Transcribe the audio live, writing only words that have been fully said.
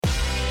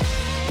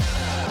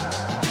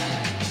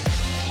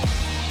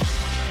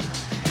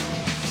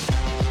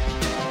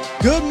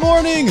Good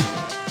morning,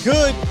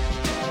 good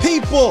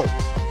people.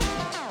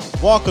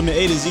 Welcome to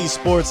A to Z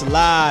Sports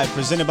Live,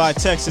 presented by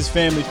Texas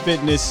Family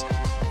Fitness,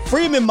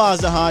 Freeman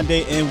Mazda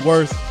Hyundai, and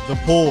Worth the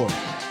Poor.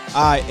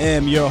 I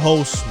am your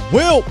host,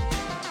 Will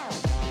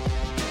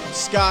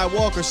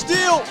Skywalker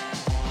Steel.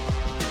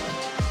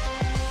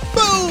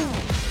 Boom!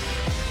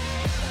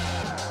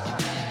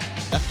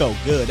 That felt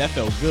good. That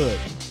felt good.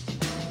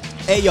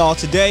 Hey, y'all,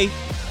 today,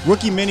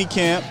 rookie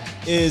minicamp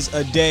is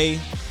a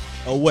day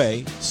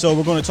away. So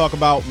we're going to talk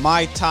about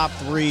my top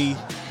three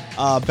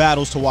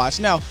battles to watch.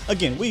 Now,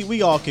 again,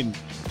 we all can,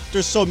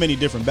 there's so many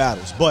different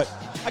battles, but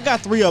I got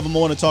three of them I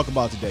want to talk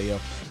about today, yo.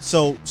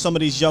 So some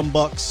of these young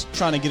bucks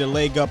trying to get a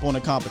leg up on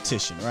the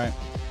competition, right?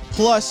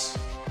 Plus,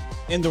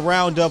 in the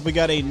roundup, we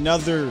got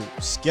another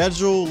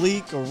schedule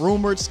leak, a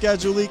rumored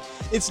schedule leak.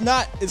 It's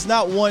not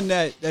one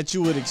that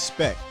you would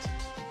expect.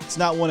 It's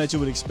not one that you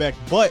would expect,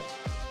 but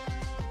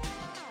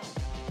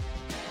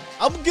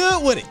I'm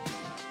good with it.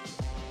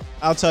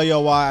 I'll tell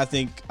y'all why I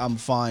think I'm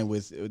fine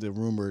with the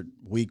rumored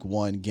week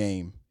 1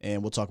 game,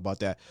 and we'll talk about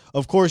that.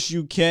 Of course,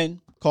 you can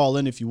call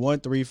in if you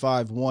want.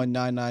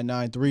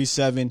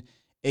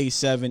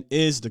 351-999-3787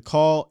 is the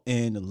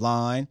call-in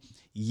line.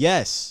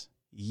 Yes.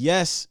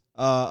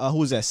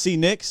 Who's that? C.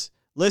 Nix.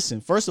 Listen,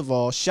 first of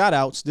all,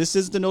 shout-outs. This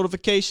is the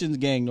notifications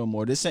gang no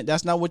more.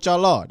 That's not what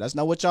y'all are. That's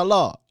not what y'all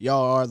are.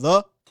 Y'all are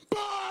the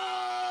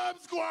Bomb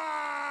Squad.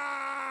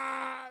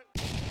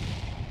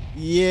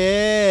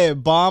 Yeah,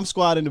 Bomb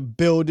Squad in the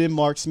building.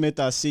 Mark Smith,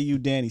 I see you.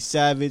 Danny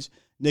Savage,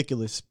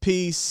 Nicholas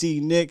P, C.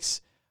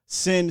 Nix,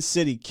 Sin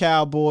City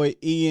Cowboy,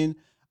 Ian,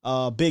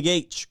 Big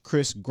H,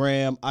 Chris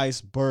Graham,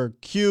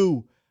 Iceberg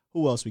Q.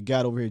 Who else we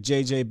got over here?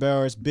 JJ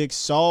Barris, Big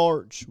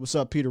Sarge. What's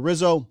up, Peter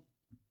Rizzo?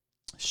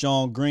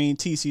 Sean Green,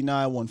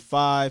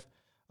 TC915,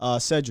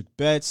 Cedric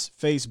Betts,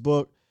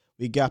 Facebook.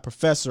 We got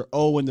Professor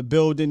O in the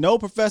building. No,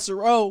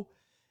 Professor O.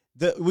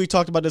 We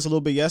talked about this a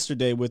little bit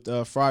yesterday with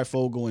Fry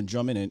Fogel and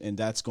Drummond, and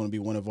that's going to be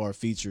one of our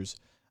features.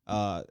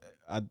 I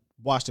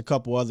watched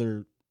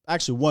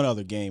one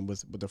other game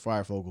with the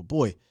Fry Fogel.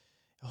 Boy,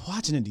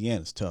 watching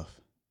Indiana is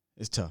tough.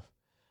 It's tough.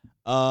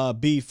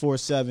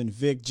 B47,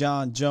 Vic,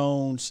 John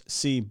Jones,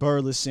 C.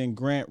 Burleson,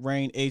 Grant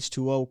Rain,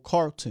 H2O,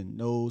 Carlton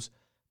Knows,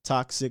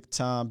 Toxic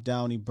Tom,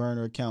 Downey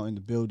Burner account in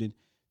the building,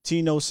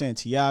 Tino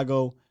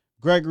Santiago,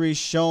 Gregory,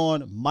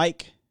 Sean,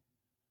 Mike,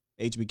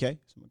 HBK, so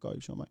I'm going to call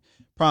you Sean Mike,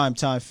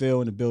 Primetime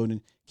Phil in the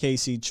building,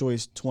 KC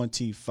Choice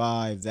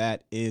 25.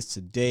 That is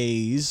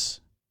today's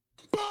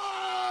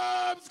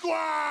Bomb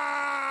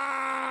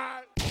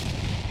Squad.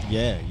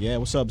 Yeah.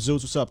 What's up,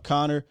 Zeus? What's up,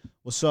 Connor?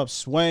 What's up,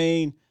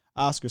 Swain?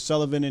 Oscar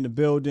Sullivan in the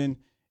building.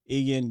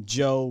 Ian,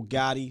 Joe,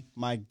 Gotti,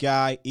 my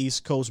guy,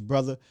 East Coast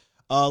brother.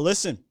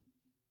 Listen,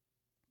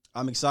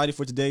 I'm excited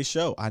for today's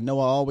show. I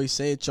know I always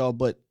say it, y'all,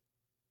 but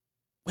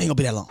we ain't gonna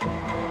be that long.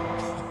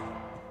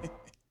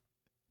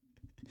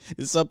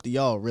 It's up to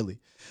y'all, really.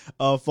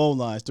 Phone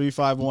lines,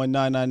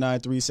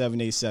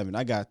 351-999-3787.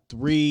 I got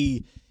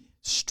three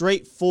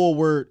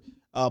straightforward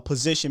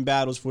position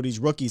battles for these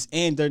rookies,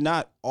 and they're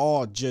not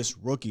all just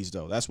rookies,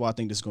 though. That's why I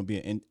think this is going to be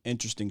an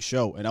interesting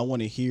show, and I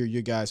want to hear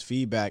your guys'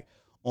 feedback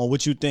on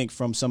what you think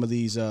from some of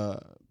these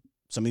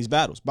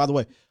battles. By the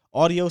way,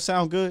 audio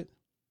sound good?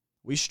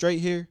 We straight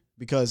here?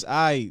 Because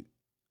I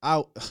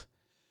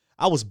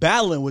was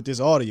battling with this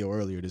audio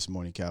earlier this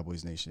morning,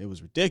 Cowboys Nation. It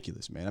was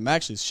ridiculous, man. I'm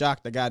actually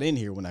shocked I got in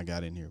here when I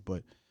got in here,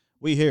 but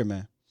we here,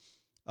 man.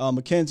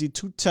 Mackenzie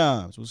 2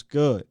 times was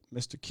good.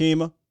 Mr.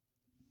 Kima.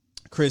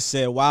 Chris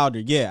said Wilder.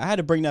 Yeah, I had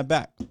to bring that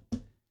back.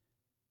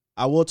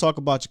 I will talk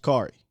about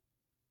Jakari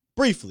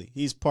briefly.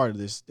 He's part of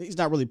this. He's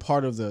not really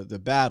part of the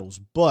battles,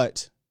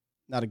 but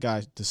not a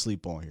guy to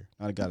sleep on here.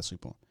 Not a guy to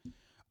sleep on.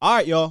 All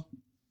right, y'all.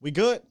 We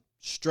good?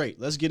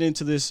 Straight. Let's get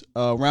into this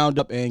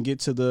roundup and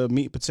get to the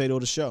meat and potato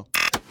of the show.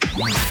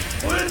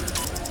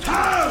 It's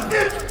time!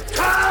 It's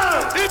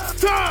time!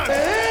 It's time!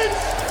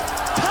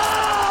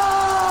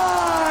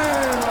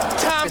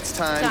 It's time! It's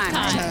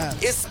time!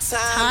 It's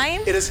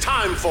time! It is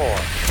time for...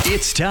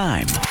 It's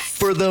time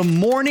for the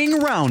morning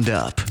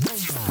roundup.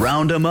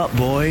 Round 'em up,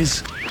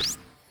 boys.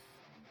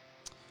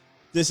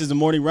 This is the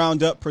morning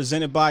roundup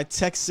presented by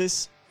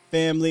Texas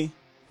Family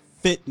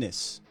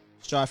Fitness.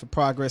 Strive for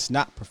progress,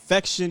 not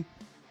perfection.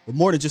 We're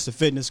more than just a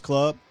fitness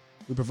club.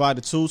 We provide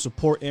the tools,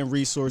 support, and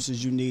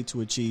resources you need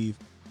to achieve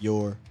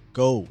your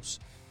goals.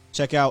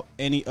 Check out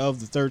any of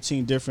the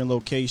 13 different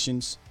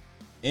locations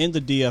in the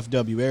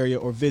DFW area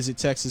or visit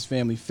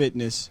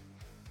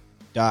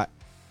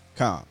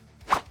TexasFamilyFitness.com.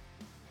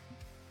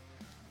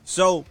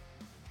 So,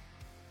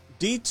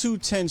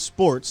 D210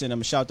 Sports, and I'm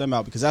going to shout them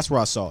out because that's where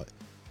I saw it,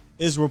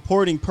 is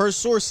reporting per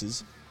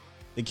sources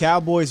the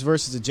Cowboys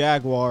versus the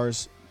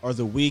Jaguars are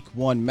the week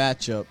 1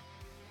 matchup,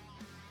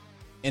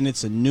 and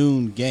it's a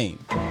noon game.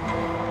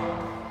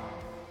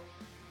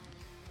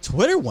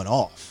 Twitter went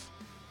off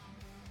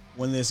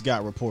when this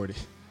got reported.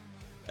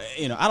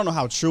 I don't know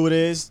how true it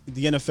is.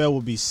 The NFL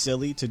would be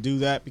silly to do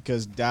that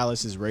because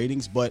Dallas's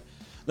ratings. But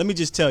let me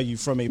just tell you,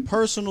 from a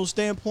personal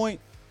standpoint,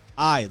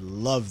 I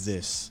love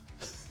this.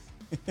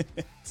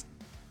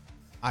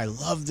 I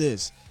love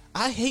this.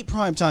 I hate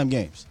primetime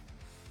games.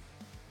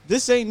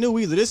 This ain't new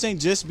either. This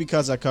ain't just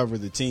because I cover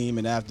the team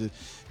and have to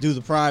do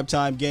the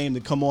primetime game to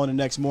come on the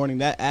next morning.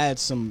 That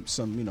adds some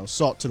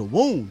salt to the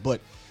wound. But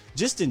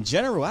just in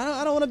general,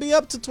 I don't want to be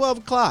up to 12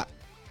 o'clock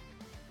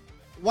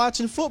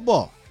watching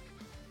football.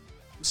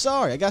 I'm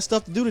sorry, I got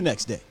stuff to do the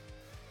next day.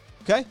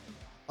 Okay?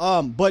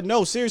 But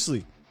no,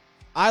 seriously.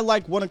 I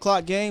like 1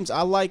 o'clock games.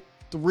 I like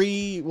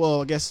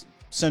I guess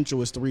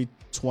Central is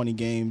 3:20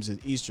 games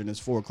and Eastern is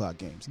 4 o'clock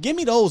games. Give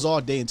me those all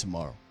day and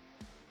tomorrow.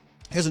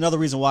 Here's another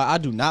reason why I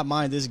do not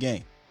mind this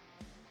game.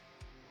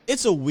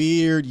 It's a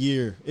weird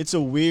year. It's a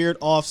weird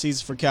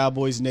offseason for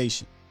Cowboys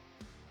Nation.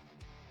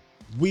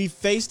 We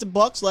faced the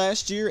Bucs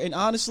last year, and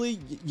honestly,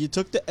 you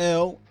took the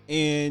L,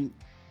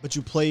 but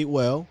you played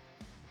well,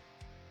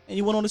 and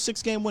you went on a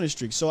 6-game winning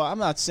streak. So I'm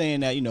not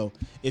saying that,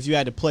 if you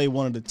had to play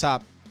one of the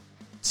top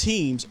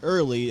teams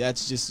early,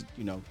 that's just,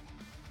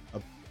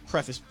 a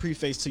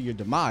preface to your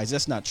demise.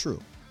 That's not true.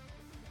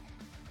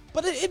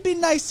 But it'd be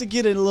nice to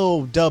get a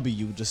little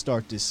W to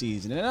start this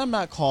season. And I'm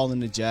not calling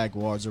the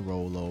Jaguars a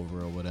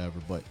rollover or whatever,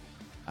 but,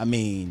 I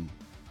mean,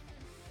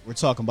 we're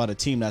talking about a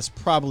team that's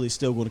probably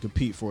still going to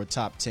compete for a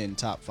top 10,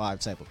 top 5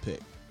 type of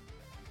pick.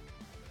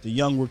 The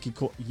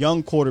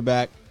young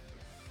quarterback,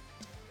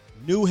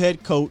 new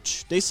head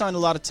coach. They signed a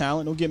lot of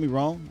talent, don't get me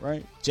wrong,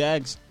 right?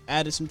 Jags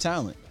added some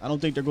talent. I don't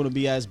think they're going to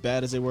be as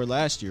bad as they were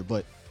last year,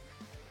 but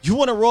you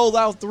want to roll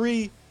out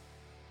 3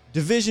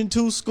 Division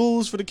II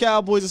schools for the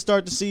Cowboys to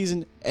start the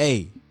season?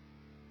 Hey,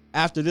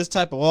 after this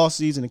type of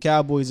offseason the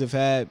Cowboys have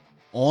had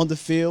on the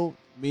field,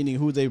 meaning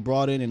who they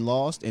brought in and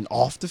lost, and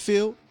off the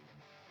field,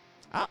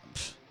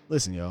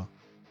 listen, y'all,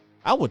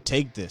 I would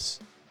take this.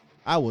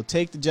 I will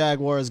take the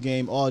Jaguars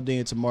game all day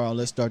and tomorrow.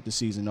 Let's start the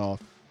season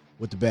off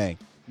with the bang.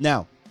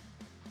 Now,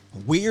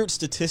 weird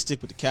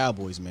statistic with the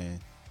Cowboys, man.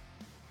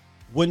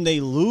 When they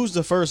lose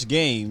the first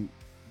game,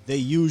 they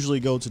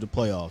usually go to the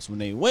playoffs. When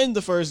they win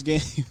the first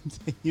game,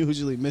 they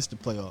usually miss the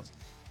playoffs.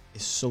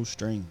 It's so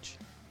strange.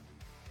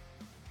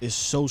 It's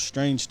so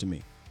strange to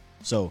me.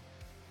 So,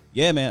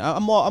 yeah, man,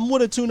 I'm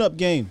with a tune-up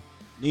game,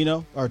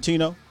 or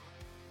Tino.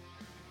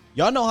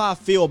 Y'all know how I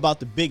feel about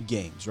the big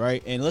games,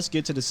 right? And let's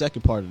get to the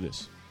second part of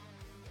this.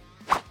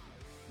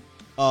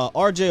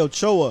 RJ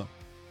Ochoa,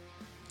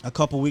 a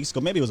couple weeks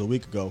ago, maybe it was a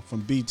week ago,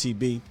 from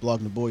BTB,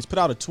 Blogging the Boys, put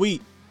out a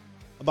tweet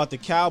about the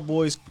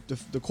Cowboys,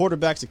 the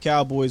quarterbacks the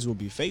Cowboys will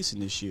be facing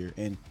this year.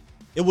 And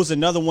it was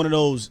another one of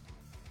those,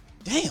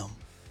 damn.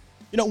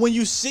 When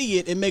you see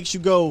it, it makes you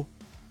go,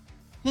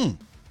 I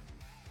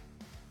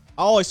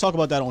always talk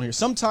about that on here.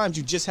 Sometimes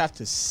you just have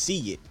to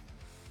see it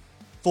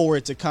for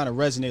it to kind of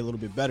resonate a little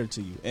bit better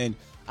to you. And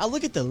I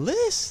look at the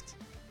list,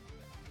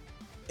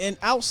 and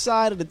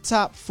outside of the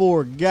top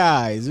 4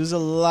 guys, there's a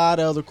lot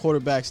of other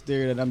quarterbacks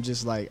there that I'm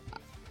just like,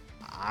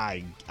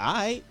 I.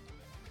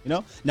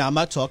 Now, I'm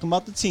not talking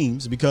about the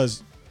teams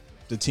because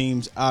the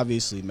teams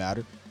obviously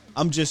matter.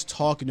 I'm just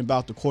talking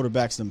about the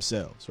quarterbacks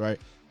themselves, right?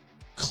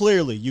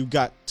 Clearly, you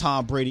got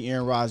Tom Brady,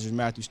 Aaron Rodgers,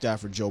 Matthew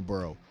Stafford, Joe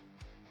Burrow.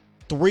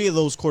 3 of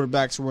those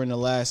quarterbacks were in the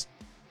last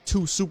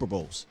 2 Super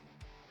Bowls.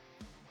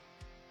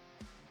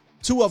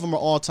 2 of them are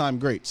all-time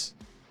greats.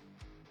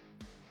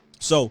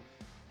 So,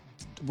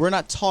 we're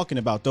not talking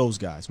about those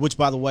guys, which,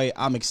 by the way,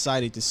 I'm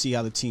excited to see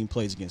how the team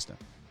plays against them.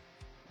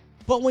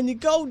 But when you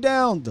go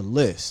down the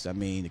list, I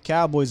mean, the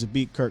Cowboys have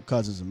beat Kirk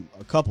Cousins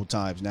a couple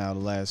times now the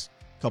last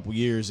couple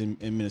years in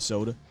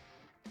Minnesota.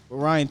 But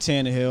Ryan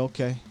Tannehill,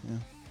 okay. Yeah.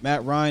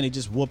 Matt Ryan, they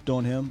just whooped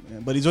on him.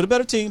 But he's with a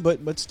better team,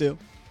 but still.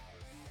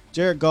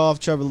 Jared Goff,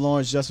 Trevor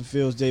Lawrence, Justin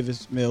Fields,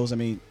 Davis Mills. I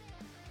mean,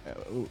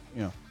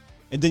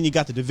 And then you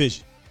got the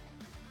division.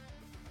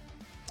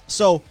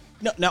 So,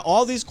 now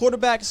all these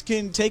quarterbacks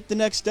can take the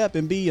next step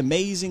and be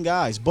amazing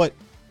guys. But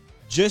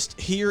just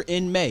here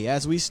in May,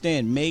 as we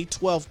stand, May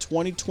 12th,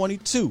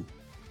 2022,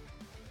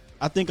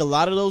 I think a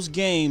lot of those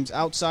games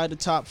outside the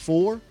top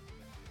 4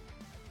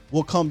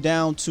 will come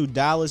down to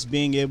Dallas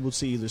being able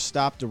to either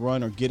stop the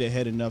run or get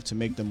ahead enough to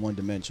make them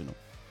one-dimensional.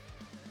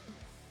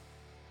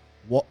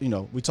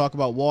 We talk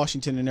about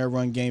Washington in their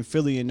run game,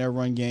 Philly in their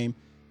run game,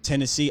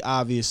 Tennessee,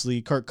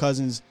 obviously, Kirk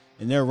Cousins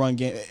in their run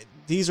game.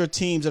 These are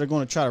teams that are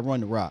going to try to run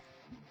the rock.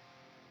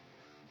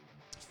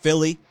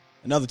 Philly,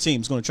 another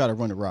team, is going to try to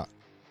run the rock.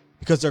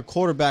 Because their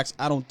quarterbacks,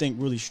 I don't think,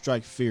 really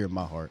strike fear in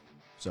my heart.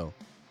 So,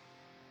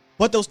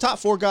 but those top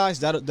 4 guys,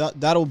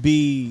 that'll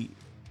be,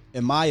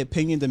 in my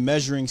opinion, the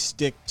measuring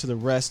stick to the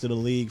rest of the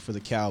league for the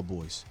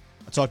Cowboys.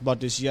 I talked about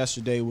this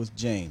yesterday with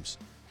James.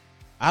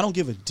 I don't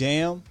give a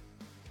damn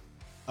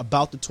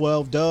about the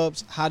 12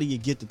 dubs. How do you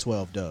get the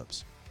 12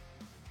 dubs?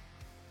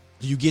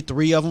 Do you get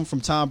 3 of them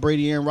from Tom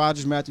Brady, Aaron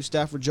Rodgers, Matthew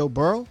Stafford, Joe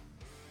Burrow?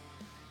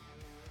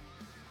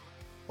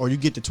 Or you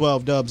get the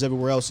 12 dubs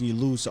everywhere else and you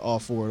lose to all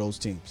 4 of those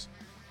teams?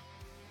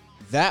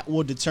 That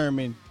will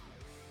determine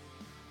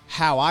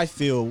how I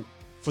feel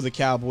for the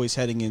Cowboys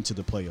heading into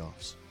the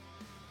playoffs.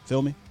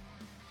 Feel me?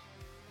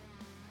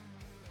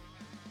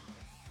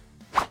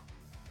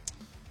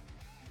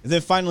 And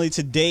then finally,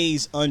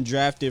 today's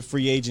undrafted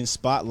free agent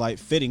spotlight,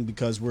 fitting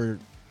because we're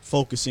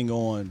focusing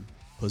on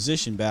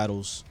position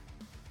battles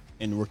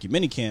in rookie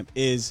minicamp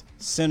is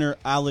center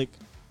Alec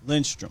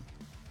Lindstrom.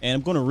 And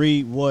I'm going to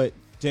read what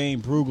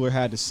Dane Brugler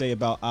had to say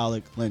about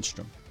Alec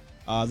Lindstrom.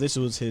 This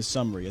was his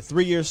summary. A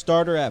 3-year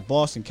starter at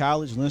Boston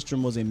College,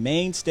 Lindstrom was a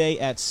mainstay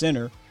at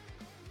center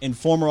in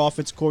former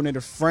offense coordinator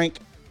Frank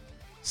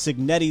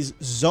Cignetti's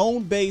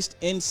zone-based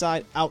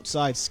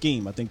inside-outside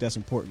scheme. I think that's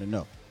important to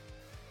know.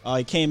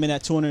 He came in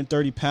at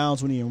 230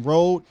 pounds when he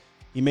enrolled.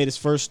 He made his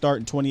first start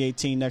in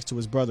 2018 next to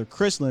his brother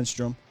Chris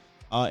Lindstrom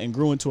and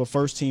grew into a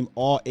first-team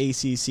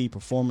All-ACC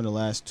performer the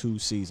last 2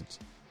 seasons.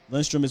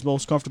 Lindstrom is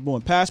most comfortable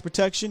in pass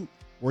protection,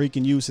 where he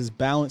can use his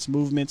balance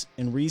movements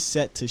and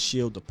reset to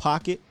shield the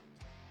pocket.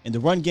 In the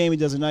run game, he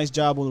does a nice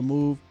job on the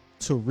move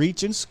to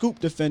reach and scoop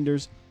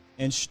defenders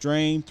and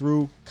strain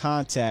through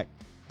contact,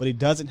 but he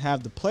doesn't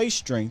have the play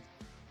strength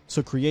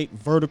to create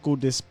vertical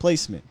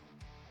displacement.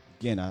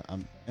 Again,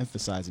 I'm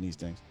emphasizing these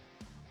things.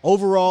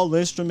 Overall,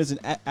 Lindstrom is an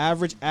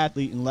average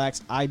athlete and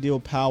lacks ideal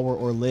power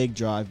or leg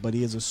drive, but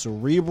he is a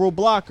cerebral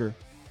blocker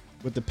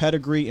with the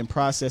pedigree and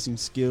processing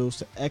skills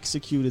to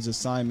execute his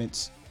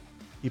assignments.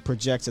 He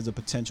projects as a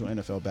potential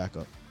NFL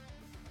backup.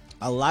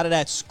 A lot of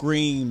that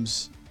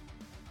screams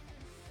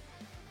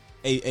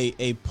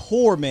a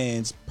poor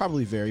man's,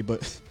 probably very,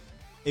 but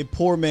a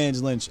poor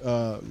man's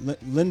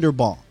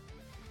Linderbaum.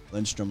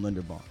 Lindstrom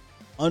Linderbaum.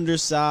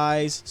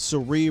 Undersized,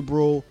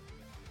 cerebral,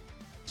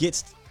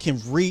 can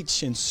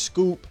reach and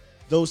scoop,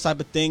 those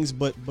type of things,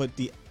 but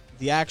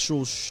the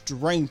actual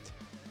strength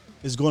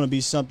is going to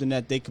be something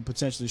that they could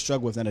potentially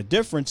struggle with. And the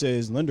difference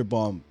is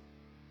Linderbaum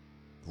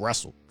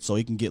wrestled, so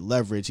he can get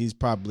leverage. He's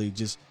probably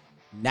just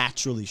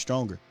naturally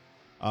stronger.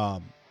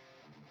 But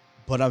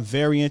I'm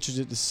very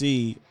interested to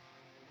see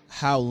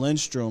how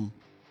Lindstrom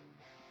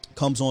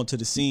comes onto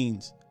the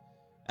scenes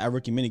at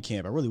rookie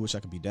minicamp. I really wish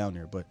I could be down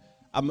there, but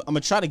I'm going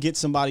to try to get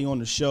somebody on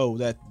the show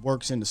that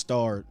works in the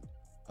Star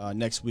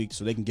next week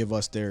so they can give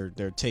us their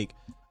take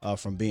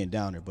from being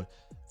down there. But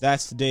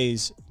that's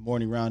today's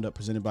morning roundup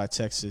presented by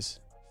Texas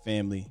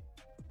Family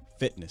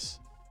Fitness.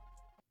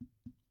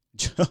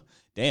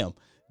 Damn.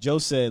 Joe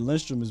said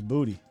Lindstrom is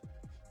booty.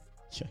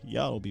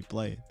 Y'all don't be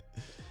playing.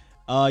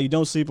 You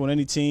don't sleep on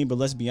any team, but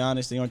let's be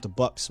honest, they aren't the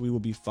Bucks. We will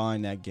be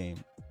fine that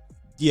game.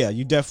 Yeah,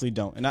 you definitely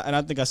don't. And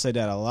I think I said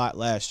that a lot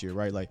last year,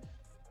 right? Like,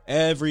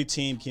 every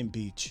team can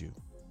beat you.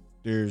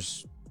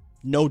 There's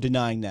no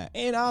denying that.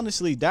 And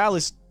honestly,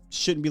 Dallas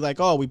shouldn't be like,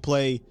 oh, we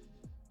play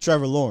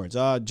Trevor Lawrence,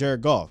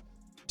 Jared Goff.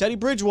 Teddy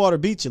Bridgewater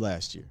beat you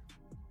last year.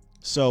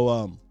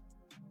 So,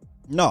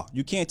 no,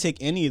 you can't take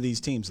any of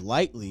these teams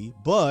lightly.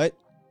 But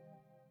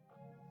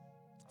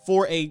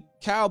for a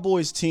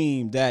Cowboys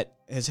team that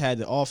has had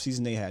the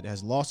offseason they had,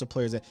 has lost the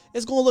players, that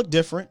it's going to look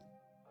different.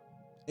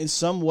 In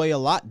some way, a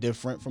lot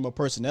different from a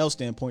personnel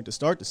standpoint to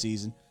start the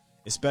season,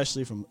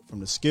 especially from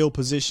the skill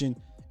position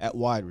at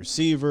wide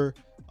receiver.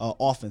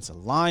 Offensive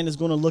line is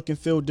going to look and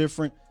feel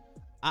different.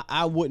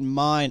 I wouldn't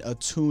mind a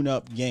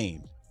tune-up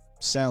game.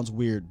 Sounds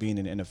weird being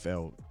in the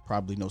NFL.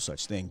 Probably no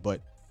such thing.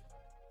 But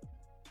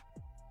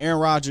Aaron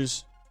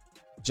Rodgers,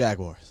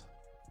 Jaguars.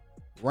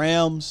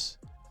 Rams,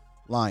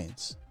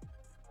 Lions.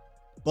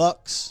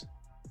 Bucks,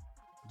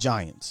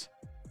 Giants.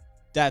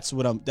 That's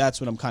what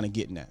I'm kind of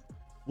getting at.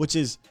 Which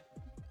is,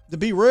 to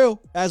be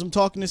real, as I'm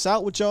talking this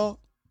out with y'all,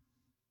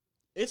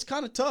 it's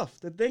kind of tough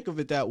to think of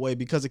it that way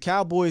because the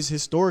Cowboys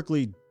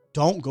historically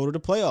don't go to the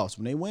playoffs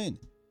when they win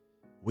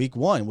week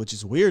 1, which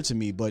is weird to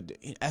me. But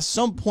at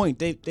some point,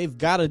 they've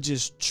got to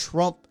just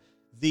trump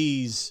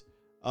these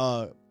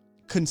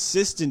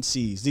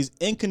consistencies, these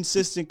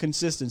inconsistent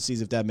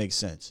consistencies, if that makes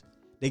sense.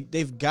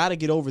 They've got to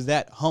get over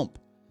that hump.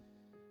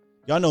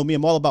 Y'all know me,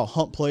 I'm all about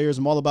hump players.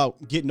 I'm all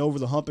about getting over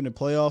the hump in the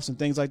playoffs and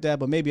things like that.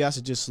 But maybe I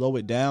should just slow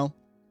it down,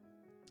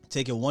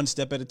 take it one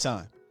step at a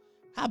time.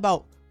 How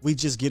about we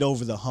just get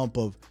over the hump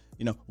of,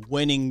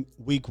 winning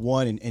week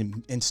 1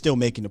 and still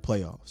making the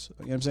playoffs? You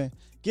know what I'm saying?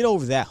 Get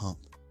over that hump.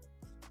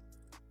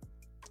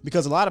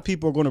 Because a lot of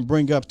people are going to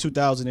bring up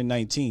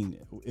 2019,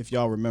 if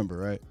y'all remember,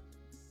 right?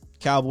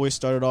 Cowboys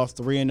started off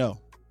 3-0.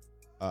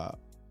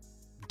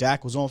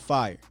 Dak was on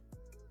fire.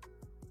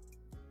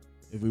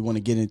 If we want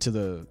to get into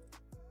the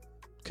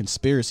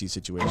conspiracy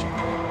situation,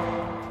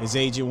 his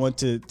agent went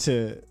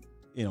to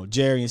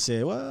Jerry and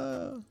said,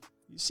 well,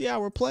 you see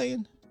how we're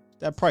playing?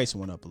 That price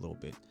went up a little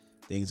bit.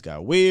 Things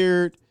got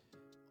weird.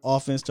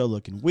 Offense started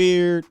looking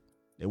weird.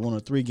 They won a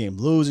 3-game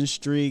losing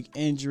streak.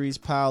 Injuries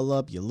pile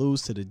up. You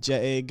lose to the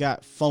Jets. It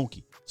got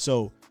funky.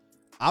 So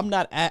I'm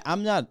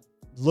not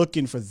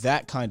looking for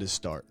that kind of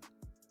start.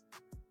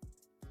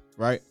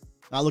 Right?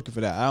 Not looking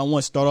for that. I don't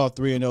want to start off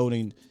 3-0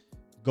 and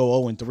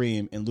go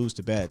 0-3 and lose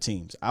to bad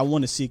teams. I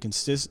want to see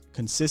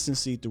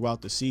consistency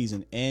throughout the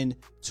season and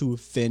to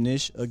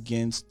finish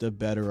against the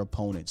better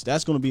opponents.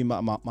 That's going to be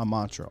my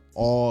mantra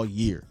all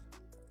year.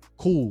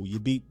 Cool, you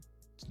beat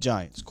the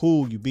Giants.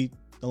 Cool, you beat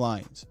the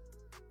Lions.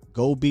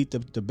 Go beat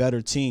the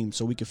better team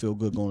so we can feel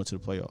good going into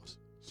the playoffs.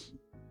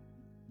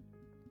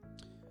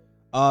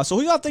 So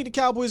who y'all think the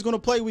Cowboys going to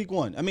play week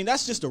 1? I mean,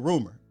 that's just a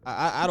rumor.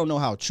 I don't know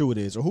how true it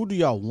is. Or who do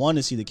y'all want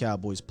to see the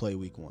Cowboys play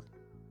week 1?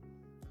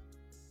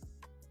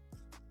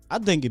 I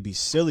think it'd be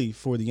silly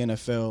for the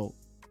NFL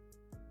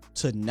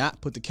to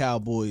not put the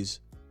Cowboys,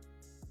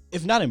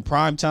 if not in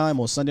prime time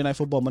on Sunday Night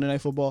Football, Monday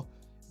Night Football,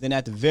 then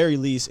at the very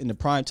least in the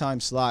prime time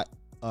slot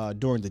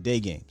during the day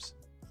games.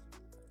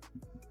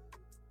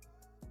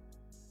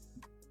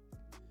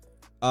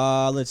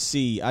 Let's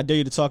see. I dare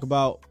you to talk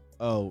about.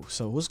 Oh,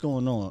 so what's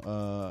going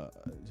on,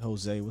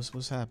 Jose?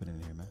 What's happening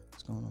here, man?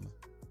 What's going on, man?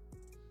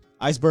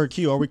 Iceberg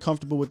Q, are we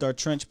comfortable with our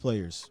trench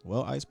players?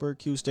 Well, Iceberg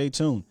Q, stay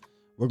tuned.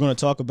 We're going to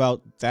talk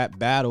about that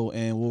battle,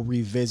 and we'll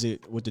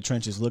revisit what the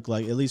trenches look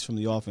like, at least from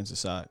the offensive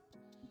side.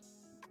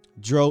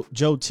 Joe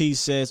T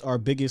says our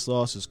biggest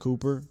loss is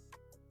Cooper.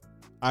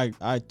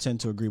 I tend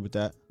to agree with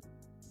that.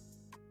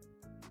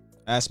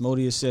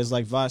 Asmodeus says,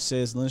 like Vosh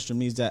says, Lindstrom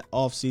needs that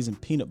off-season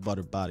peanut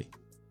butter body.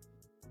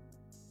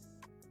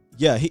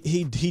 Yeah,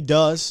 he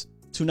does.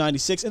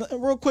 296. And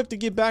real quick to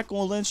get back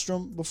on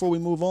Lindstrom before we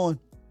move on.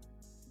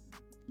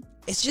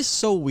 It's just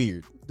so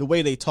weird the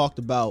way they talked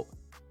about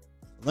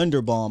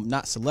Linderbaum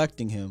not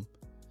selecting him,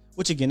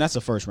 which again, that's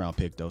a first round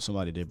pick though.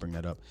 Somebody did bring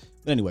that up.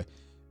 But anyway,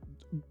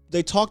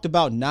 they talked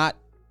about not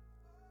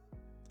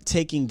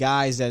taking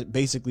guys that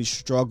basically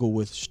struggle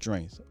with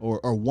strength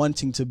or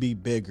wanting to be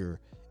bigger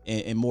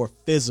and more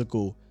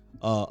physical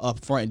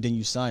up front, and then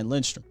you sign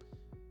Lindstrom.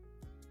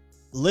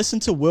 Listen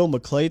to Will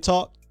McClay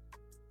talk.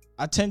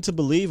 I tend to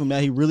believe him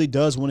that he really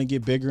does want to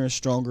get bigger and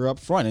stronger up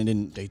front. And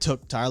then they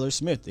took Tyler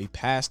Smith. They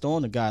passed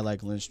on a guy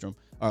like Lindstrom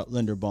or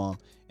Linderbaum,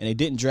 and they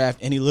didn't draft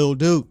any little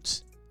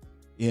dudes,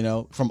 you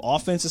know, from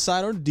offensive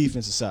side or the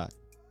defensive side.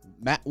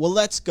 Well,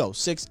 let's go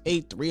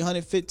 6'8",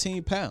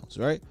 315 pounds,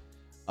 right?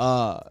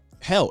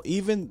 Hell,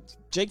 even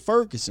Jake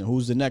Ferguson,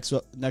 who's the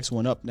next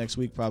one up next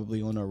week,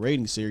 probably on our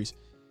rating series.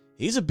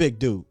 He's a big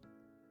dude,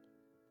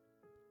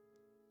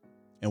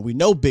 and we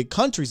know Big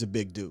Country's a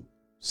big dude.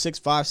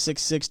 6'5",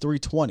 6'6",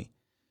 320.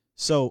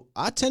 So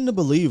I tend to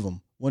believe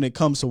him when it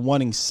comes to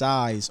wanting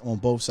size on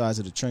both sides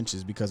of the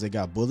trenches because they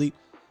got bullied.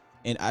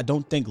 And I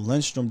don't think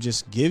Lindstrom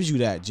just gives you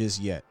that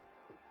just yet.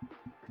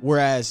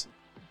 Whereas,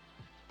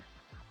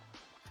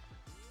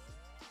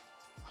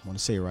 I want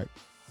to say it right,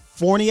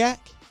 Forniak,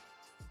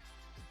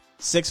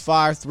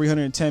 6'5",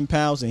 310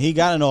 pounds, and he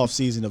got an off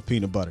season of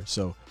peanut butter.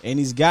 So, and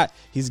he's got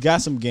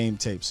some game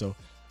tape. So,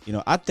 you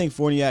know, I think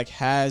Forniak,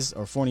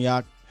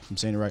 if I'm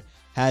saying it right,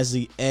 has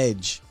the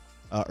edge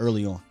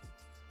early on.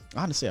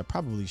 Honestly, I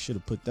probably should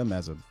have put them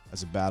as a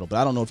battle, but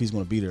I don't know if he's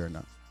going to be there or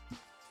not.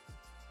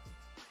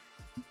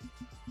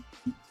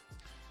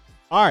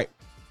 All right.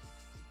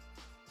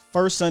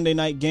 First Sunday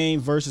night game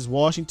versus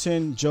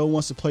Washington. Joe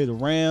wants to play the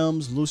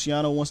Rams.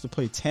 Luciano wants to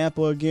play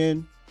Tampa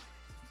again.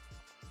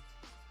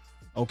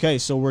 Okay,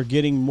 so we're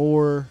getting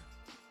more,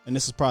 and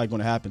this is probably going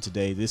to happen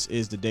today. This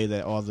is the day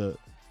that all the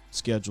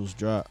schedules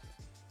drop.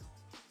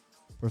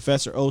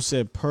 Professor O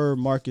said, per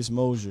Marcus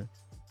Mosier,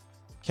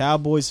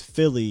 Cowboys,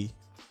 Philly,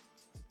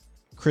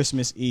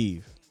 Christmas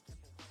Eve.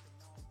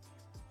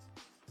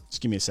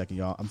 Just give me a second,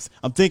 y'all.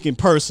 I'm thinking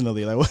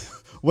personally, like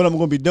what I'm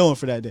going to be doing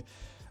for that day.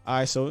 All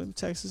right, so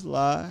Texas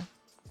live.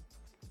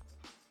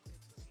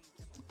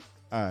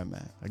 All right,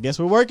 man. I guess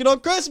we're working on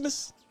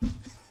Christmas.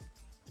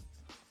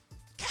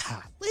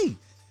 Golly,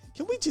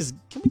 can we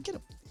get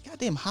a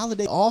goddamn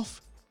holiday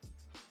off?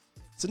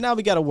 So now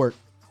we got to work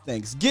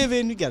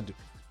Thanksgiving. We got to do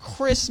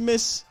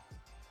Christmas.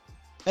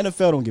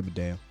 NFL don't give a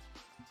damn.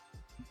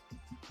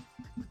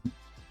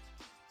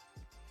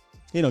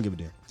 He don't give a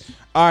damn.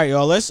 All right,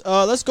 y'all.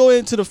 Let's go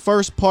into the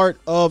first part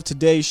of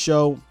today's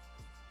show.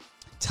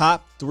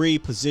 Top 3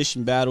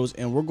 position battles,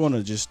 and we're going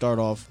to just start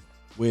off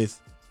with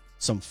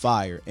some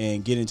fire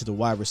and get into the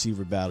wide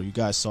receiver battle. You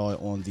guys saw it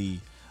on the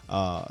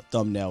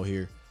thumbnail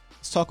here.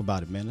 Let's talk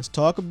about it, man. Let's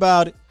talk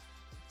about it.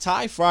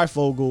 Ty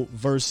Freifogel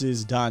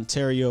versus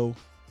Dontario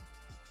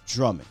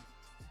Drummond.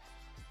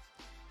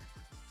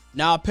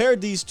 Now, I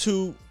paired these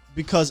two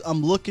because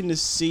I'm looking to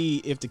see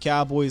if the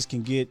Cowboys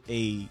can get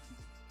a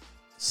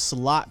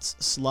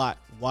slot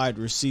wide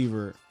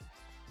receiver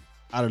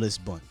out of this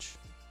bunch.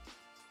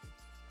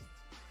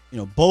 You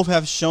know, both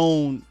have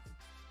shown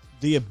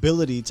the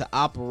ability to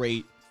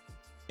operate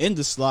in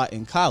the slot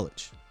in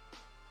college.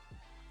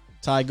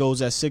 Ty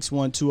goes at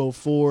 6'1",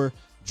 204,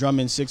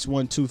 Drummond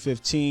 6'1",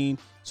 215.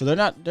 So they're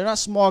not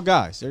small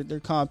guys.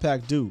 They're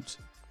compact dudes.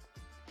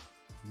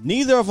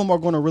 Neither of them are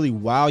going to really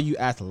wow you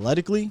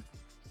athletically,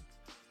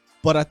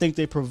 but I think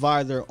they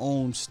provide their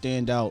own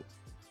standout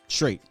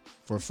trait.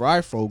 For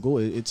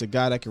Freifogel, it's a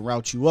guy that can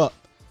route you up.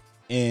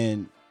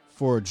 And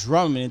for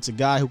Drummond, it's a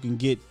guy who can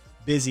get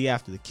busy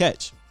after the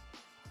catch.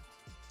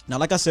 Now,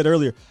 like I said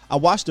earlier, I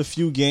watched a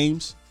few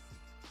games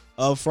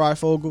of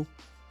Freifogel,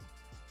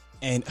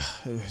 and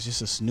it's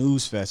just a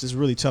snooze fest. It's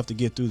really tough to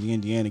get through the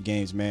Indiana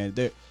games, man.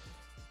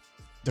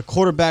 The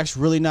quarterback's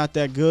really not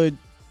that good.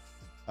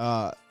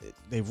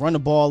 They run the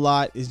ball a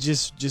lot. It's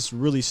just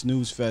really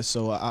snooze fest.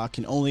 So I'll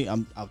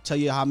tell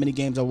you how many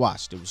games I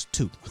watched. It was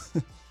 2.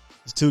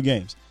 It's 2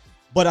 games.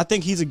 But I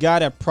think he's a guy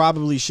that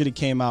probably should have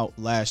came out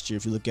last year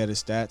if you look at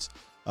his stats.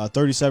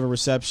 37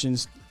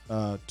 receptions,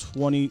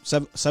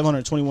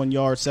 721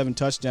 yards, 7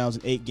 touchdowns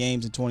in 8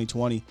 games in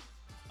 2020.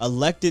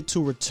 Elected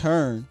to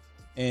return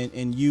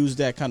and used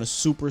that kind of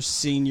super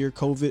senior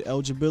COVID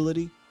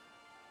eligibility,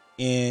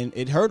 and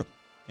it hurt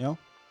him.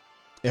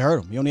 It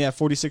hurt him. He only had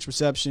 46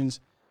 receptions,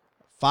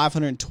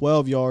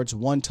 512 yards,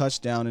 1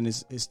 touchdown, and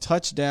his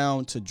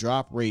touchdown to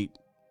drop rate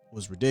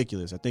was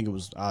ridiculous. I think it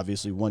was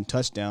obviously 1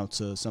 touchdown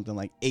to something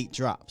like 8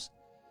 drops.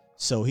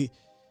 So he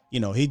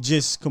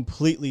just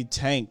completely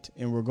tanked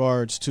in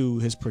regards to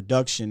his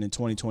production in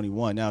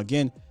 2021. Now,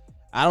 again,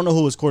 I don't know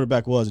who his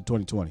quarterback was in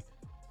 2020,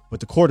 but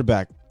the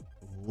quarterback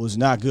was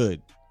not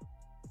good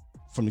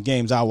from the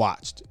games I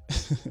watched.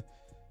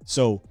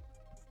 So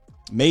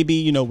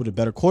maybe, with a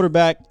better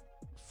quarterback,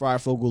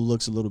 Freifogel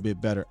looks a little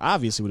bit better.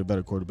 Obviously, with a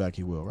better quarterback,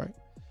 he will, right?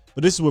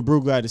 But this is what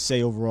Brugler had to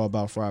say overall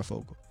about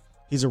Freifogel.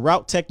 He's a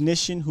route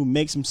technician who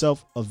makes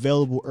himself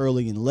available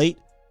early and late,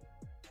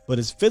 but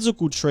his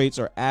physical traits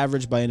are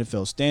average by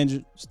NFL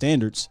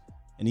standards,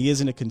 and he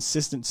isn't a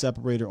consistent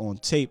separator on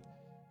tape.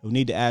 He'll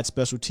need to add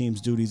special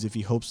teams duties if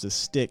he hopes to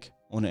stick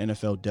on the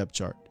NFL depth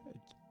chart.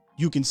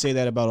 You can say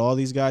that about all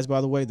these guys,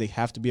 by the way. They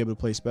have to be able to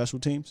play special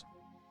teams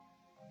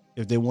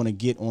if they want to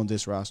get on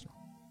this roster.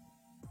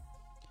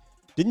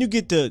 Then you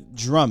get to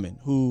Drummond,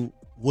 who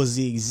was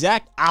the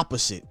exact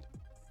opposite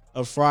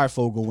of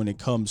Freifogel when it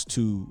comes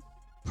to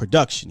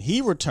production.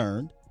 He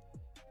returned,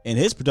 and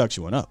his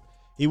production went up.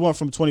 He went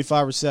from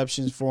 25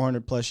 receptions,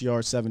 400-plus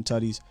yards, 7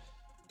 tutties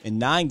in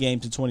 9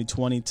 games in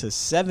 2020 to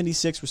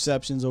 76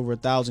 receptions, over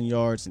 1,000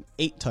 yards, and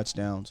 8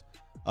 touchdowns.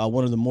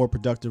 One of the more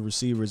productive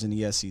receivers in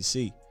the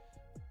SEC.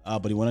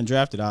 But he went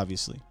undrafted,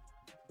 obviously.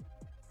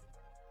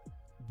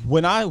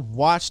 When I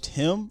watched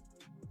him,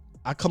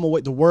 I come away,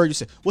 the word you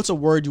said, what's a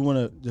word you want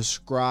to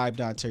describe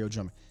Dontario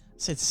Drummond? I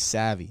said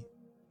savvy.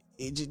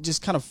 It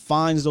just kind of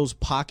finds those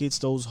pockets,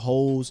 those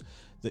holes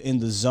in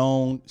the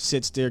zone,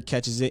 sits there,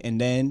 catches it, and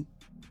then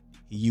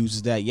he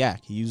uses that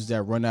yak. He uses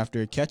that run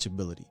after a catch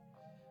ability.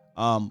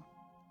 I'm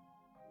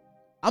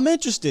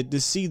interested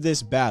to see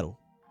this battle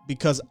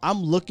because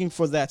I'm looking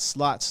for that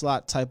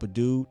slot type of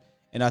dude,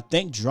 and I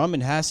think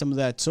Drummond has some of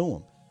that to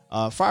him.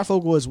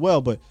 Freifogel as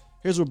well, but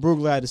here's what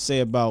Brugler had to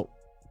say about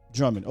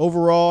Drummond.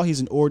 Overall, he's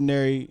an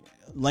ordinary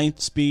length,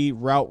 speed,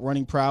 route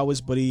running prowess,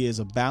 but he is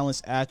a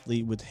balanced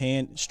athlete with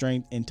hand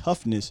strength and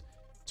toughness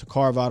to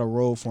carve out a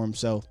role for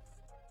himself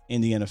in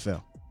the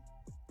NFL.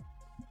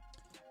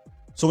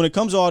 So when it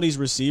comes to all these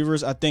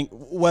receivers, I think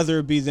whether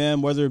it be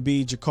them, whether it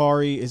be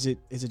Jakari, is it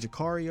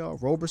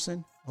Jakari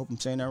Roberson? I hope I'm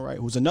saying that right.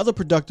 Who's another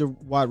productive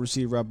wide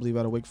receiver, I believe,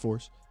 out of Wake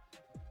Forest.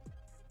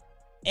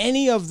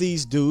 Any of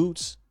these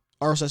dudes,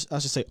 or I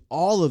should say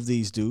all of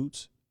these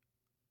dudes,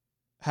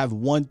 have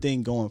one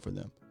thing going for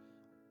them.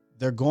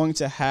 They're going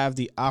to have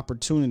the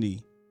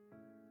opportunity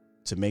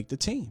to make the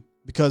team,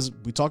 because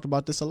we talked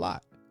about this a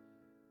lot.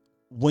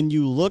 When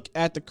you look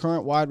at the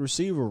current wide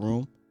receiver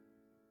room,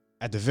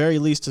 at the very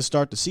least to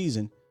start the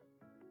season,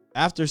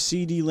 after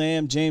CeeDee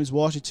Lamb, James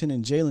Washington,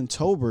 and Jalen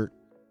Tolbert,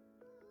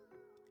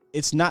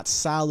 it's not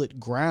solid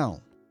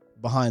ground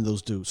behind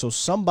those dudes. So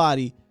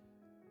somebody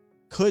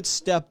could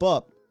step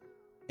up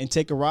and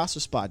take a roster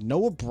spot.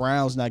 Noah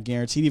Brown's not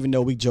guaranteed, even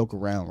though we joke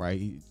around, right?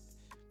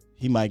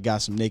 He might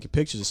got some naked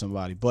pictures of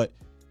somebody, but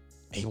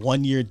a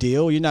 1-year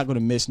deal, you're not going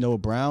to miss Noah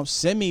Brown.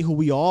 Semi, who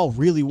we all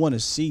really want to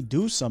see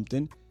do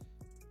something,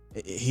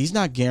 he's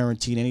not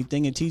guaranteed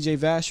anything. And TJ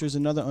Vasher is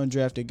another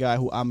undrafted guy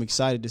who I'm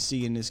excited to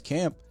see in this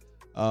camp,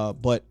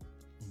 but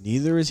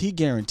neither is he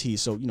guaranteed.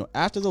 So,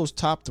 after those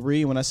top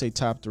 3, when I say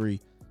top 3,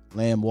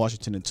 Lamb,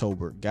 Washington, and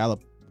Tolbert,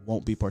 Gallup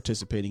won't be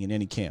participating in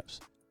any camps.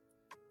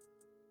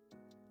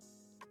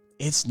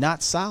 It's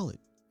not solid.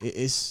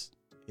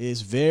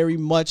 It's very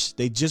much,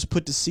 they just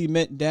put the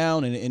cement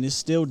down and it's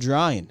still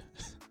drying.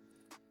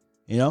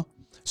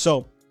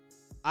 So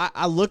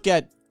I look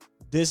at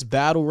this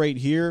battle right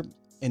here,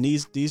 and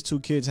these 2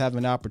 kids have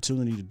an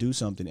opportunity to do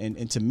something.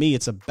 And to me,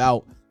 it's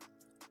about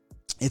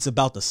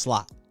the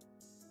slot.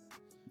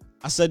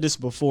 I said this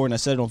before, and I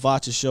said it on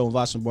Vach's show, on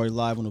Vach and Barty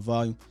Live on the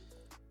Volume.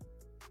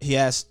 He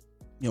asked,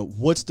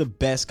 what's the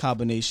best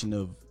combination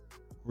of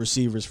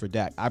receivers for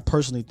Dak? I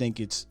personally think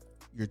it's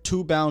your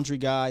 2 boundary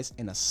guys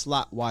and a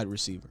slot wide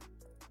receiver.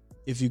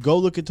 If you go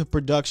look at the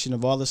production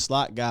of all the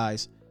slot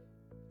guys,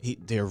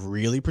 they're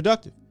really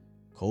productive.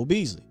 Cole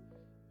Beasley,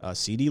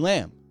 CeeDee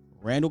Lamb,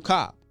 Randall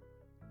Cobb.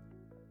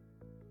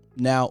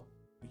 Now,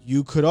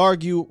 you could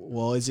argue,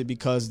 well, is it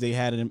because they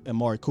had an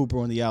Amari Cooper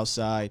on the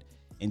outside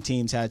and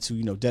teams had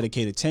to,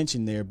 dedicate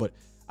attention there? But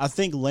I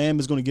think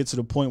Lamb is going to get to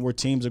the point where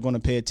teams are going to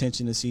pay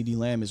attention to CeeDee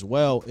Lamb as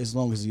well, as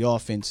long as the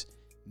offense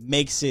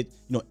makes it,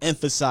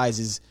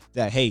 emphasizes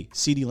that, hey,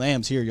 CeeDee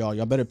Lamb's here, y'all.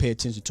 Y'all better pay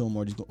attention to him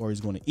or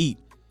he's going to eat.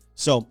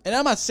 So, and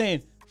I'm not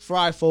saying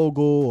Freifogel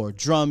or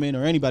Drummond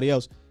or anybody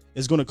else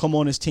is going to come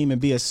on this team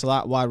and be a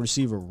slot wide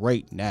receiver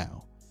right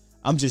now.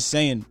 I'm just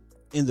saying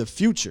in the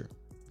future,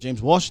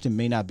 James Washington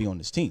may not be on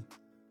this team,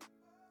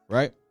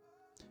 right?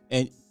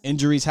 And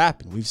injuries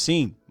happen. We've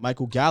seen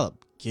Michael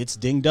Gallup gets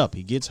dinged up.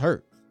 He gets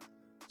hurt.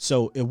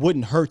 So it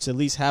wouldn't hurt to at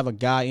least have a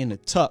guy in the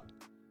tuck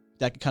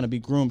that could kind of be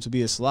groomed to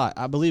be a slot.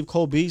 I believe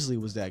Cole Beasley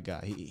was that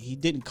guy. He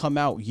didn't come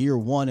out year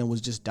 1 and was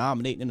just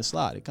dominating in the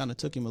slot. It kind of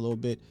took him a little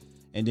bit,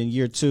 And then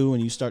year 2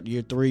 and you start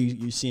year 3,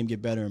 you see him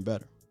get better and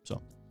better.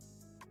 So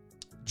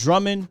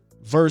Drummond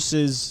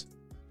versus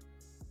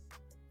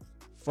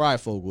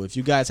Freifogel. If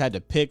you guys had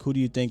to pick, who do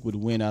you think would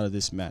win out of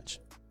this match?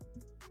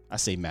 I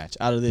say match.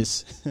 Out of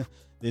this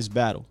this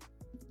battle.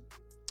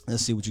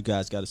 Let's see what you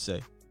guys got to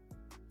say.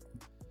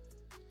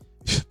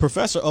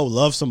 Professor O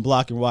loves some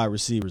blocking wide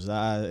receivers.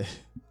 I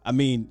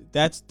mean,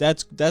 that's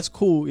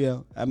cool. Yeah,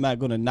 I'm not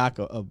going to knock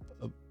a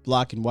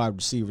blocking wide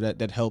receiver.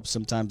 That helps.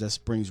 Sometimes that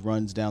springs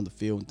runs down the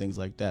field and things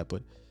like that.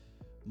 But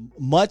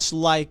much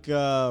like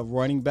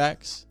running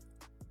backs,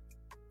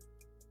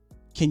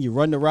 can you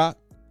run the rock?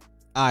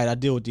 All right, I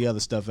deal with the other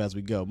stuff as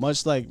we go.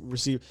 Much like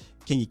receiver,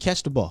 can you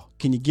catch the ball?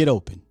 Can you get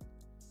open?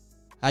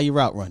 How you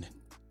route running?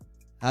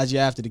 How's you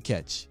after the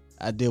catch?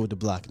 I deal with the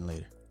blocking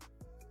later.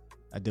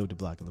 I deal with the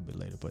blocking a little bit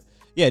later, but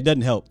yeah, it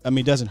doesn't help. I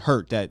mean, it doesn't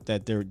hurt that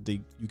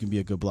you can be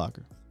a good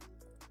blocker.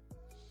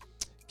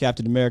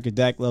 Captain America,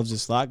 Dak loves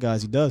his slot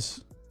guys. He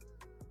does.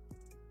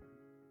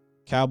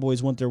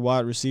 Cowboys want their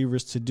wide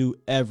receivers to do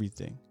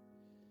everything.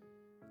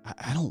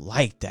 I don't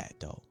like that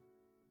though.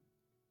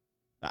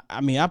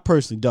 I mean, I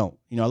personally don't.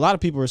 You know, a lot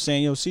of people are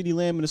saying, CeeDee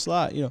Lamb in the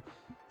slot. You know,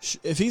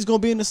 if he's gonna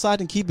be in the slot,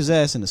 then keep his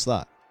ass in the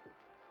slot.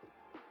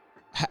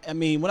 I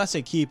mean, when I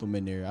say keep him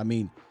in there, I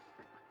mean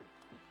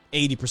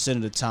 80%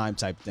 of the time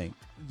type thing.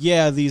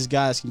 Yeah, these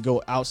guys can go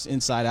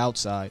inside,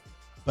 outside,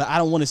 but I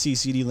don't want to see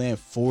CeeDee Lamb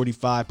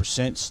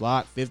 45%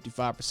 slot,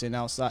 55%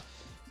 outside.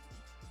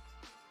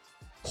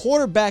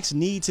 Quarterbacks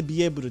need to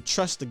be able to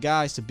trust the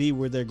guys to be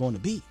where they're going to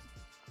be.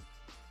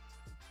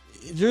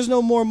 There's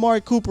no more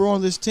Amari Cooper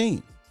on this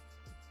team,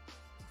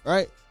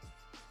 right?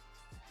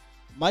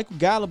 Michael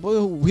Gallup,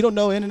 we don't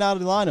know in and out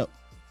of the lineup.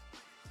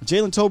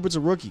 Jalen Tolbert's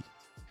a rookie.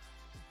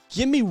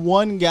 Give me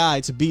one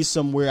guy to be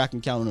somewhere I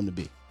can count on him to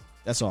be.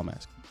 That's all I'm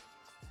asking.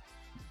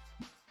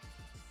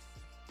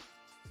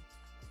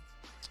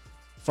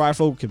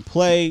 Freifogel can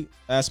play.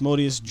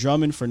 Asmodeus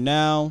Drummond for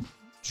now.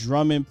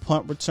 Drummond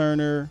punt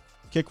returner,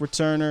 kick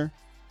returner.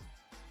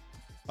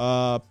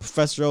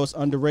 Professor O is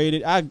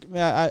underrated. I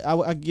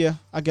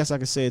guess I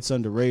could say it's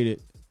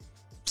underrated.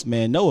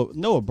 Man,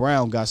 Noah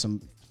Brown got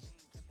some.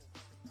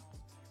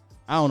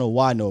 I don't know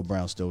why Noah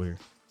Brown's still here.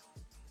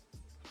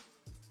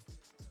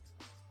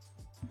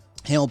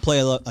 He don't play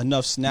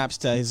enough snaps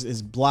to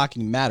his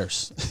blocking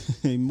matters.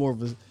 More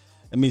of a,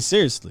 I mean,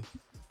 seriously.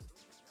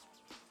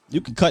 You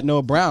can cut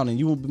Noah Brown and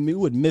you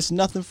would miss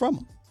nothing from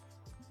him.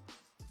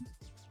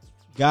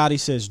 Gotti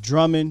says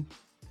Drummond.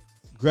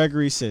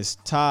 Gregory says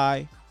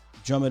Ty.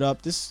 Drum it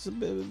up. This is a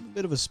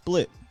bit of a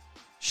split.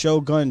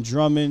 Shogun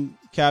Drummond.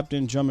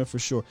 Captain Drummond for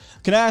sure.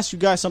 Can I ask you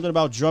guys something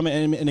about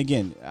Drummond? And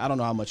again, I don't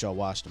know how much y'all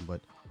watched him,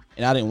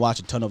 and I didn't watch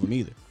a ton of them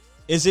either.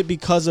 Is it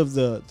because of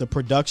the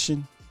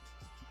production?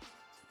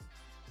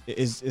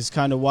 Is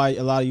kind of why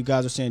a lot of you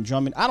guys are saying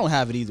Drummond. I don't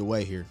have it either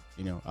way here.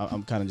 You know,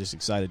 I'm kind of just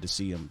excited to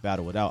see him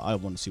battle it out. I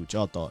want to see what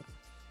y'all thought.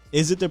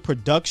 Is it the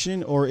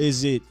production or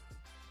is it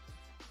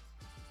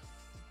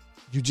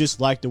you just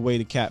like the way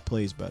the cat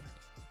plays better?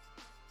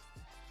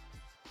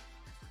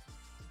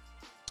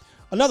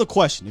 Another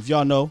question, if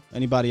y'all know,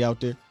 anybody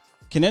out there,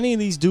 can any of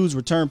these dudes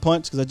return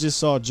punts? Because I just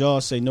saw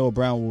Jaws say Noah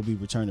Brown will be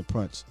returning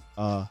punts.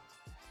 I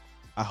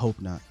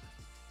hope not.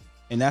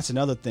 And that's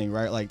another thing,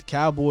 right? Like the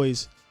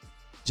Cowboys,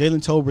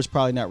 Jalen Tolbert's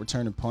probably not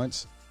returning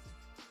punts.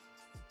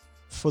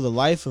 For the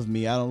life of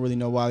me, I don't really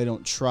know why they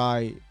don't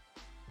try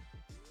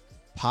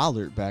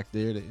Pollard back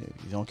there.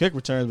 He's on kick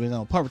returns, but he's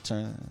on punt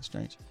return. That's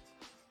strange.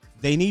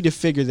 They need to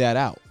figure that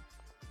out.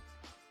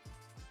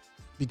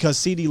 Because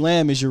CeeDee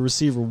Lamb is your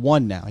receiver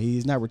 1 now.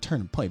 He's not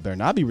returning punts. He better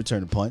not be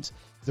returning punts.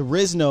 There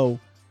is no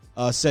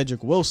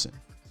Cedric Wilson.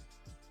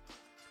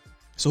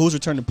 So who's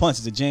returning punts?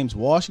 Is it James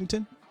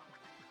Washington?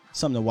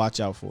 Something to watch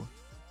out for.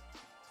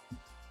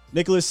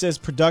 Nicholas says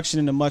production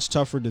in a much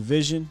tougher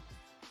division.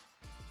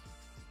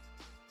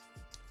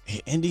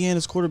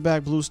 Indiana's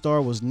quarterback, Blue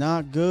Star, was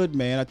not good,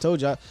 man. I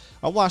told you,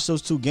 I watched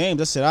those 2 games.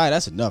 I said, all right,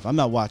 that's enough. I'm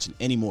not watching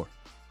anymore.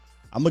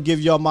 I'm going to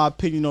give y'all my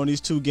opinion on these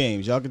 2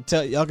 games. Y'all can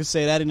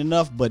say that ain't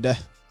enough, but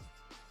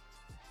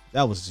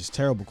that was just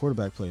terrible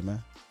quarterback play,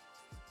 man.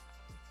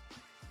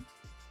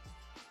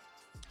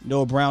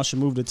 Noah Brown should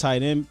move to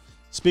tight end.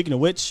 Speaking of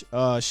which,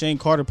 Shane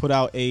Carter put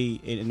out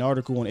an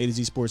article on A to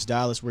Z Sports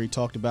Dallas where he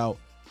talked about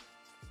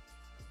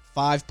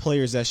 5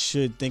 players that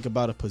should think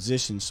about a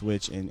position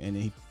switch,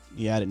 and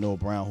he added Noah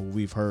Brown, who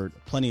we've heard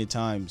plenty of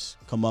times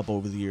come up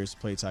over the years to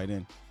play tight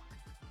end.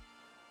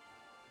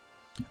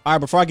 All right,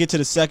 before I get to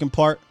the second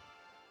part,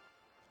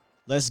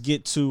 let's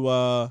get to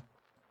our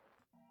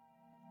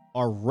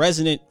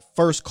resident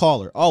first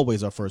caller.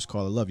 Always our first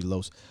caller. Love you,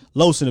 Los.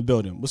 Los in the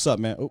building. What's up,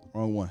 man? Oh,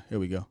 wrong one. Here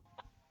we go.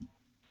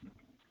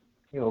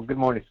 Yo, good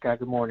morning, Scott.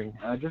 Good morning.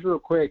 Just real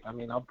quick, I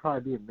mean, I'll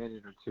probably be a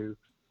minute or two.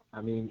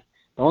 I mean,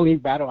 the only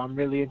battle I'm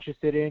really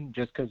interested in,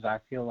 just because I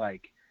feel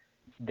like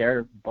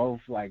they're both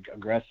like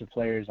aggressive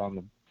players on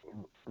the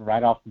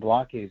right off the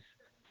block, is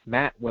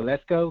Matt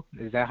Waletzko.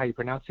 Is that how you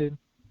pronounce it?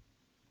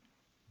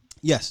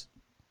 Yes.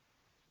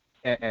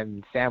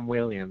 and Sam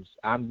Williams.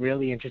 I'm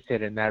really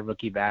interested in that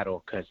rookie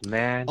battle because,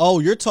 man. Oh,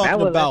 you're talking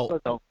Matt about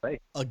Waletzko don't play.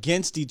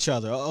 against each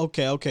other.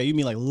 Okay. You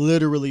mean like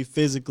literally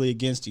physically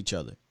against each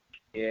other?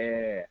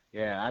 Yeah.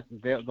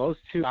 Those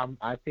two,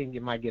 I think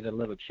it might get a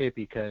little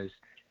chippy because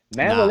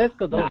Matt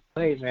Waletzko don't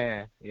play,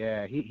 man.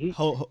 Yeah, he's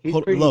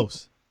pretty.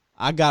 Los,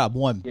 I got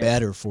one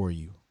better for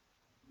you.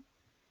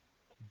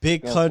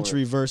 Big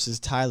Country versus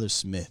Tyler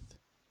Smith.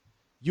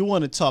 You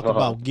want to talk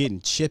about getting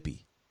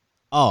chippy?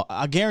 Oh,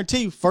 I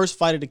guarantee you, first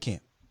fight of the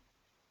camp.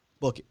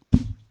 Book it.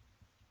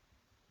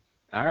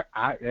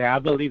 I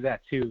believe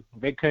that too.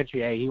 Big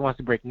Country, hey, he wants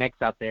to break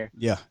necks out there.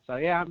 Yeah. So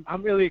yeah,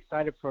 I'm really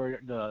excited for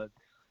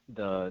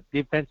the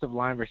defensive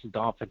line versus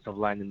the offensive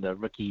line in the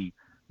rookie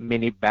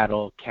mini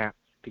battle camp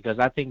because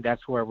I think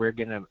that's where we're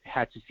gonna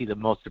have to see the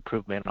most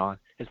improvement on,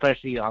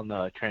 especially on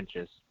the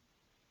trenches.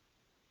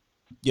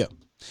 Yeah.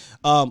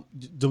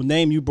 The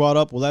name you brought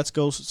up, well, let's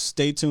go.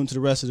 Stay tuned to the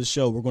rest of the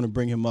show. We're going to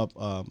bring him up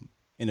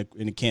in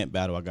a camp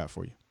battle I got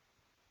for you.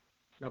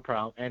 No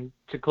problem. And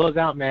to close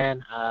out,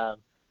 man,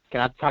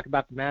 can I talk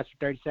about the Mavs for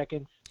 30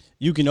 seconds?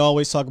 You can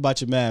always talk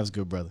about your Mavs,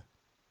 good brother.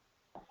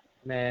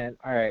 Man,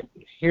 all right.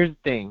 Here's the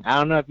thing. I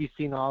don't know if you've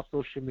seen all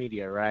social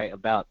media, right,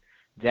 about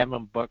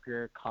Devin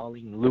Booker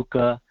calling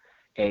Luka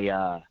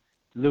a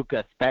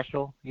Luka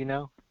special, you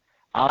know?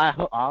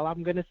 All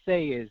I'm going to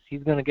say is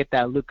he's going to get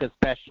that Luka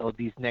special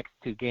these next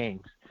 2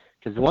 games.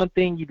 Because one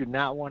thing you do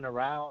not want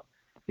around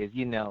is,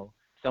 you know,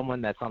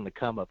 someone that's on the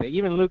come up.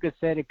 Even Luka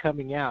said it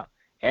coming out.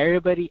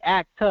 Everybody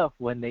act tough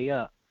when they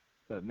up.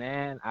 But,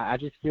 man, I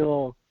just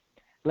feel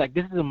like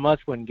this is a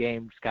must-win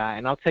game, Sky.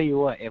 And I'll tell you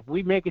what, if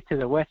we make it to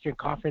the Western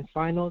Conference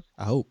Finals,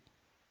 I hope.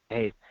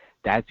 Hey,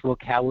 that's what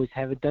Cowboys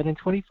haven't done in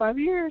 25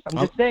 years.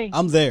 I'm just saying.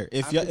 I'm there.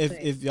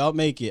 If y'all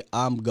make it,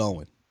 I'm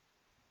going.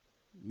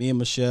 Me and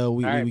Michelle,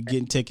 we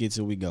getting tickets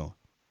and we going.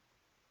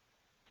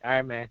 All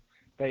right, man.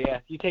 But, yeah,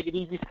 you take it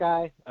easy,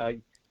 Sky.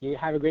 You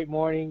have a great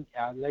morning.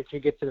 I'll let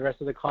you get to the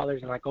rest of the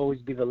callers. And, like always,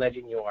 be the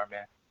legend you are,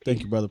 man. Peace. Thank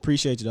you, brother.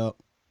 Appreciate you, dog.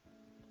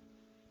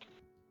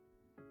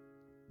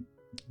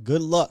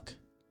 Good luck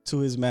to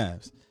his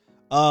Mavs.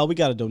 We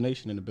got a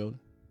donation in the building.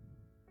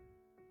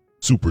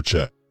 Super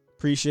chat.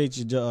 Appreciate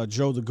you,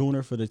 Joe the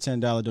Gooner, for the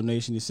 $10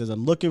 donation. He says,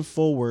 I'm looking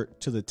forward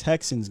to the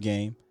Texans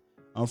game.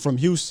 I'm from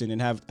Houston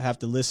and have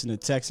to listen to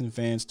Texan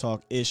fans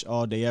talk ish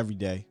all day, every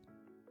day.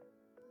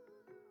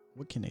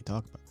 What can they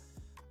talk about?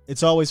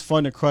 It's always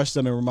fun to crush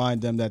them and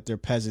remind them that they're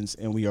peasants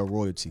and we are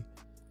royalty.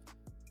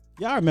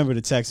 Y'all remember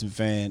the Texan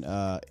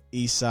fan,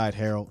 East Side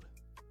Harold?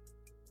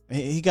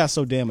 He got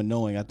so damn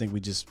annoying, I think we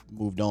just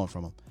moved on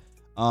from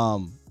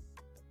him.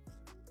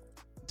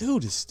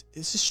 Dude, it's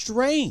just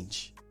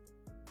strange.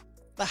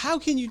 Like, how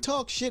can you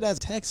talk shit as a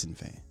Texan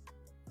fan?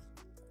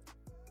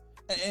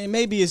 And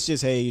maybe it's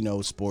just, hey, you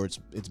know, sports,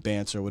 it's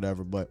banter or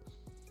whatever, but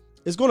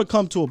it's going to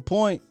come to a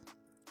point,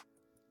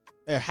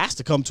 it has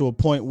to come to a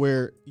point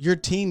where your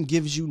team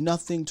gives you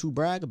nothing to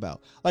brag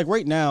about. Like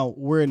right now,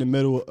 we're in the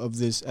middle of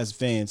this as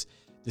fans,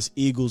 this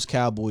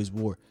Eagles-Cowboys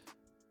war.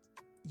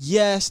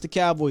 Yes, the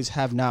Cowboys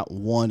have not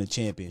won a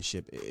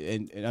championship,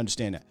 and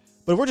understand that.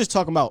 But we're just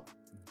talking about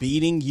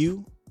beating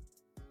you,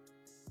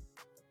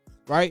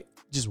 right?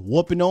 Just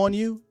whooping on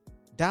you.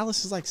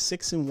 Dallas is like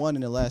 6-1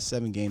 in the last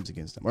 7 games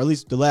against them, or at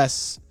least the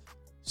last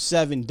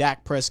 7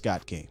 Dak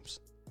Prescott games.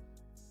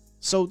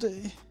 So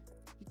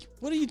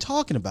what are you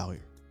talking about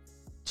here?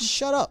 Just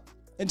shut up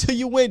until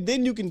you win.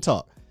 Then you can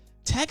talk.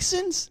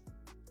 Texans?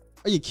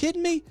 Are you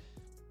kidding me?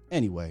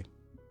 Anyway,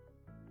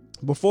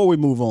 before we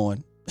move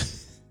on,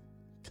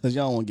 because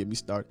y'all don't want to get me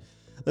started,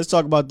 let's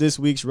talk about this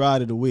week's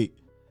ride of the week,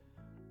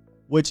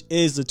 which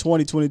is the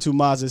 2022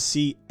 Mazda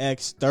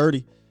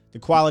CX-30. The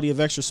quality of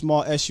extra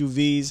small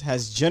SUVs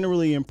has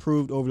generally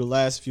improved over the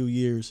last few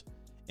years,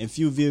 and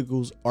few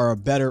vehicles are a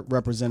better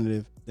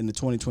representative than the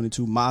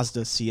 2022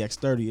 Mazda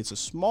CX-30. It's a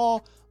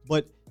small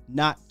but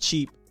not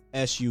cheap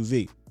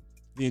SUV.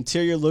 The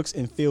interior looks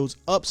and feels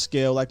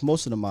upscale like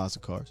most of the Mazda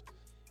cars,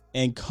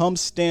 and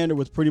comes standard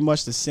with pretty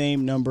much the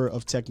same number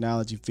of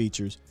technology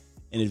features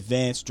and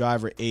advanced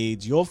driver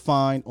aids you'll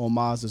find on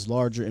Mazda's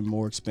larger and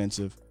more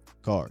expensive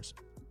cars.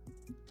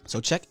 So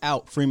check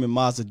out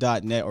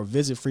FreemanMazda.net or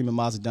visit Freeman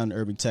Mazda down in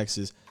Irving,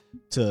 Texas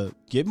to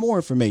get more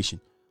information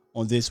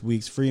on this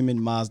week's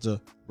Freeman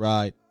Mazda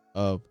Ride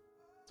of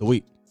the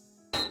Week.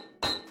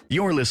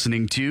 You're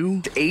listening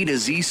to A to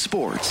Z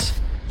Sports.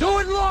 Do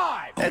it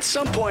live! At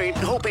some point,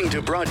 hoping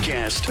to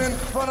broadcast In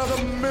front of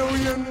the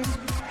millions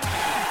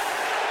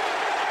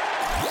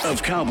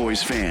of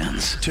Cowboys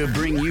fans to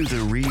bring you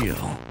the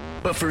real.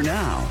 But for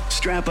now,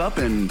 strap up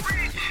and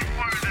reach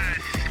for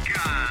the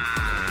sky.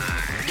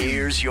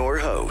 Here's your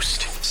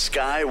host,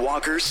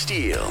 Skywalker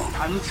Steele.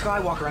 I'm Luke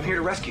Skywalker. I'm here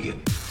to rescue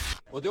you.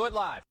 We'll do it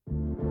live.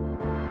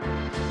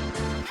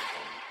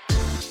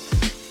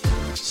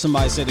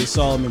 Somebody said they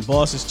saw him in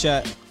Boss's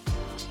chat.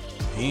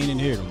 He ain't in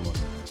here no more.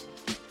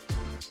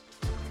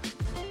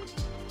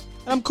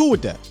 And I'm cool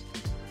with that.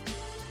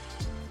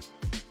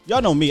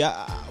 Y'all know me.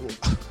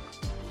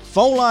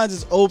 Phone lines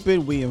is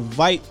open. We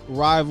invite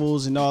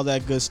rivals and all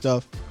that good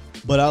stuff.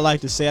 But I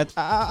like to say,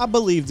 I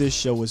believe this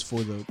show is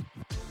for the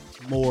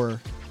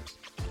more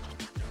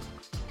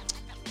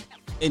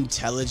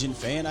intelligent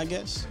fan, I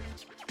guess.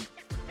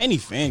 Any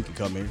fan can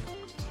come here.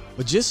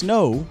 But just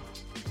know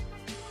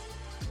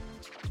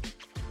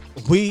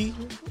we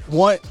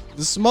want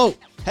the smoke.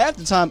 Half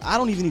the time, I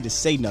don't even need to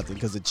say nothing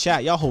because the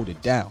chat, y'all hold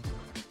it down.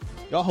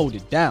 Y'all hold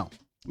it down.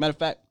 Matter of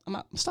fact, I'm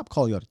gonna stop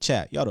calling y'all the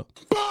chat. Y'all the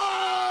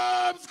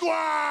Bomb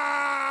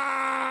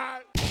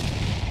Squad!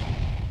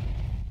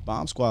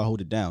 Bomb Squad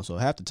hold it down. So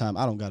half the time,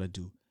 I don't got to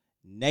do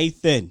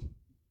Nathan.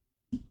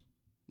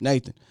 All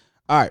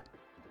right.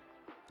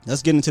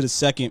 Let's get into the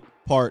second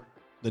part,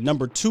 the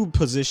number 2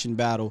 position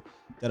battle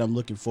that I'm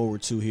looking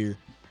forward to here.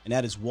 And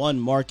that is one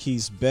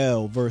Marquise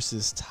Bell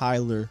versus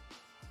Tyler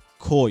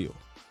Coyle.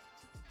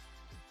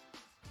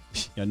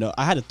 You know,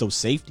 I had to throw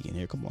safety in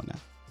here. Come on now.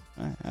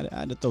 I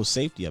had to throw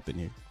safety up in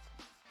here.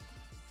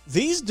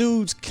 These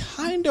dudes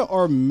kind of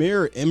are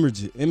mirror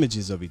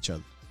images of each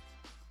other.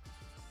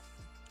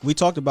 We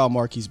talked about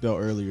Marquise Bell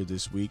earlier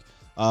this week,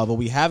 but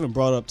we haven't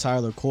brought up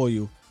Tyler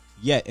Coyle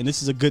yet. And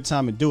this is a good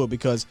time to do it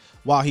because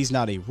while he's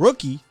not a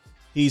rookie,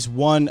 he's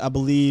one, I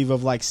believe,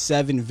 of like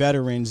 7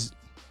 veterans.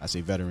 I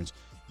say veterans,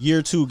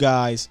 year 2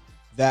 guys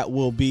that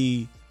will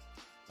be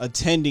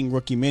attending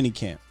rookie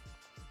minicamp.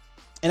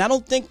 And I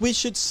don't think we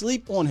should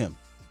sleep on him.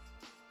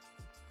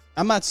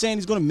 I'm not saying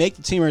he's going to make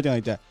the team or anything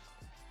like that.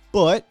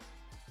 But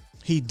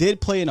he did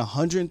play in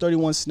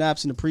 131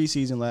 snaps in the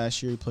preseason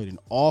last year. He played in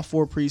all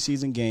 4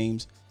 preseason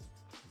games.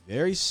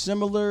 Very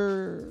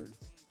similar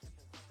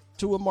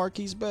to a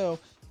Marquise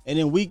Bell. And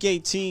in week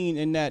 18,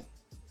 in that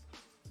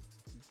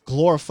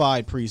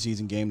glorified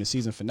preseason game, the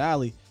season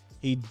finale,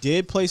 he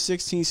did play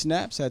 16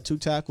 snaps, had 2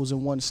 tackles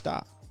and 1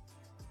 stop.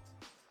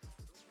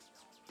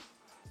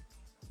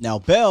 Now,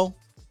 Bell,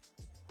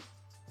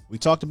 we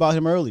talked about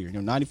him earlier.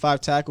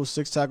 95 tackles,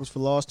 6 tackles for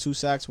loss, 2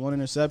 sacks, 1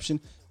 interception.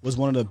 Was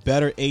one of the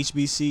better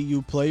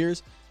HBCU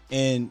players.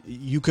 And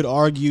you could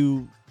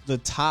argue the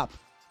top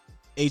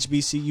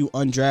HBCU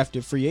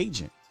undrafted free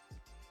agent.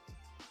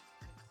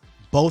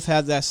 Both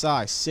have that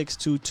size,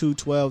 6'2",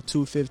 212,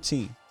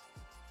 215.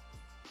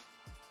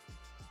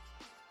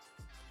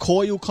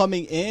 Coyle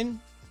coming in,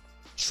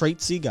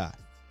 traitsy guy.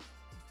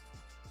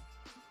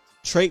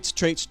 Traits.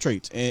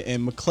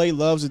 And McClay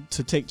loves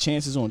to take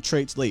chances on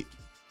traits late.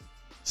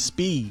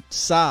 Speed,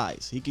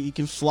 size, he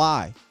can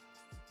fly.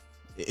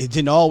 It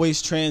didn't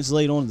always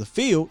translate onto the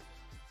field,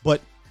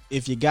 but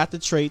if you got the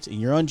traits and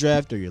you're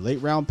undrafted or your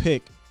late round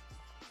pick,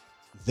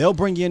 they'll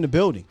bring you in the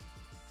building.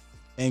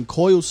 And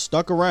Coyle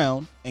stuck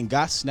around and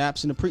got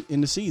snaps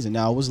in the season.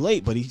 Now it was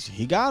late, but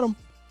he got him.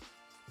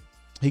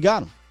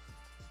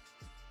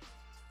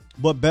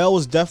 But Bell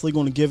was definitely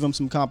going to give him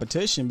some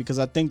competition because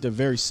I think they're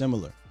very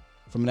similar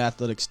from an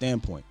athletic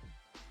standpoint.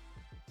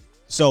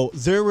 So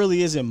there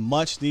really isn't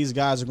much these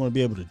guys are going to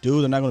be able to do.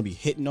 They're not going to be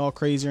hitting all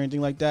crazy or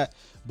anything like that.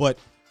 But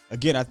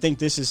again, I think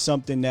this is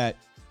something that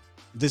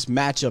this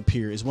matchup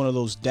here is one of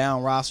those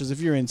down rosters. If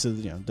you're into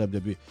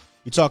WWE,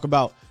 you talk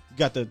about you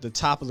got the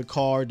top of the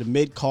card, the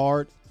mid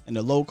card, and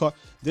the low card.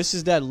 This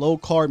is that low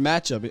card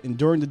matchup. And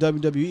during the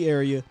WWE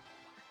area,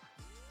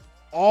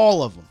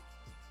 all of them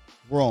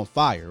were on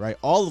fire, right?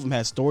 All of them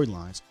had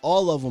storylines.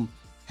 All of them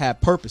had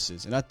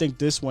purposes. And I think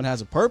this one has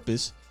a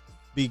purpose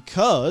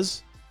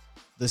because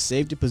the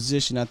safety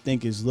position, I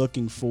think, is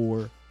looking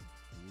for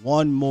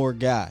one more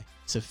guy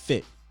to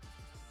fit.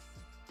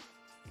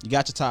 You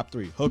got your top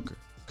 3, Hooker,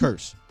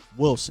 Curse,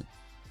 Wilson.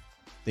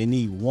 They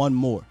need one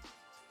more.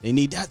 They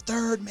need that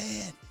 3rd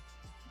man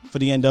for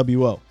the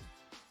NWO.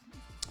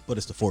 But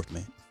it's the 4th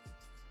man.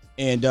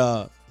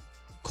 And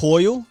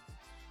Coyle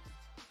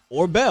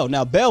or Bell.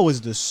 Now, Bell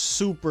is the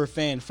super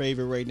fan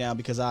favorite right now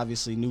because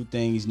obviously new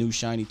things, new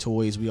shiny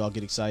toys. We all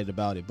get excited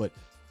about it. But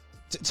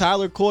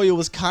Tyler Coyle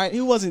was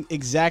he wasn't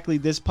exactly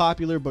this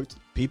popular, but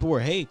people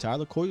were, hey,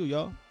 Tyler Coyle,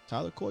 y'all.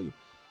 Tyler Coyle.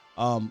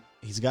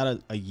 He's got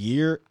a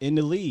year in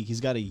the league.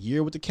 He's got a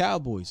year with the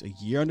Cowboys, a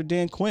year under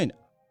Dan Quinn.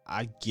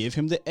 I give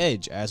him the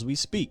edge as we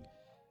speak.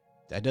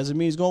 That doesn't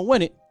mean he's going to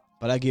win it,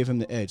 but I give him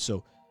the edge.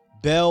 So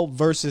Bell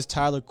versus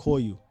Tyler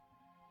Coyle.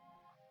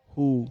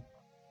 Who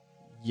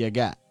you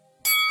got?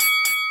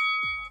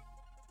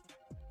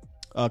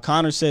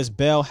 Connor says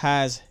Bell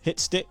has hit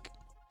stick.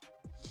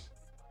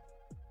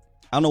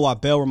 I don't know why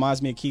Bell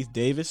reminds me of Keith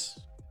Davis.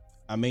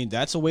 I mean,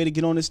 that's a way to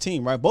get on this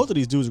team, right? Both of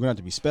these dudes are going to have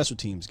to be special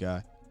teams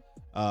guy.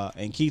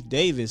 And Keith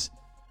Davis,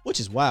 which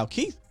is wild.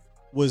 Keith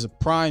was a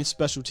prime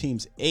special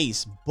teams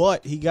ace,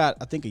 but he got,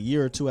 I think, a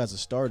year or 2 as a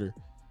starter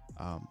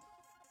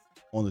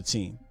on the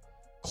team.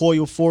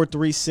 Coyle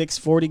 4'3",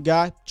 640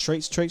 guy.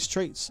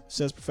 Traits,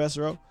 says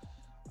Professor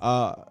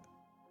O.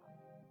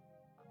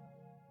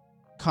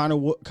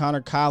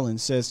 Connor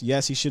Collins says,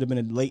 yes, he should have been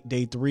a late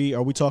day 3.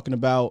 Are we talking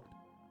about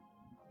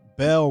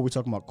Bell or are we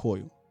talking about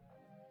Coyle?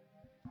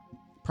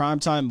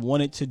 Primetime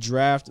wanted to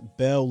draft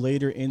Bell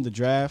later in the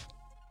draft.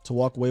 To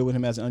walk away with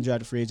him as an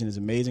undrafted free agent is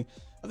amazing.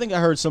 I think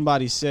I heard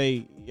somebody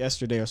say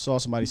yesterday or saw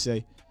somebody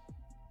say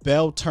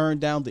Bell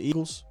turned down the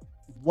Eagles.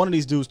 One of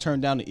these dudes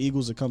turned down the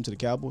Eagles to come to the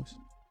Cowboys.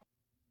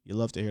 You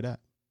love to hear that.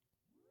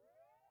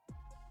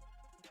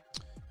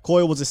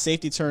 Coyle was a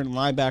safety turned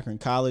linebacker in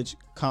college.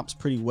 Comps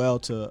pretty well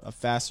to a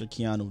faster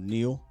Keanu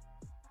Neal.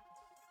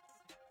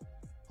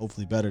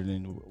 Hopefully better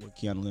than what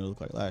Keanu Neal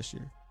looked like last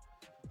year.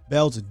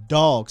 Bell's a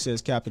dog,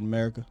 says Captain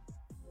America.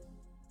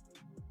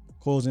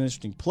 Coyle's an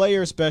interesting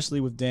player,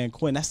 especially with Dan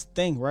Quinn. That's the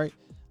thing, right?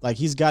 Like,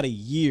 he's got a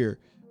year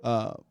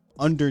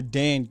under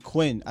Dan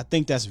Quinn. I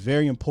think that's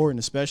very important,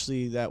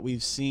 especially that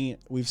we've seen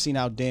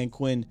how Dan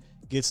Quinn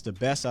gets the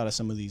best out of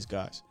some of these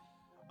guys.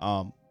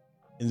 And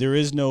there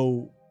is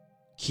no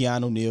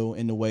Keanu Neal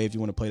in the way if you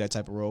want to play that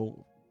type of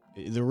role.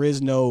 There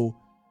is no...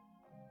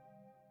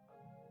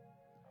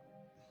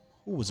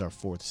 Who was our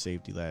fourth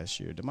safety last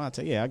year?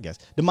 DeMonte, yeah, I guess.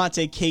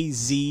 DeMonte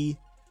KZ,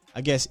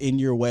 I guess, in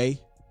your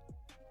way.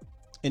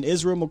 And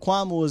Israel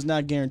McQuamble is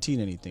not guaranteed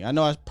anything. I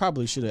know I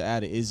probably should have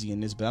added Izzy in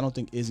this, but I don't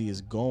think Izzy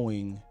is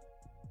going.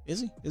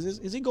 Is he?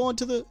 Is he going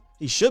to the...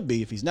 He should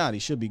be. If he's not,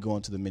 he should be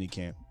going to the mini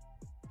camp.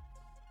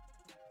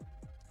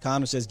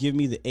 Connor says, give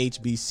me the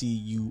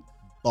HBCU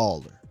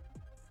baller.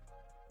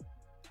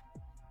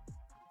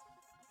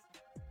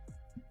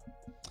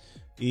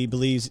 He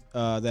believes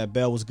that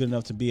Bell was good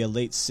enough to be a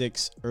late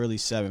 6th, early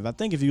 7th. I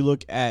think if you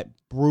look at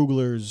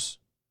Brugler's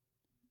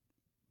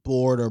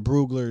board or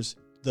Brugler's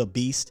The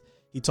Beast,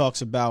 he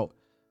talks about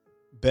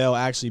Bell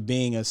actually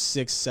being a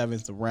 6th,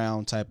 7th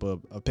round type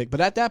of pick.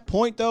 But at that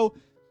point, though,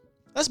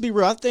 let's be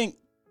real. I think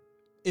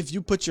if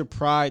you put your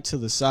pride to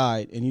the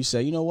side and you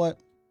say, you know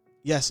what?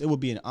 Yes, it would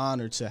be an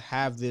honor to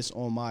have this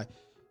on my...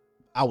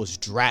 I was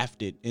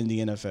drafted in the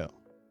NFL.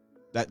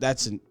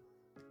 That's an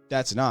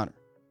honor.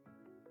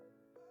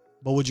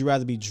 But would you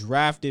rather be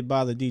drafted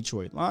by the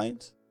Detroit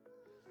Lions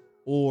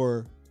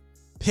or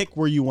pick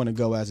where you want to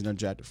go as an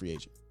undrafted free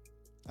agent?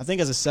 I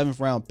think as a 7th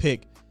round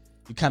pick,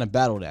 you kind of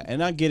battle that.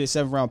 And I get it,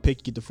 7th round pick,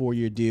 you get the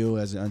 4-year deal.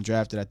 As an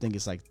undrafted, I think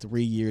it's like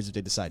 3 years if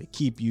they decide to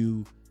keep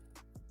you.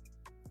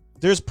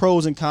 There's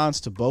pros and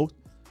cons to both.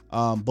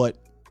 But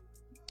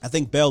I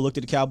think Bell looked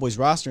at the Cowboys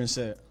roster and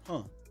said,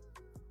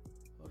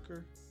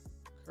 Hooker,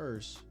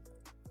 Curse,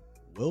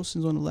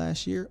 Wilson's on the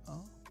last year.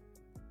 Oh.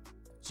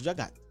 So y'all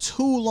got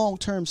 2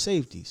 long-term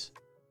safeties.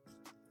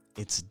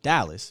 It's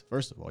Dallas.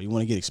 First of all, you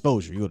want to get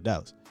exposure, you go to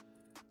Dallas.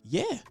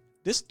 Yeah,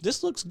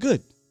 this looks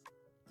good.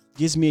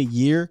 Gives me a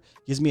year,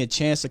 gives me a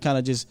chance to kind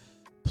of just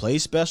play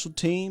special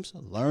teams,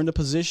 learn the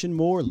position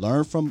more,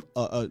 learn from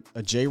a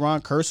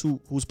J-Ron Curse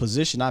whose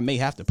position I may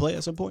have to play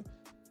at some point.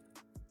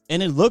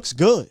 And it looks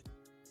good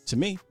to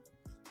me.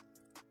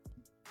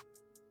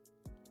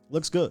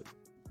 Looks good.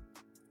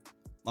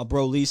 My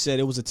bro Lee said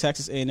it was a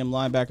Texas A&M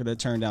linebacker that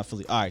turned down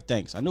Philly. All right,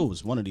 thanks. I knew it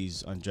was one of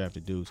these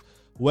undrafted dudes.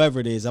 Whoever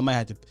it is, he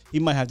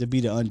might have to be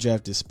the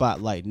undrafted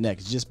spotlight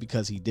next just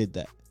because he did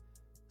that.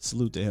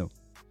 Salute to him.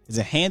 Is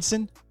it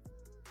Hanson?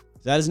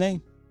 Is that his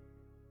name?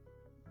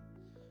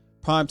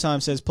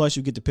 Primetime says, plus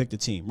you get to pick the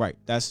team. Right.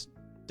 That's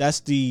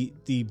the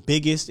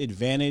biggest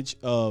advantage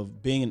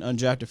of being an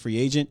undrafted free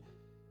agent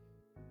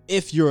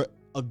if you're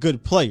a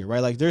good player, right?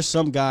 Like, there's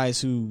some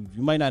guys who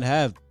you might not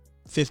have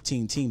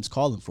 15 teams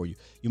calling for you.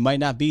 You might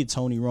not be a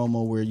Tony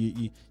Romo where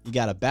you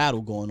got a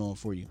battle going on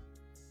for you.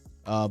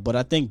 But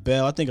I think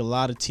a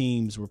lot of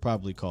teams were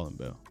probably calling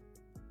Bell.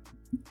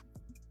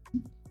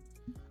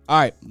 All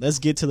right, let's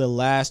get to the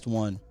last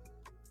one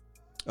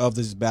of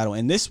this battle.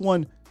 And this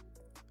one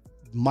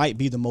might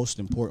be the most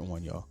important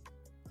one, y'all.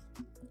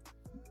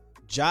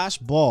 Josh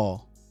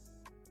Ball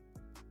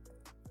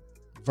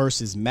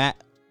versus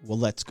Matt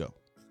Waletzko.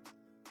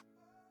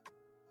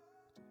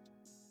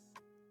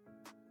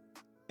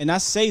 And I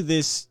say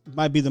this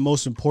might be the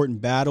most important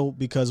battle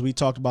because we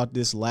talked about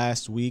this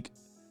last week,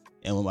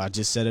 and I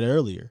just said it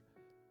earlier.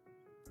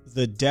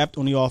 The depth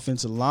on the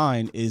offensive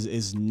line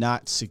is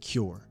not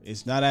secure.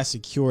 It's not as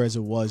secure as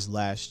it was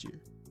last year.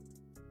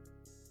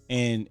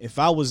 And if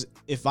I was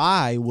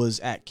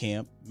at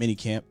camp, mini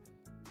camp,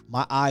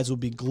 my eyes would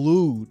be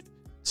glued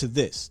to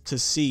this to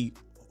see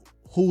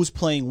who's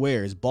playing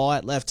where. Is Ball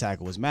at left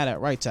tackle? Is Matt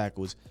at right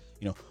tackle?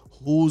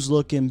 Who's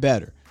looking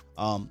better?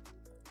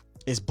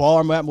 Is Ball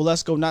or Matt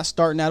Waletzko not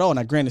starting at all?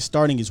 Now, granted,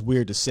 starting is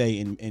weird to say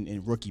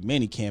in rookie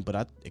minicamp,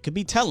 but it could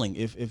be telling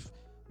if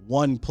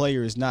one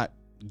player is not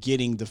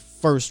getting the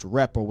first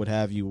rep or what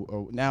have you.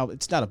 Or now,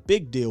 it's not a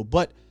big deal,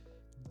 but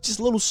just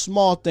little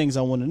small things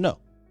I want to know.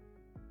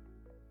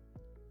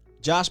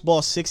 Josh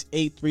Ball,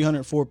 6'8",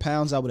 304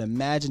 pounds. I would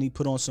imagine he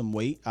put on some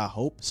weight. I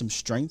hope some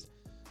strength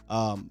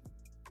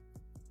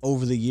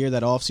over the year,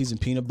 that offseason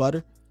peanut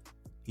butter.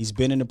 He's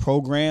been in the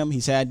program.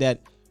 He's had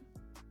that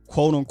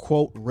quote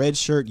unquote red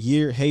shirt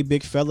year. Hey,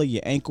 big fella,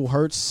 your ankle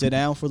hurts. Sit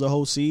down for the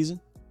whole season.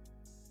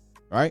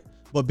 Right?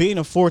 But being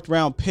a 4th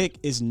round pick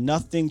is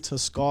nothing to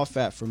scoff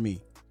at for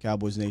me,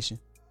 Cowboys Nation.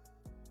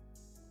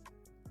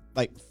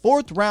 Like,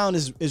 4th round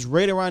is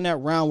right around that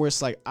round where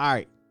it's like, all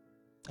right,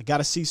 I got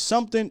to see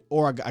something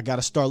or I got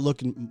to start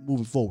looking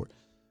moving forward.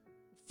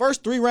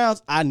 First 3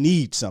 rounds, I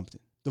need something.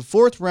 The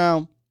 4th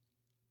round,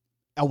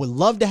 I would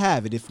love to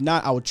have it. If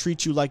not, I would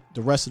treat you like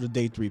the rest of the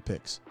day 3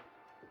 picks.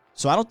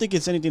 So I don't think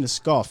it's anything to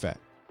scoff at.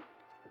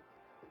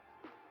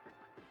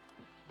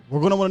 We're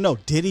going to want to know,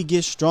 did he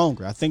get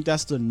stronger? I think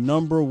that's the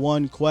number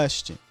one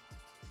question.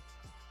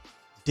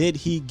 Did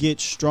he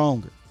get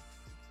stronger?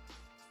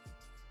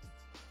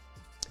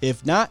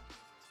 If not,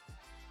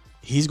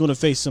 he's going to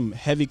face some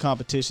heavy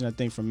competition, I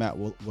think, from Matt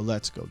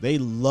Waletzko. They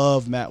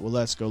love Matt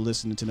Waletzko,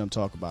 listening to them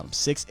talk about him.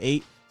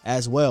 6'8"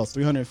 as well,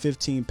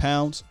 315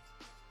 pounds.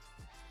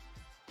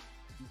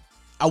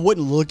 I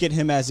wouldn't look at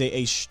him as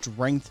a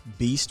strength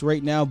beast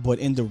right now, but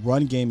in the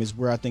run game is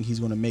where I think he's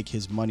going to make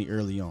his money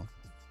early on.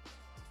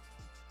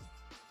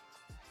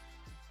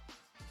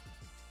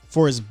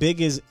 For as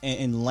big as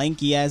and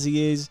lanky as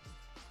he is,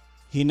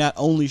 he not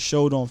only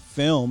showed on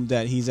film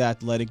that he's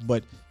athletic,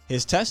 but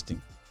his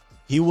testing.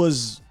 He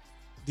was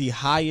the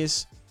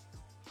highest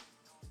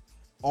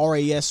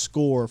RAS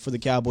score for the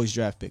Cowboys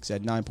draft picks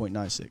at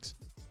 9.96.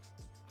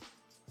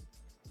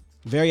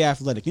 Very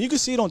athletic. And you can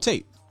see it on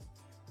tape.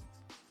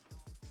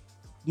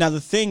 Now, the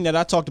thing that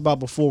I talked about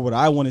before, what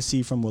I want to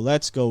see from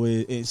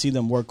Waletzko is see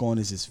them work on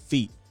is his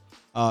feet.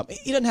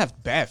 He doesn't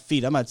have bad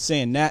feet. I'm not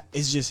saying that.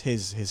 It's just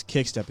his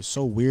kick step is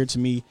so weird to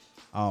me.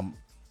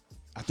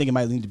 I think it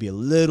might need to be a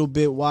little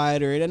bit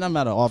wider. And I'm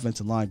not an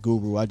offensive line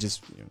guru. I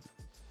just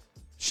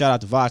shout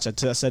out to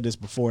Vach. I said this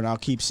before, and I'll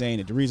keep saying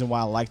it. The reason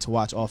why I like to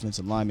watch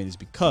offensive linemen is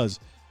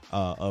because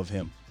of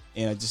him.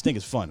 And I just think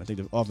it's fun. I think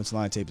the offensive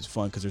line tape is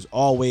fun because there's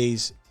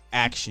always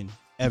action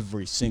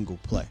every single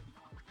play.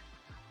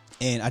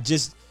 And I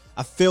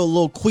feel a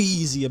little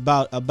queasy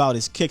about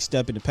his kick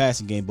step in the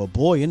passing game, but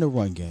boy, in the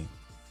run game.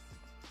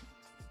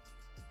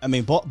 I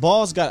mean,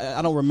 Ball's got,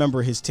 I don't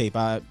remember his tape.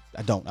 I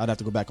don't. I'd have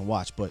to go back and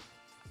watch. But,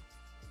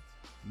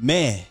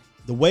 man,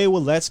 the way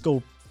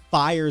Waletzko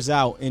fires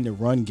out in the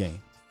run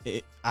game,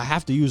 I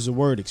have to use the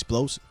word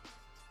explosive.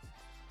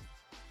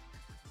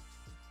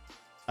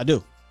 I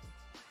do.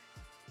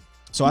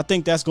 So I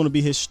think that's going to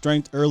be his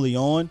strength early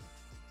on.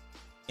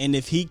 And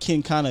if he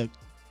can kind of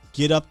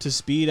get up to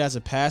speed as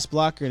a pass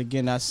blocker, and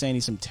again, not saying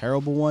he's some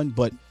terrible one,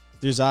 but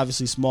there's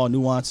obviously small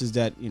nuances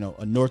that,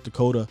 a North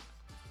Dakota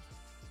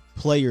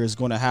player is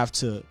going to have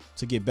to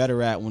get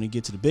better at when he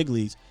gets to the big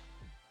leagues.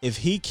 If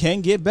he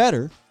can get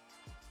better,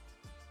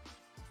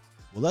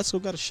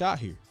 Waletzko got a shot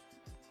here.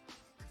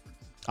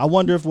 I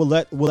wonder if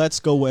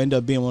Waletzko will end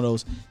up being one of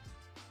those,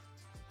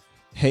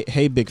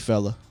 hey big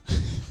fella.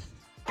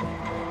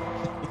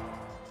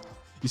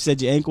 You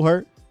said your ankle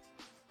hurt?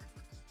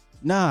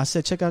 Nah, I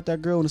said check out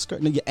that girl in the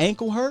skirt. Now, your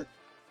ankle hurt?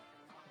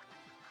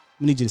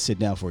 We need you to sit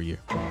down for a year.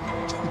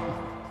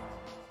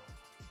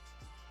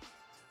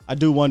 I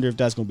do wonder if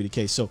that's going to be the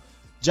case. So,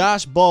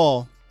 Josh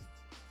Ball,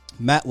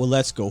 Matt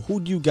Waletzko, who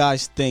do you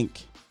guys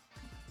think,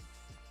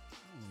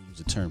 I'm going to use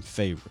the term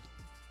favorite,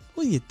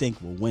 who do you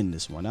think will win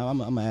this one? Now, I'm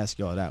going to ask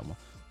y'all that one.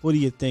 Who do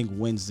you think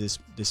wins this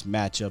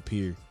matchup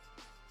here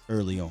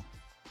early on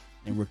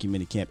in rookie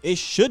minicamp? It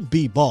should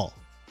be Ball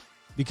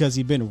because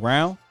he's been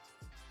around.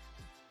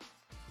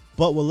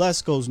 But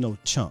Waletzko's no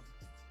chump.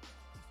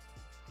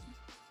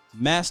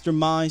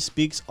 Mastermind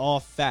speaks all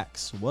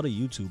facts. What a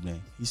YouTube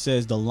name. He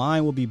says the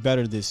line will be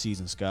better this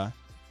season, Sky.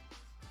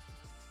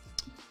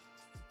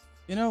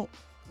 Let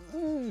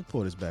me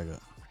pull this back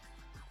up.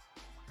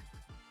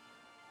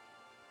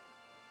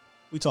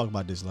 We talked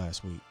about this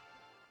last week.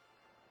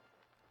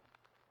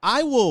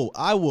 I'm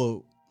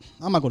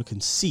not going to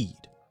concede,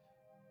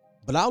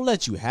 but I'll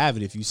let you have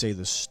it if you say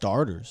the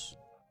starters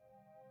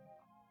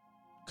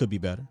could be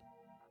better.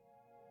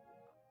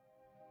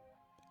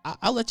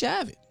 I'll let you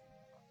have it.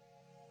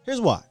 Here's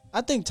why.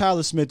 I think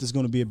Tyler Smith is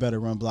going to be a better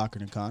run blocker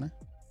than Connor.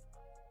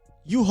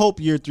 You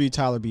hope year 3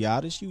 Tyler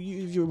Biotis.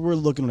 We're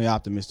looking on the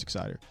optimistic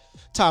side here.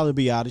 Tyler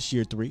Biotis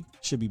year 3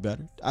 should be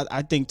better.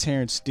 I think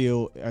Terrence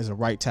Steele as a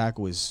right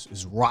tackle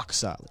is rock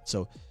solid.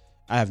 So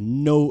I have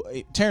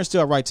Terrence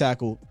Steele at right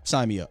tackle.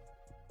 Sign me up.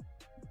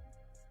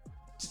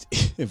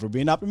 If we're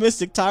being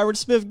optimistic, Tyron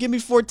Smith, give me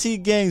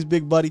 14 games,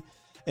 big buddy,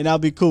 and I'll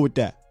be cool with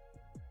that.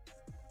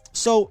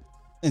 So,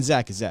 and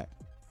Zach is Zach.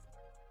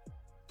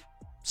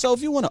 So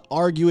if you want to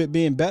argue it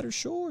being better,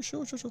 sure.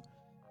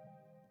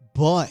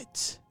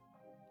 But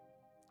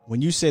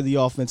when you say the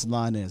offensive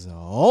line is,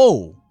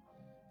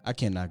 I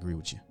cannot agree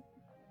with you.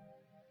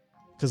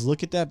 Because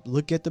look at that.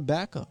 Look at the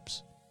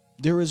backups.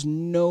 There is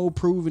no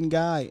proven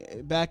guy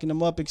backing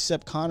them up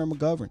except Connor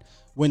McGovern.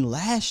 When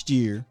last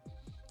year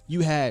you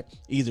had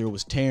either it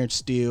was Terrence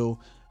Steele,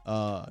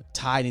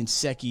 Ty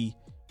Nsekhe,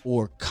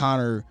 or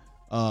Connor,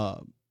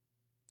 not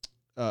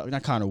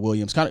Connor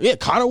Williams.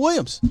 Connor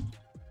Williams.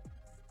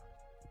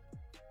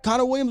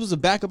 Connor Williams was a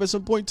backup at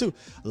some point too.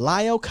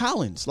 Lyle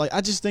Collins.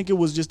 I just think it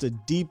was just a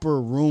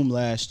deeper room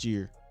last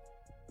year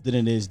than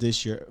it is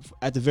this year,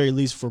 at the very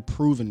least for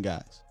proven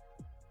guys.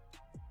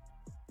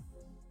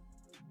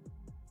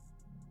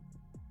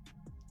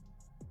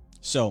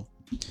 So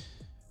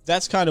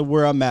that's kind of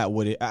where I'm at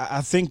with it. I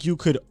think you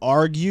could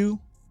argue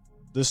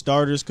the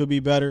starters could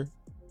be better,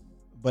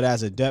 but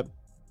as a depth,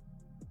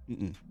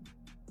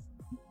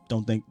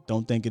 don't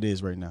think it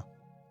is right now.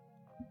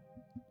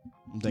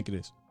 Don't think it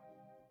is.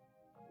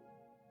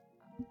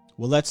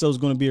 Waletzko's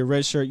going to be a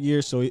redshirt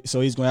year, so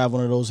he's going to have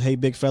one of those hey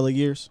big fella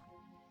years.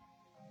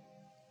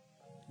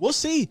 We'll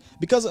see,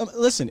 because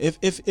listen,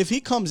 if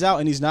he comes out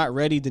and he's not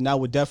ready, then I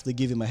would definitely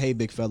give him a hey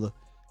big fella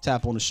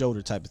tap on the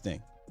shoulder type of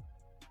thing.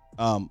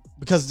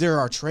 Because there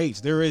are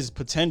traits. There is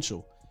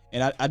potential.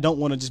 And I don't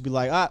want to just be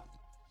like,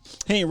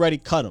 he ain't ready,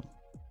 cut him.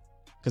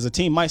 Because the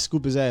team might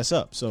scoop his ass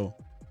up. So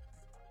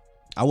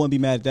I wouldn't be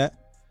mad at that.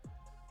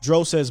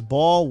 Dro says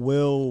Ball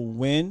will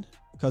win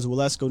because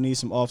Waletzko needs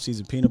some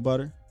offseason peanut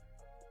butter.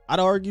 I'd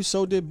argue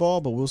so did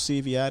Ball, but we'll see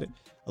if he had it.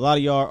 A lot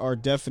of y'all are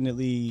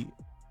definitely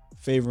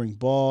favoring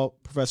Ball.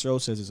 Professor O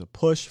says it's a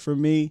push for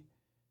me.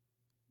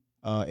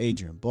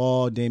 Adrian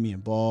Ball, Damian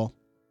Ball.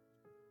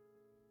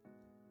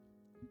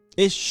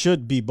 It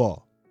should be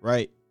Ball,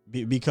 right?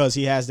 Because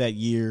he has that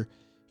year.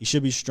 He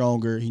should be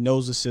stronger. He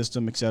knows the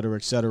system, et cetera,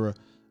 et cetera.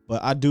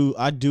 But I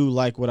do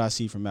like what I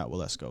see from Matt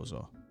Waletzko.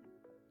 So,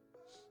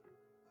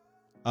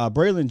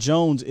 Braylon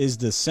Jones is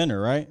the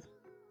center, right?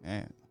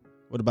 Man,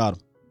 what about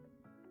him?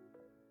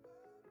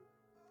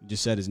 You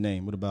just said his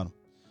name. What about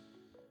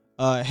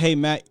him? Hey,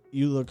 Matt,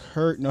 you look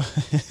hurt. No,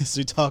 so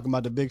you're talking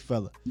about the big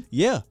fella.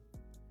 Yeah.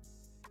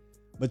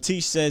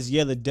 Matish says,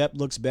 yeah, the depth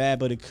looks bad,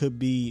 but it could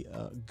be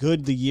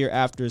good the year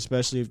after,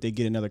 especially if they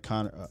get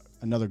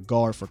another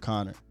guard for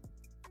Connor.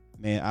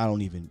 Man,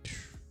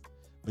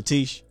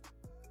 Matish,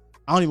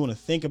 I don't even want to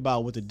think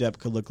about what the depth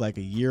could look like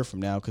a year from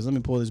now, because let me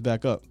pull this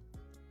back up.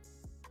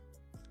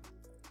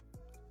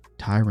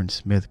 Tyron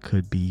Smith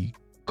could be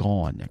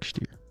gone next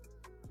year.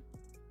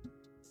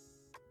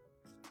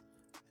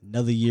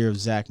 Another year of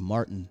Zach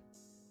Martin.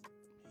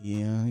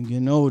 Yeah,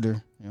 getting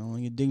older. You know,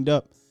 get dinged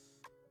up.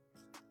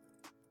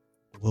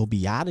 Will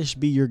Biotish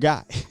be your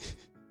guy?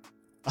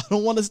 I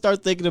don't want to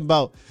start thinking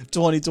about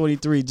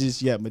 2023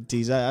 just yet,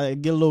 Matisse. I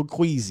get a little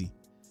queasy.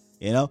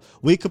 You know,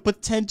 we could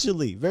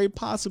potentially, very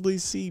possibly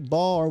see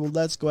Ball or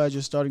Waletzko as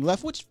your starting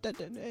left, which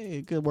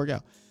it could work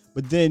out.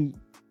 But then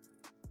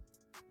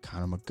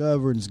Connor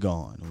McGovern's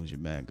gone. Who's your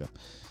man go?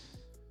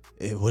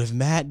 What if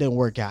Matt doesn't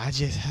work out? I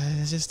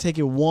just take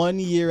it 1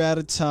 year at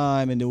a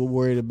time, and then we're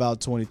worried about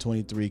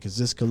 2023 because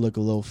this could look a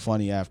little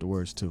funny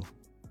afterwards too.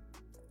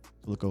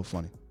 Look a little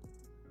funny.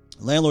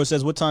 Landlord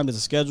says, what time does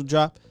the schedule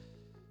drop?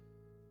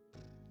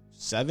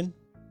 7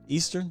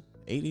 Eastern,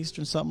 8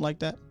 Eastern, something like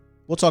that.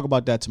 We'll talk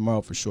about that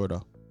tomorrow for sure,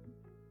 though.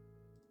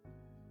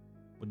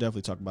 We'll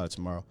definitely talk about it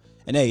tomorrow.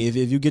 And hey, if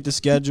you get the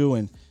schedule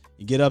and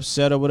you get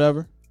upset or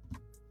whatever,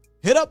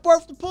 hit up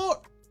Worth the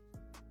Poor.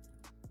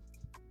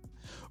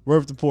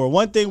 Worth the Poor.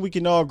 One thing we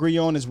can all agree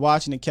on is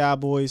watching the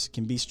Cowboys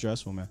can be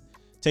stressful, man.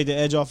 Take the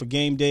edge off of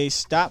game day.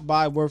 Stop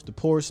by Worth the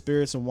Poor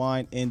Spirits and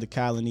Wine in the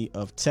colony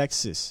of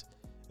Texas.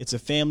 It's a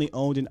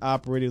family-owned and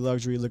operated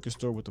luxury liquor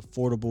store with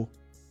affordable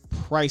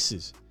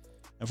prices.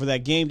 And for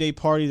that game day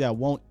party that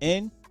won't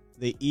end,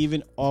 they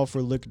even offer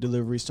liquor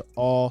deliveries to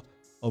all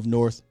of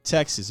North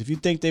Texas. If you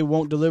think they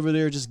won't deliver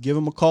there, just give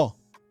them a call,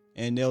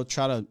 and they'll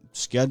try to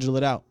schedule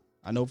it out.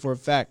 I know for a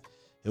fact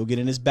he'll get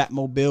in his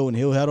Batmobile and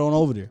he'll head on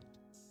over there.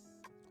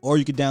 Or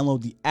you can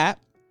download the app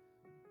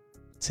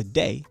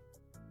today,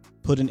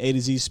 put in A to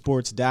Z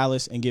Sports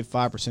Dallas, and get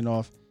 5%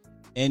 off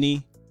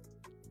any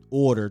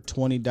order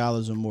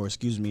 $20 or more.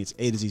 Excuse me, it's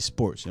A to Z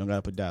Sports. You don't got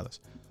to put Dallas.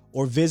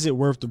 Or visit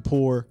Worth the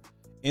Poor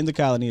in the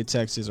colony of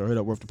Texas, or hit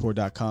up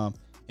worththepor.com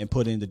and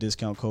put in the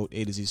discount code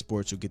A to Z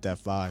Sports. You'll get that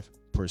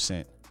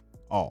 5%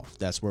 off.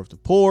 That's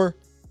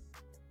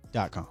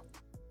worththepor.com.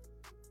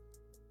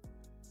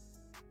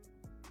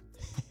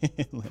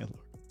 Landlord.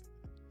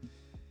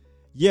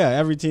 Yeah,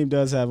 every team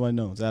does have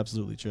unknowns.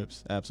 Absolutely,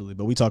 Trips. Absolutely.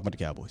 But we talk about the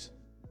Cowboys.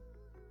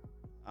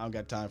 I don't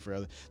got time for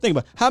other. Think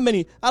about how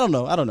many. I don't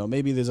know.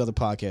 Maybe there's other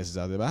podcasts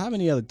out there, but how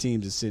many other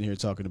teams are sitting here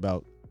talking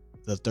about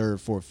the 3rd,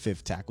 4th,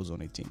 5th tackles on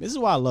their team? This is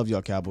why I love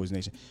y'all, Cowboys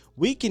Nation.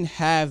 We can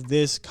have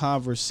this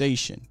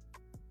conversation,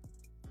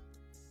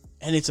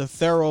 and it's a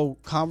thorough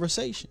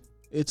conversation.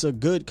 It's a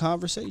good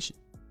conversation.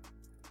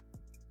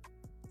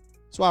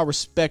 That's why I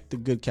respect the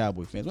good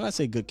Cowboy fans. When I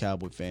say good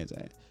Cowboy fans,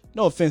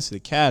 no offense to the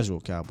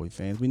casual Cowboy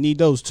fans. We need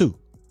those too.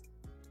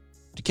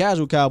 The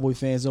casual Cowboy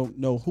fans don't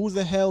know who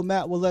the hell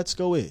Matt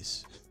Waletzko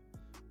is,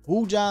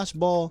 who Josh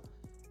Ball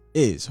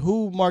is,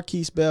 who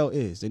Marquise Bell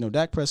is. They know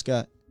Dak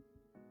Prescott,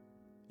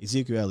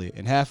 Ezekiel Elliott,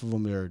 and half of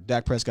them are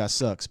Dak Prescott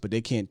sucks, but they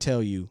can't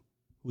tell you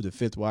who the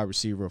 5th wide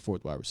receiver or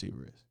 4th wide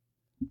receiver is.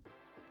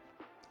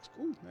 It's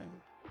cool, man.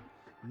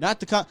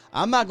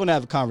 I'm not going to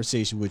have a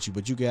conversation with you,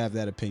 but you can have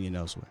that opinion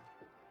elsewhere.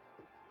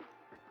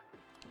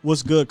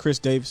 What's good, Chris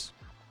Davis?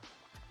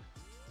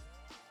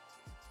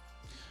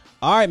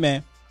 All right,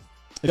 man.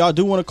 If y'all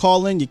do want to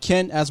call in, you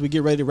can as we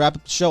get ready to wrap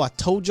up the show. I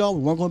told y'all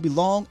we weren't going to be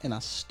long, and I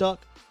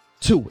stuck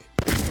to it.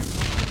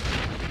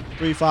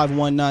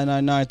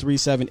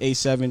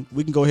 351-999-3787.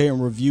 We can go ahead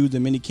and review the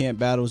mini camp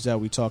battles that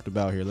we talked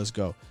about here. Let's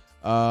go.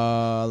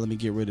 Let me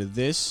get rid of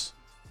this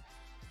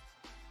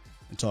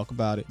and talk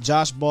about it.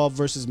 Josh Ball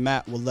versus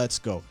Matt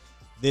Waletzko.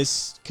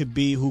 This could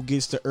be who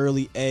gets the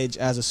early edge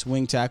as a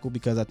swing tackle,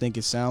 because I think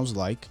it sounds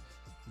like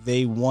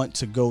they want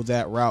to go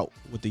that route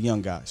with the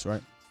young guys,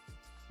 right?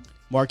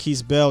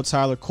 Marquise Bell,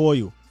 Tyler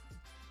Coyle.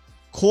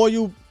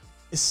 Coyle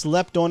is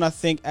slept on, I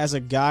think, as a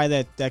guy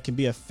that can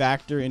be a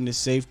factor in the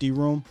safety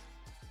room.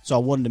 So I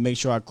wanted to make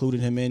sure I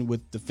included him in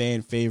with the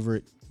fan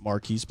favorite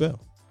Marquise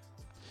Bell.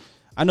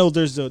 I know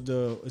there's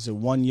is it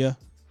Wanya?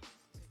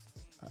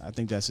 I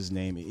think that's his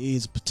name.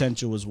 He's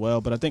potential as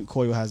well, but I think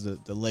Coyle has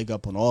the leg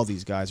up on all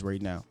these guys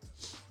right now.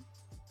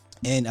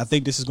 And I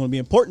think this is going to be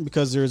important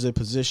because there is a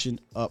position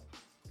up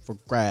for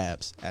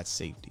grabs at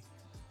safety.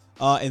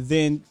 And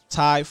then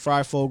Ty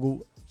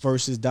Freifogel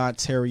versus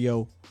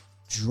Dontario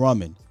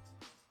Drummond.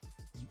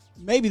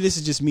 Maybe this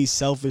is just me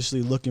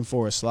selfishly looking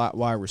for a slot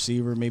wide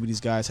receiver. Maybe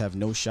these guys have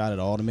no shot at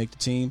all to make the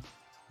team.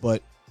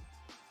 But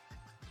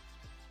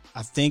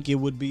I think it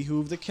would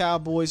behoove the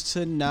Cowboys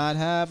to not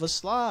have a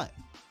slot.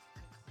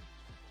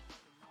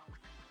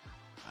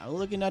 I'm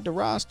looking at the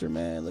roster,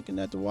 man, looking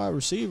at the wide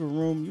receiver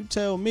room. You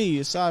tell me,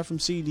 aside from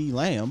CD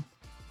Lamb,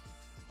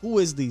 who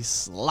is the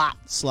slot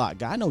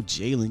guy? I know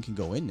Jalen can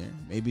go in there.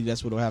 Maybe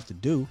that's what he'll have to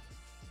do.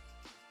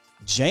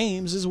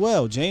 James as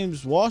well.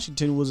 James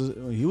Washington was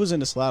in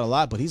the slot a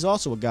lot, but he's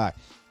also a guy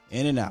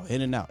in and out,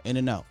 in and out, in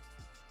and out.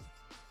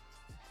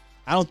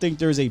 I don't think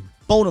there's a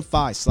bona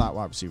fide slot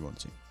wide receiver on the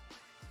team.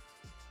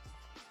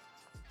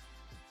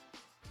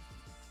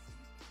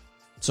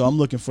 So I'm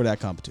looking for that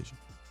competition.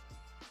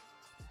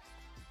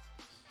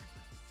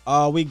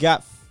 We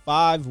got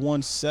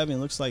 517.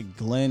 Looks like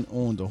Glenn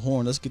on the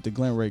horn. Let's get to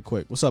Glenn right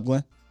quick. What's up,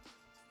 Glenn?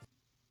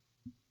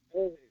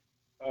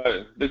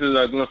 This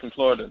is Glenn from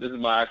Florida. This is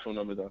my actual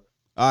number, though.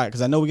 All right,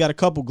 because I know we got a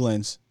couple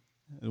Glens.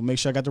 We'll make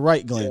sure I got the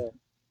right Glenn.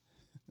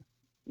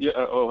 Yeah.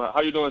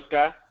 How you doing,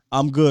 Sky?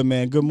 I'm good,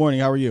 man. Good morning.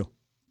 How are you?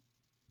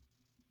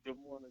 Good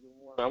morning.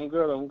 I'm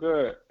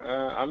good.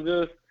 I'm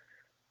just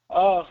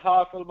how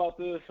I feel about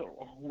this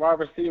wide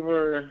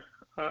receiver.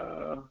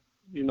 How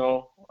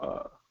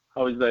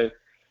is that?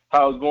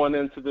 How it's going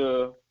into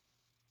the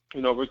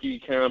rookie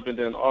camp and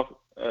then off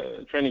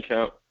training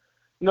camp.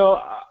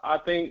 No, I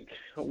think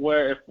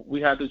where if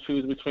we had to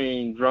choose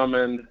between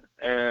Drummond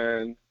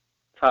and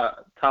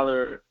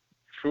Tyler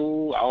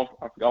True, I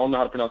don't know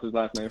how to pronounce his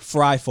last name.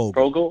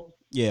 Freifogel.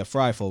 Yeah,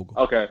 Freifogel.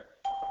 Okay.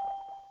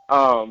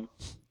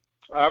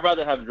 I'd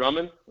rather have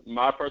Drummond,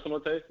 my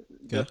personal taste,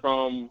 just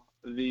from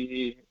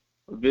the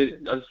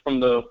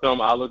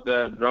film I looked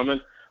at Drummond.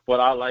 What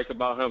I like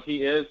about him,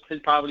 his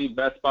probably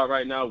best spot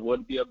right now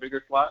would be a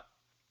bigger slot,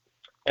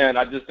 and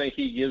I just think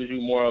he gives you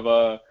more of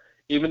a.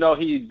 Even though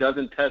he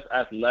doesn't test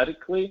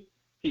athletically,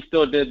 he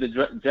still did the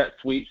jet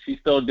sweeps. He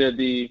still did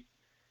the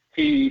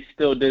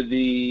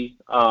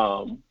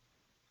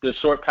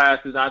short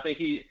passes. I think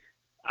he's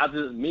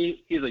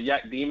a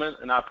yak demon,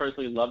 and I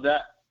personally love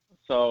that.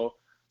 So,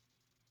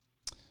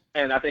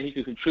 and I think he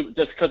can contribute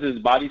just because of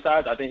his body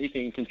size. I think he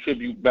can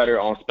contribute better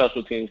on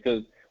special teams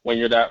because when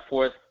you're that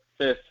fourth,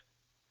 fifth,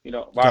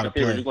 wide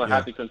receiver, you're going to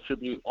have to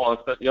contribute on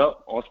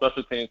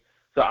special teams.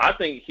 So I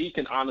think he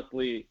can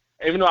honestly,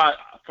 even though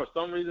for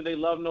some reason they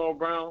love Noah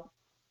Brown,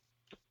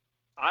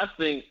 I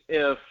think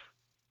if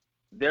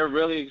they're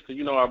really,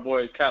 our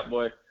boy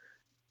Catboy,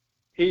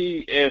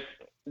 if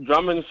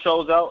Drummond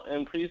shows out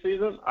in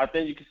preseason, I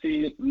think you can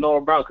see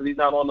Noah Brown because he's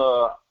not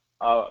on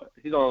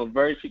he's on a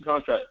very cheap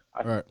contract.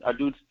 I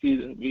do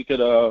see we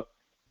could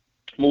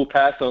move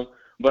past him,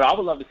 but I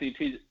would love to see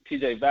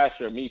TJ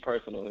Vasher, me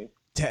personally.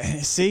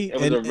 See,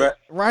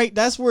 right?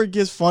 That's where it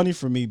gets funny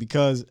for me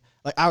because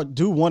I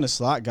do want a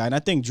slot guy, and I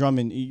think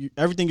Drummond.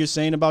 Everything you're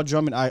saying about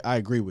Drummond, I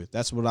agree with.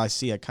 That's what I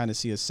see. I kind of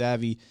see a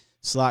savvy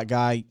slot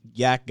guy,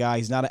 yak guy.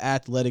 He's not an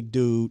athletic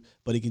dude,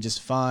 but he can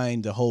just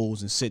find the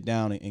holes and sit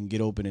down and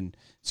get open and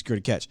secure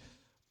the catch.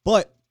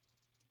 But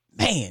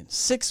man,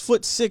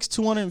 6'6",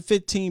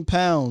 215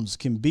 pounds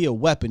can be a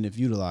weapon if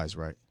utilized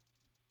right.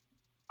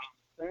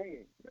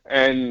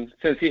 And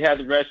since he had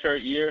the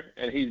redshirt year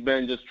and he's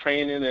been just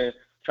training and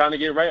trying to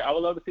get right, I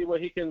would love to see what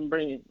he can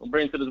bring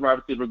to this wide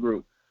receiver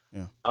group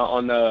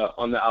on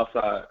the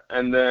outside.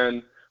 And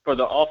then for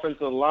the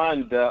offensive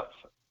line depth,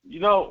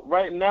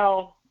 right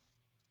now,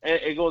 and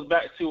it goes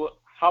back to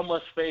how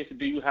much faith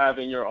do you have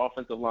in your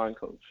offensive line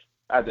coach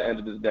at the end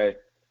of this day?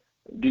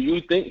 Do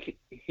you think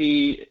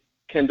he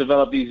can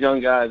develop these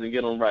young guys and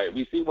get them right?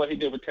 We see what he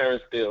did with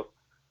Terrence Steele.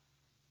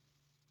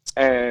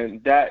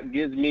 And that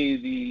gives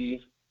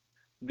me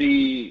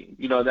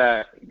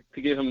that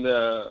to give him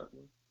the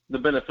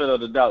benefit of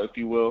the doubt, if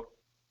you will,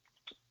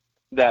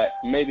 that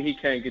maybe he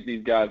can get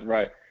these guys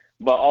right.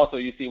 But also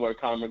you see where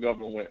Connor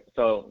McGovern went.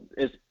 So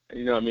it's,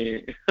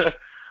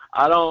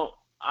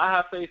 I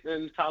have faith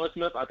in Tyler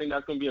Smith. I think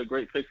that's going to be a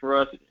great pick for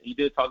us. You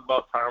did talk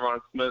about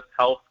Tyron Smith's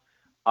health.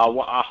 I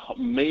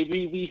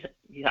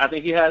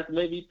think he has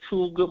maybe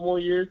 2 good more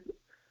years.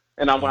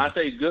 And when I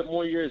say good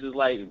more years, is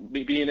like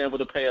being able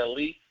to play at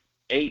least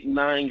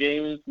 8-9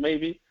 games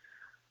maybe.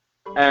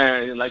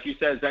 And like you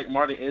said, Zach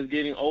Martin is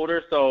getting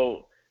older,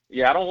 so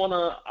yeah, I don't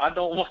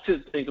want to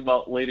think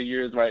about later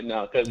years right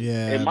now because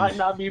it might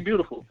not be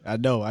beautiful. I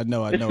know.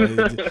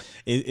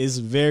 It's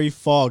very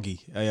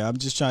foggy. I'm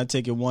just trying to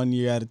take it 1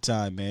 year at a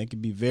time, man. It can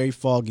be very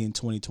foggy in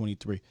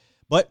 2023.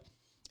 But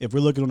if we're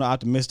looking on the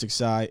optimistic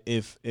side,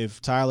 if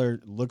Tyler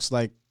looks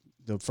like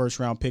the first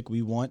round pick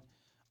we want,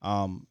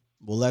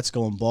 let's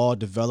go and ball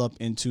develop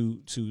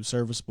into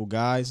serviceable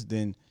guys,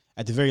 then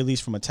at the very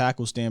least from a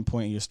tackle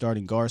standpoint and your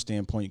starting guard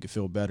standpoint, you can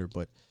feel better.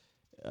 But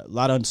a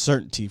lot of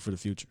uncertainty for the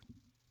future.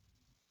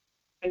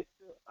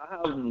 I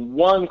have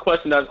one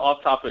question that's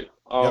off topic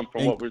from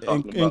what we're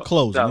talking about. In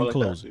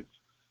closing.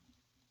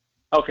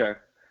 Okay.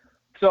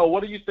 So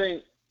what do you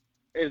think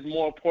is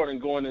more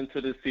important going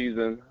into this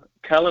season?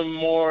 Kellen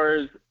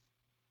Moore's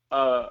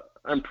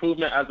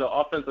improvement as an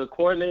offensive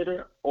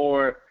coordinator,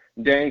 or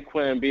Dan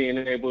Quinn being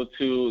able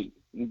to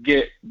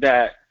get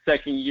that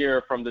second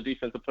year from the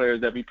defensive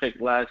players that we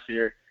picked last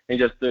year and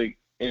just to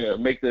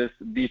make this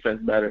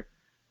defense better?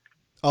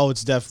 Oh,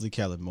 it's definitely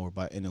Kellen Moore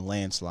in a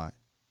landslide.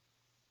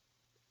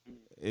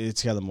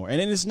 It's Kellen Moore.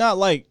 And it's not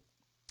like,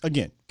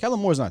 again, Kellen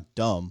Moore's not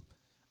dumb,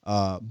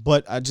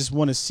 but I just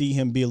want to see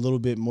him be a little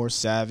bit more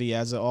savvy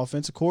as an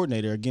offensive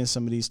coordinator against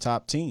some of these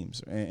top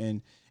teams.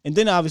 And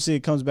then obviously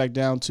it comes back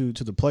down to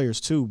the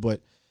players too,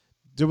 but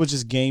there was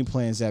just game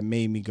plans that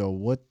made me go,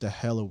 what the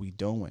hell are we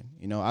doing?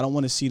 I don't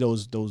want to see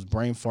those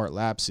brain fart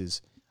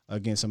lapses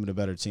against some of the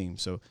better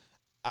teams. So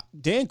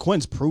Dan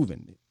Quinn's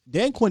proven.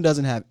 Dan Quinn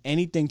doesn't have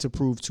anything to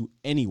prove to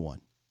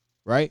anyone,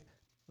 right?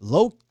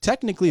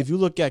 Technically, if you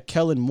look at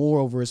Kellen Moore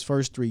over his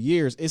first 3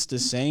 years, it's the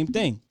same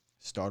thing.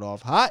 Start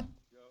off hot,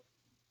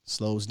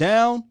 slows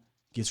down,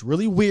 gets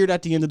really weird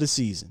at the end of the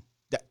season.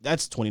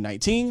 That's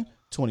 2019,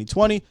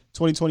 2020,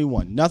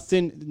 2021.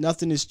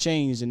 Nothing has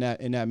changed in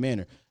that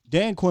manner.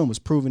 Dan Quinn was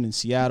proven in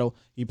Seattle.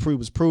 He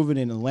was proven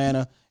in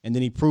Atlanta, and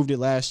then he proved it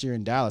last year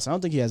in Dallas. I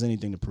don't think he has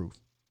anything to prove.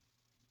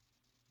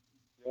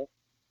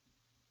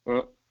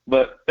 Yeah.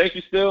 But thank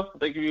you still.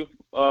 Thank you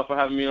for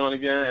having me on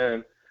again,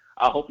 and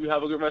I hope you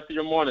have a good rest of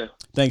your morning.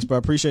 Thanks, bro.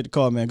 Appreciate the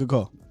call, man. Good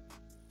call.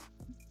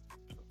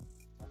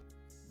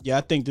 Yeah,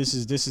 I think this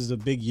is a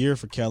big year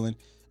for Kellen.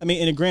 I mean,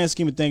 in the grand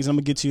scheme of things, I'm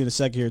going to get to you in a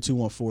second here,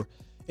 214.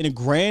 In the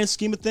grand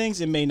scheme of things,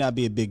 it may not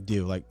be a big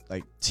deal. Like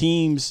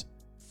teams,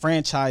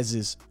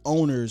 franchises,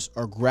 owners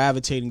are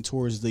gravitating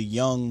towards the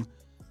young,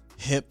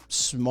 hip,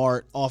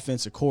 smart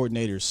offensive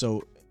coordinators.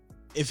 So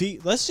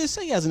let's just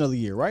say he has another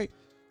year, right?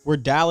 Where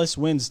Dallas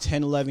wins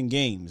 10, 11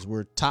 games.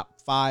 We're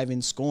top 5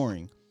 in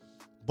scoring.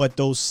 But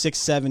those 6,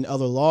 7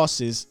 other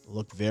losses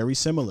look very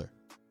similar,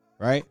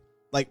 right?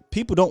 Like,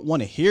 people don't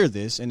want to hear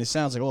this, and it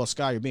sounds like, oh,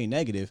 Sky, you're being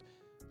negative.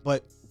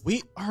 But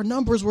our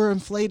numbers were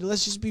inflated.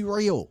 Let's just be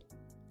real.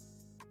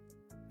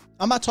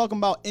 I'm not talking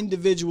about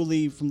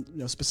individually from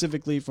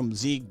specifically from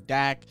Zeke,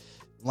 Dak,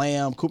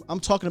 Lamb, Cooper. I'm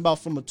talking about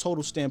from a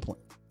total standpoint.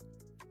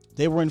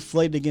 They were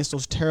inflated against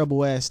those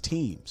terrible ass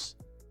teams.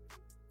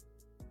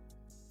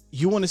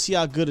 You want to see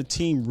how good a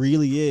team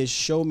really is?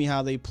 Show me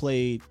how they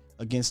played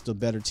against the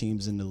better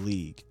teams in the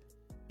league,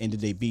 and did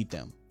they beat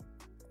them?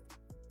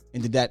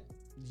 And did that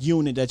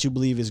unit that you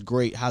believe is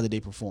great, how did they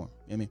perform?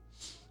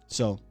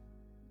 So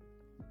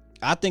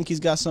I think he's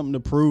got something to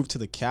prove to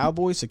the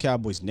Cowboys, to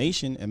Cowboys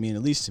Nation. At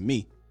least to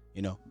me,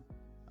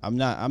 I'm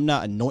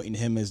not anointing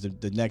him as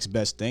the next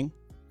best thing.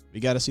 We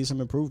got to see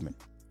some improvement.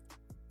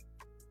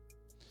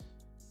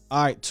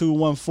 All right,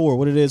 214.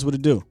 What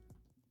it do?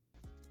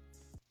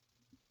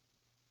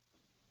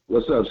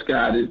 What's up,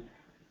 Scotty?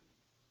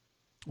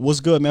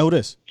 What's good, man? Who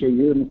this? Can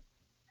you hear me?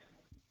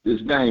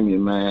 This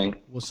Damien, man.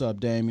 What's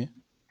up, Damien?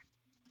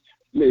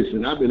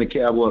 Listen, I've been a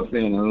Cowboy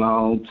fan a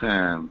long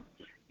time,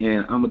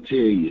 and I'm going to tell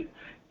you,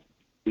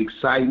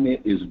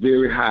 excitement is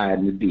very high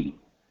in the D.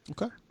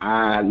 Okay.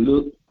 I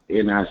look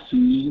and I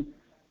see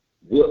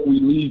what we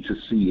need to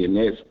see, and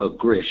that's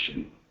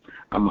aggression.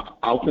 I'm an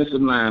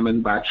offensive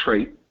lineman by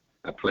trade.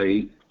 I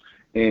played.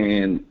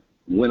 And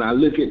when I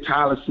look at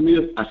Tyler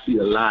Smith, I see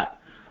a lot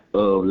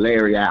of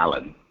Larry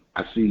Allen.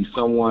 I see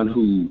someone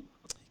who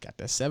got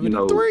that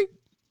 73.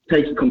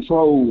 Takes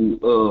control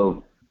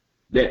of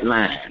that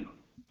line.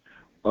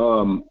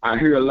 I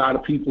hear a lot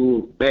of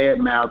people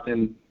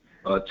bad-mouthing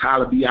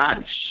Tyler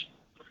Biadasz.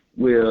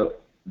 Well,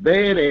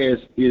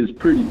 badass is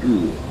pretty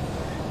good.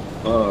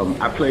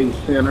 I played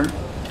center,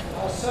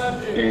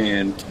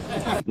 and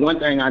one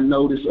thing I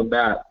noticed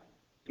about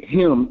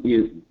him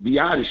is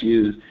Biadasz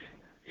is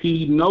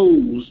he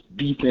knows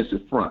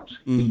defensive fronts.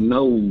 He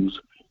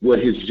knows what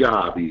his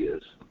job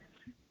is.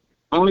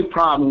 Only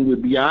problem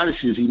with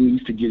Biadasz is he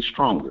needs to get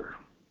stronger.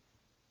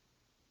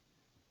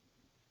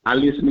 I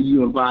listen to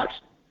you and Vox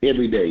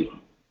every day,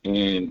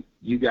 and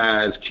you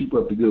guys keep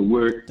up the good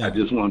work. I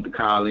just wanted to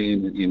call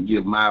in and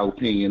give my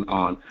opinion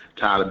on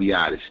Tyler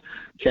Biadasz.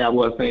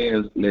 Cowboy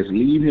fans, let's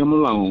leave him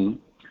alone.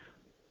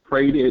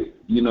 Pray that,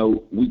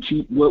 we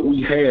keep what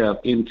we have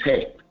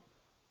intact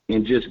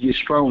and just get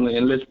stronger,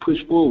 and let's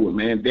push forward,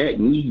 man. That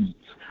needs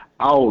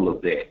all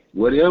of that.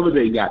 Whatever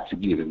they got to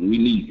give him, we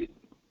need it.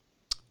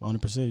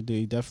 100%.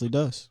 He definitely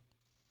does.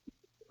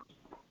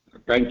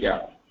 Thank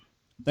y'all.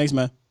 Thanks,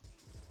 man.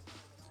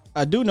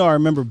 I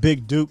remember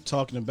Big Duke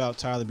talking about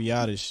Tyler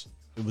Biadasz.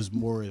 It was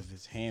more of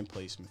his hand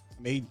placement.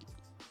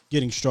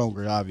 Getting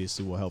stronger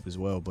obviously will help as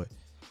well, but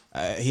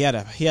he had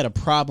a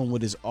problem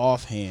with his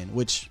offhand,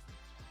 which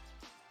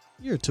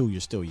year 2,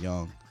 you're still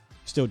young,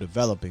 still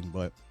developing,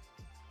 but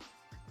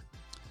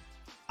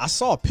I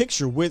saw a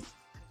picture with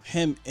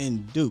him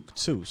and Duke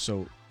too,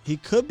 so he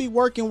could be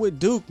working with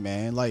Duke,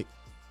 man. Like,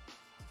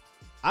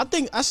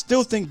 I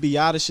still think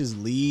Biadasz's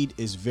lead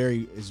is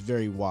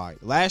very wide.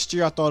 Last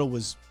year I thought it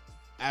was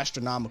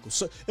astronomical.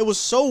 So it was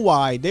so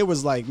wide. They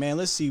was like, man,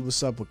 let's see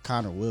what's up with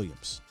Connor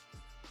Williams.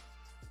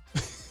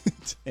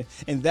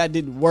 And that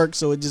didn't work,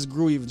 so it just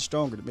grew even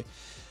stronger to me.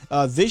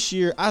 This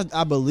year,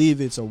 I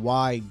believe it's a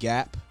wide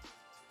gap,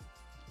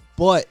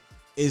 but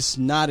it's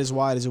not as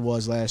wide as it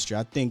was last year.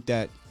 I think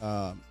that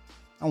I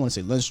don't want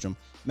to say Lindstrom,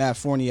 Matt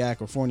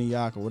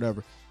Forniak or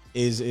whatever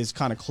is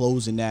kind of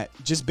closing that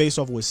just based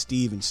off of what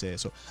Steven said.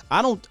 So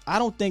I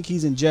don't think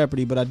he's in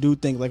jeopardy, but I do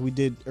think, like we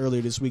did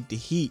earlier this week, the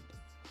heat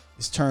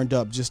is turned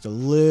up just a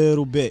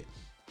little bit.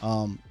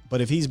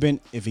 But if he's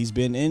been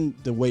in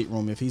the weight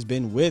room, if he's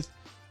been with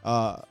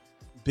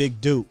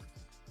Big Duke,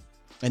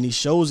 and he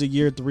shows a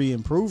year 3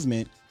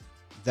 improvement,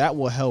 that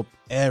will help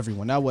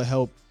everyone. That will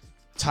help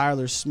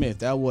Tyler Smith.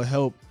 That will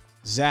help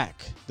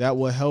Zach. That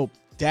will help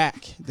Dak.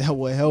 That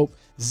will help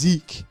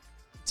Zeke.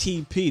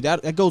 TP.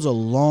 That goes a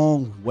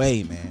long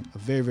way, man. A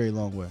very, very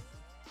long way.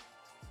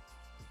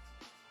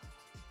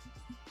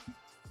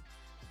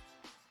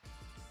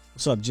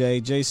 What's up, Jay?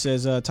 Jay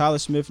says Tyler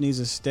Smith needs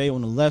to stay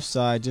on the left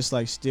side just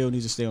like Steele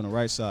needs to stay on the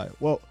right side.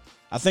 Well,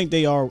 I think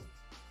they are.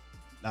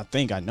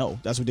 I know.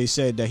 That's what they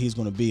said, that he's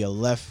going to be a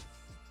left.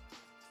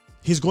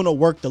 He's going to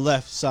work the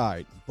left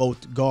side,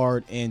 both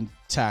guard and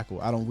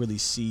tackle. I don't really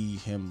see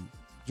him.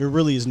 There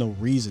really is no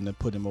reason to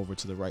put him over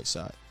to the right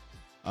side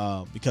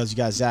because you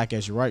got Zach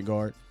as your right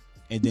guard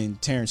and then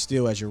Terrence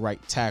Steele as your right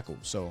tackle.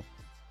 So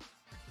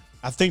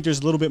I think there's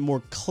a little bit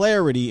more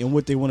clarity in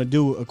what they want to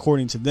do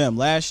according to them.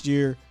 Last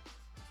year,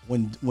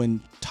 when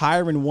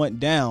Tyron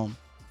went down,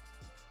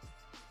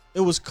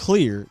 it was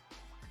clear,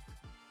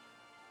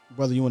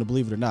 whether you want to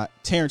believe it or not,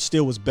 Terrence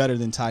Steele was better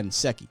than Tyden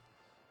Secchi.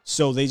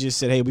 So they just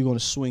said, hey, we're going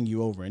to swing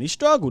you over. And he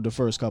struggled the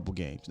first couple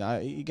games. Now,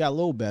 he got a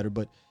little better,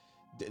 but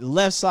the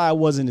left side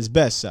wasn't his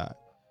best side.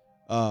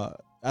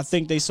 I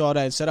think they saw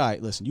that and said, all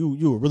right, listen,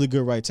 you a really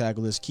good right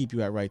tackle. Let's keep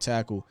you at right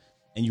tackle.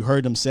 And you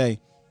heard them say,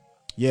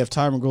 yeah, if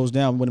Tyron goes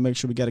down, we want to make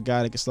sure we got a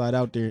guy that can slide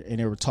out there. And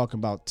they were talking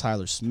about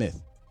Tyler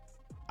Smith.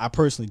 I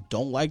personally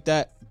don't like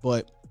that,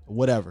 but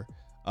whatever.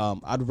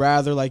 I'd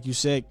rather, like you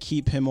said,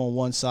 keep him on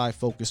one side,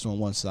 focused on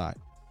one side.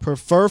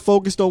 Prefer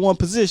focused on one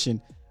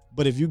position,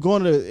 but if you're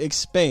going to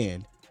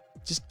expand,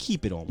 just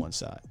keep it on one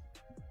side.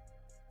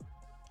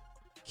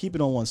 Keep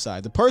it on one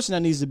side. The person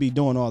that needs to be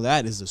doing all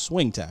that is the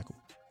swing tackle,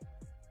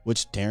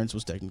 which Terrence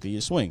was technically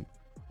your swing.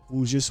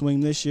 Who's your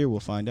swing this year?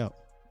 We'll find out.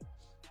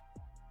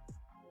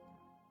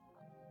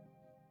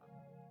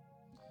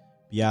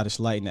 Biotish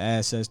light in the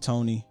ass, says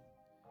Tony.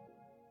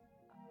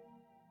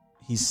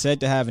 He's said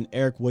to have an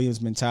Eric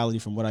Williams mentality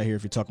from what I hear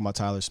if you're talking about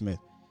Tyler Smith.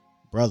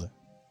 Brother,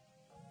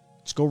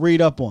 just go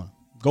read up on him.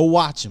 Go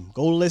watch him.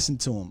 Go listen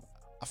to him.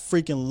 I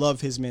freaking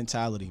love his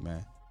mentality,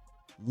 man.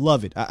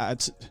 Love it.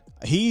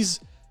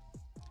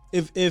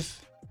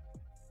 If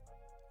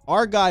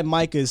our guy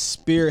Micah is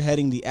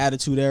spearheading the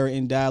Attitude Era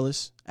in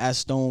Dallas as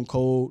Stone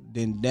Cold,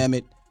 then damn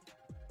it,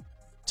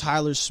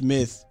 Tyler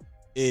Smith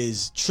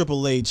is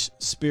Triple H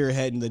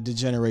spearheading the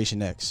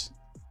Degeneration X.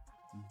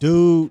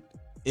 Dude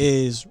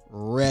is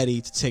ready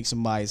to take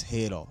somebody's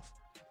head off.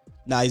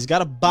 Now, he's got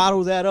to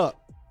bottle that up.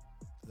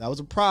 That was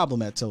a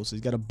problem at Tulsa.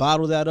 He's got to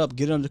bottle that up,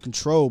 get it under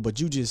control, but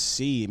you just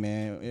see,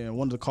 man. You know,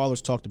 one of the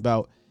callers talked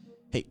about,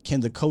 hey,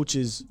 can the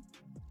coaches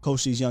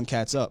coach these young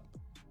cats up?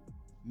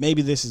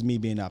 Maybe this is me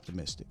being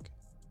optimistic.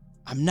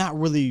 I'm not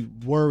really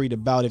worried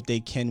about if they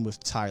can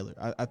with Tyler.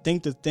 I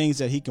think the things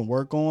that he can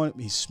work on,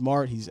 he's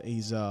smart,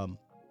 he's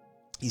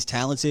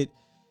talented.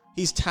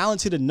 He's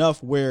talented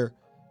enough where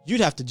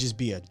you'd have to just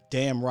be a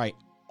damn right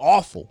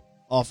awful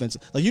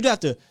offensive. Like, you'd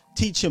have to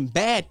teach him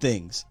bad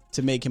things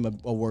to make him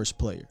a worse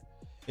player.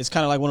 It's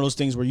kind of like one of those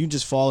things where you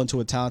just fall into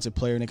a talented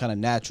player and they kind of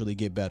naturally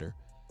get better.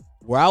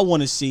 Where I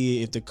want to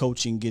see if the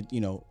coaching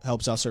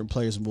helps out certain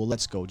players. Well,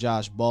 let's go.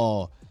 Josh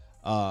Ball,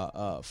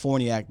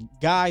 Forniak,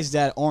 guys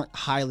that aren't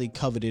highly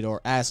coveted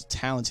or as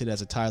talented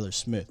as a Tyler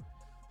Smith.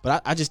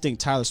 But I just think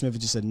Tyler Smith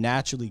is just a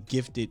naturally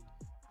gifted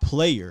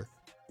player.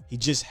 He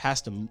just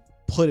has to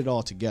put it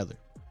all together,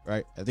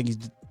 right? I think he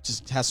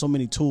just has so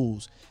many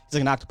tools. He's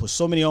like an octopus,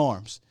 so many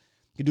arms.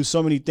 He can do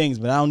so many things,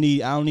 but I don't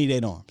need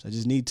 8 arms. I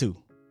just need 2.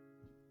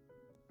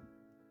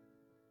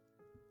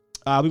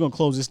 We're going to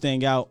close this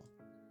thing out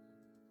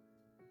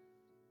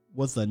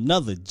with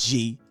another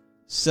G.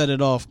 Set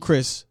it off,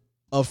 Chris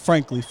of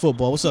Frankly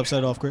Football. What's up, Set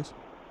it off, Chris?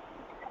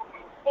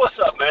 What's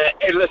up, man?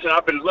 Hey, listen,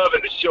 I've been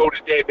loving the show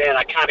today, man.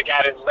 I kind of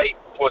got in late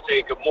before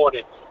saying good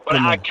morning. But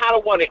I kind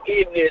of want to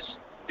end this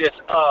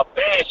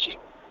bashing.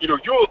 You know,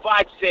 you and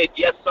Vite said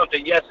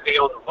something yesterday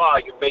on the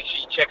volume. Make sure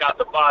you check out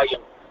the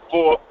volume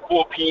 4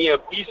 p.m.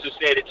 Eastern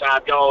Standard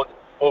Time, y'all,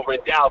 over in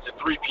Dallas at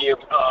 3 p.m.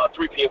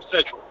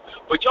 Central.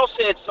 But y'all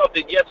said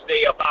something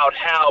yesterday about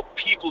how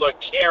people are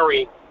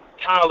carrying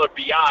Tyler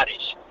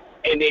Biotish,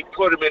 and they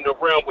put him in the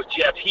realm with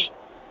Jeff Heath.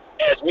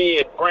 As me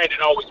and Brandon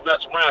always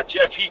mess around,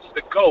 Jeff Heath's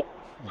the GOAT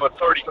for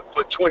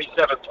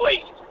 27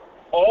 plays.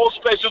 All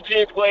special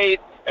team plays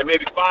and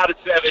maybe 5 to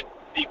 7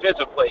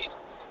 defensive plays.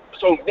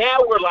 So now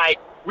we're like,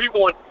 we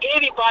want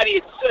anybody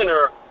at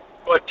center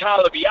but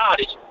Tyler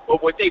Biotish.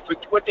 But what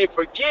they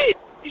forget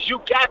is you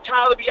got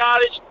Tyler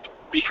Biotish,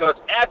 because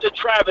after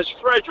Travis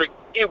Frederick,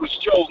 it was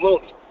Joe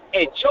Looney.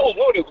 And Joe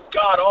Looney was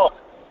god-awful.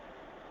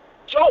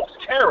 Joe was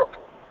terrible.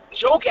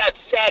 Joe got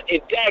sat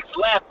in Dak's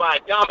lap by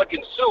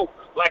Dominican Sue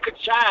like a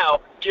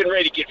child getting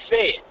ready to get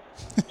fed.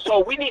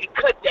 So we need to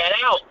cut that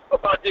out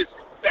about this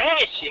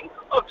bashing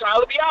of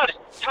Tyler Biadasz.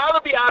 Tyler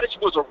Biadasz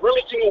was a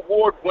Rimington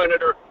Award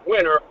winner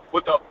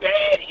with a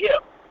bad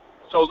hip.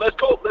 So let's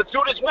do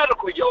this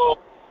medically, y'all.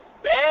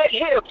 Bad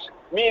hips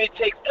mean it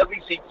takes at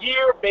least a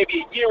year,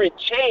 maybe a year and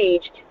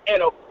change,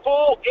 and a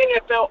full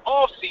NFL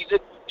offseason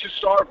to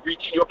start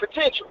reaching your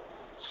potential.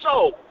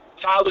 So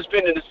Tyler's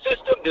been in the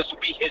system. This will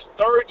be his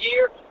third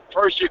year.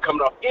 First year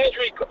coming off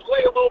injury, could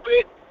play a little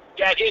bit,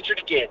 got injured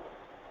again.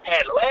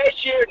 Had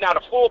last year, not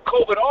a full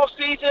COVID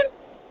offseason,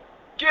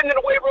 getting in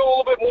the weight room a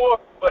little bit more,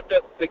 but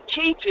the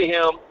key to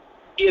him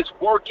is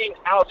working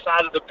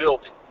outside of the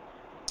building.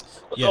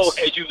 Yes.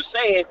 So as you were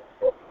saying,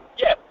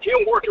 yeah,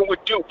 him working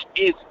with Duke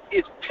is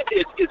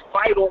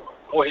vital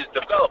for his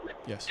development.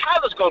 Yes.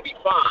 Tyler's going to be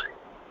fine.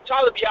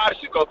 Tyler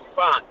Biadasz is going to be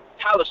fine.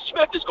 Tyler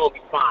Smith is going to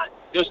be fine.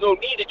 There's no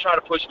need to try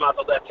to push him out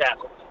the left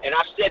tackle. And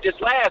I said this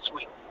last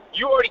week.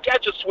 You already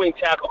got your swing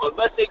tackle.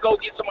 Unless they go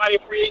get somebody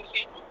in free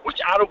agency, which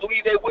I don't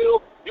believe they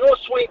will, your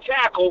swing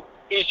tackle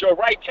is your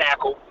right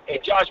tackle,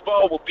 and Josh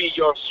Ball will be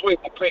your swing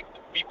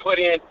be put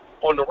in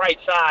on the right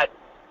side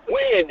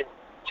when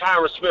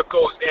Tyron Smith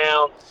goes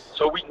down,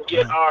 so we can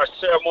get our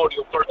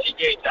ceremonial 13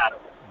 games out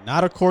of it.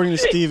 Not according to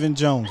Stephen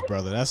Jones,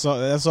 brother. That's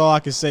all I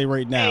can say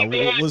right now.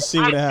 Hey, we'll see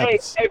what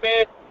happens. Hey,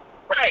 man.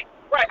 Right.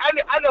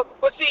 I know.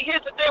 But see,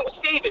 here's the thing with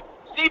Stephen.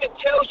 Stephen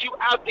tells you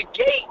out the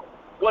gate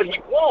what he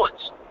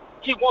wants.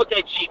 He wants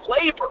that cheap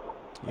labor.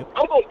 Yep.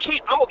 I'm gonna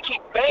keep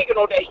banging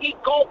on that. He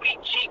gonna be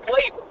cheap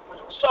labor.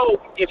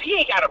 So if he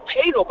ain't gotta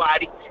pay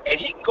nobody and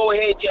he can go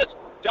ahead and just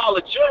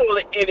Dollar General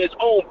it in his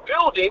own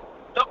building,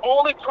 the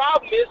only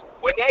problem is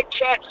when that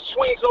cat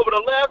swings over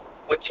the left,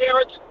 when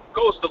Terrence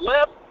goes to the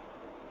left,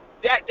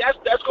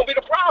 that's gonna be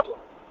the problem.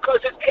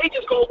 Because his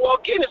agent's gonna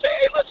walk in and say,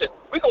 hey, listen,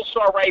 we're gonna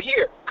start right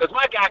here because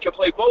my guy can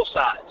play both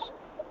sides.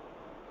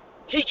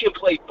 He can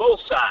play both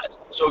sides.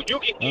 So you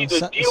can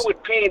either deal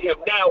with paying him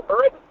now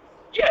early.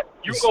 Yeah,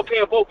 you can go pay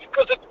him both.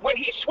 Because when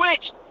he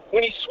switched,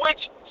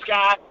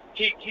 Sky,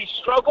 he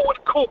struggled with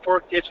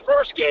Cooper his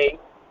first game,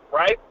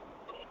 right?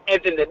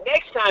 And then the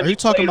next time Are you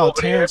talking about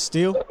Terrence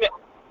Steele?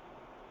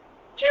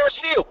 Terrence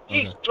Steele.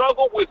 Okay. He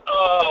struggled with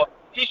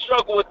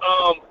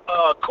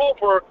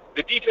Cooper,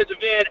 the defensive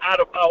end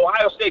out of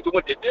Ohio State that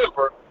went to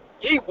Denver.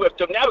 He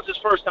whipped him. That was his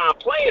first time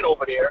playing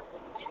over there.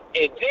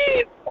 And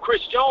then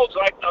Chris Jones,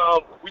 like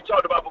we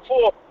talked about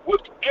before,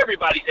 whipped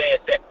everybody's ass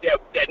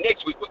that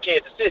next week with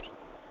Kansas City.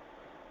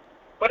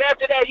 But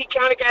after that, he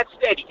kind of got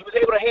steady. He was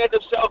able to handle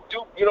himself,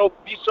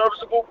 be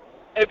serviceable,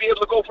 and be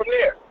able to go from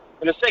there.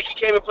 And the second he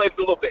came and played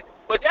for a little bit.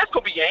 But that's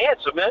going to be your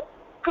answer, man,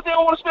 because they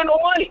don't want to spend no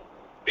money.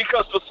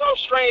 Because for some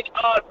strange,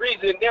 odd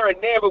reason, they're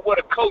enamored with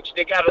a coach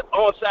that got an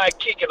onside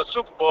kick in a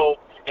Super Bowl,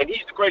 and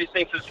he's the greatest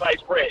thing since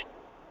sliced bread.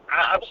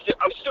 I'm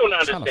still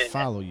not understanding. I'm trying to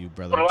follow you,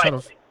 brother. I'm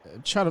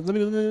trying to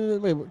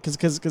let me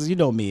because you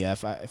know me.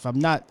 If I'm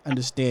not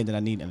understanding, I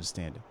need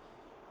understanding.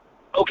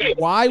 Okay.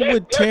 Why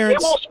would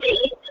Terrence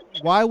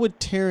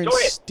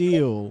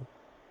Steele,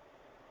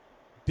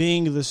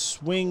 being the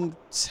swing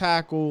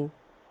tackle,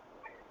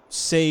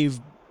 save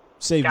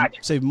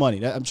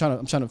money? I'm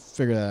trying to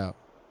figure that out.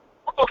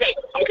 Okay.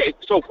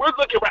 So if we're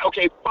looking right.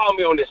 Okay, follow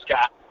me on this,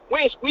 guy.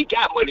 We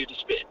got money to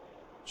spend.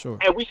 Sure.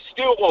 And we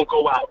still won't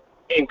go out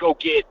and go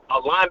get a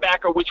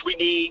linebacker, which we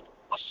need,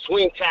 a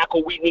swing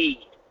tackle we need,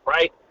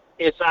 right?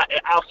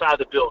 Outside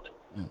the building.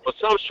 For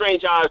some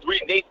strange odds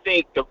reason, they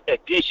think the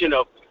addition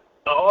of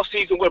all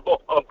season with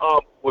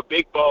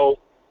Big Bo,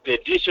 the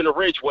addition of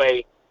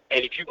Ridgeway,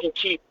 and if you can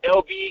keep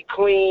LV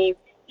clean,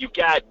 you've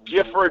got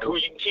Gifford who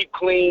you can keep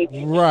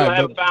clean.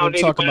 Right, but I'm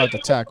talking about the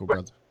tackle,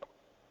 brother.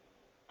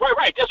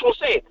 Right. That's what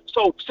I'm saying.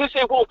 So since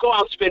they won't go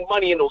out and spend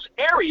money in those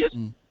areas,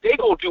 they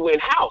gonna do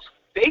in-house.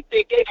 They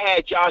think they've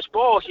had Josh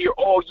Ball here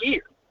all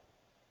year.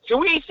 So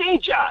we ain't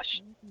seen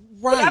Josh.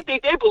 Right. But I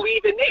think they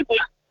believe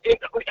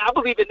I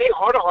believe in their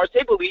heart of hearts,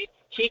 they believe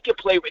he can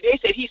play. They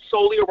said he's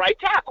solely a right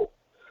tackle.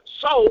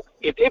 So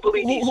if they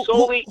believe he's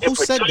solely who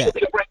said that?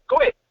 Go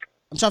ahead.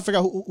 I'm trying to figure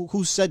out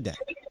who said that.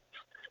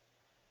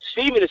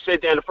 Steven has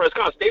said that in the press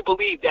conference. They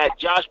believe that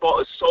Josh Ball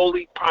is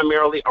solely,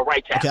 primarily a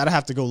right tackle. Okay, I'd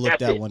have to go look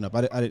that one up.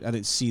 I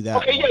didn't see that.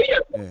 Okay,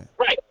 one. Yeah.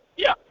 Right,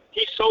 yeah.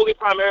 He's solely,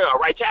 primarily a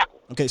right tackle.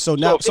 Okay, so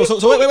now, so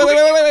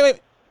wait.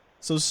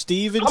 So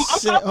Steven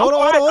said, hold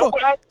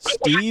on.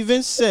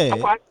 Steven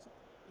said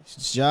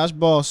Josh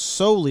Ball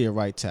solely a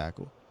right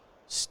tackle.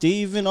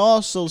 Steven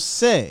also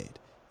said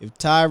if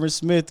Tyron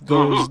Smith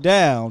goes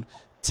down,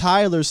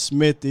 Tyler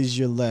Smith is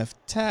your left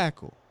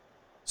tackle.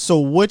 So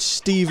which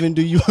Steven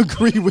do you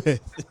agree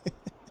with?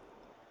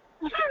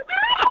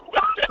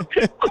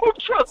 I don't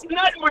trust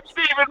nothing with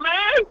Steven,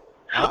 man.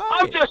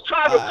 I'm just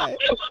trying to.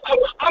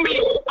 I'm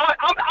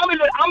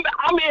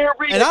in here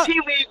reading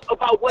tea leaves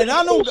about what. And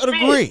I don't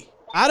agree.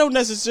 I don't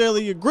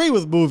necessarily agree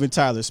with moving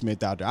Tyler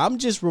Smith out there. I'm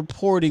just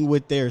reporting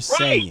what they're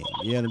saying.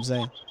 You know what I'm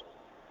saying?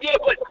 Yeah,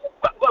 but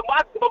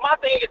my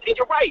thing is, and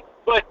you're right,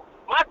 but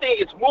my thing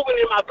is moving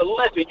him out the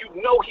left, and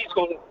you know he's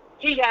going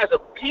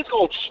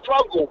to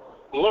struggle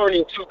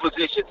learning two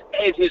positions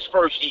as his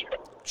first year.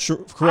 Sure,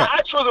 correct.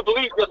 I truly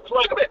believe just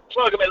plug him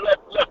at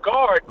left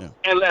guard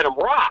and let him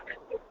rock.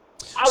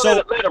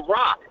 Let him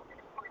rock.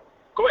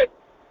 Go ahead.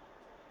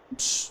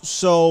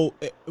 So,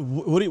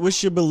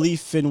 what's your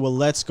belief in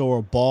Willetsko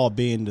or Ball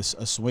being a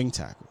swing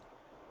tackle?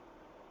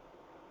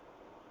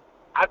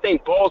 I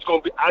think Ball's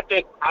going to be.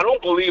 I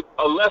don't believe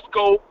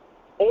Willetsko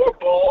or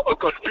Ball are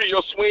going to be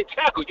your swing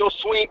tackle. Your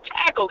swing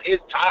tackle is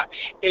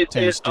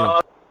Terrence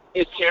Steele.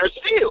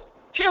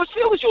 Terrence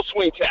Steele is your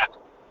swing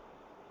tackle.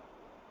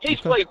 He's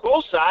played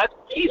both sides.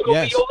 He's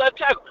going to be your left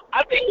tackle.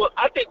 I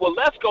think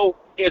Willetsko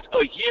is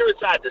a year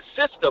inside the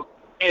system,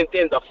 and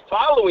then the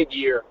following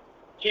year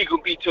he can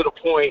be to the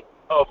point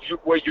of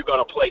where you're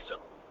going to place him.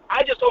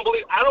 I don't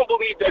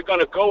believe they're going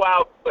to go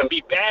out and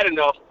be bad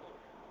enough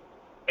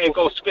and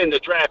go spend the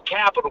draft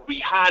capital, be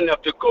high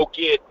enough to go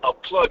get a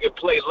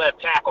plug-and-play left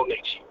tackle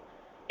next year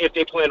if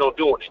they plan on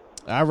doing it.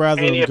 I'd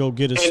rather them go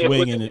get a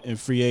swing in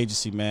free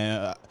agency,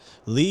 man.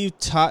 Leave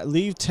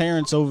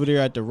Terrence over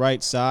there at the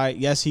right side.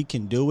 Yes, he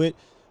can do it,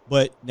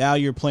 but now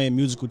you're playing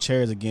musical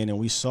chairs again, and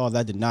we saw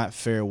that did not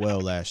fare well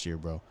last year,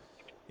 bro.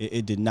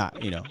 It did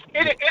not, you know.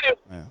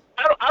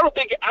 I don't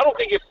think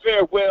it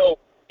fared well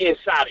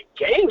inside of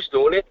games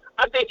doing it.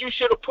 I think you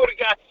should have put a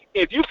guy.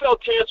 If you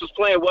felt Terrence was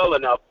playing well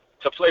enough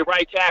to play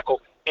right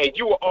tackle, and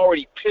you were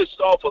already pissed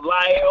off with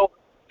Lyle,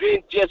 then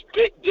just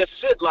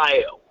sit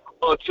Lyle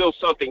until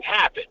something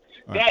happened.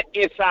 Right. That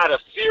inside of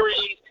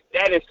series,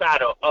 that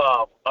inside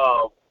of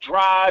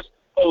drives.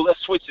 Oh, let's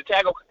switch the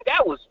tackle.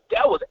 That was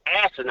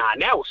asinine.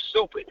 That was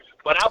stupid.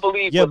 But I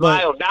believe with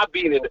Lyle not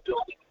being in the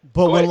building.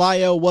 But when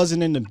Lyle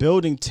wasn't in the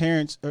building,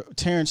 Terrence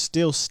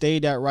still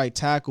stayed at right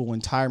tackle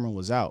when Tyron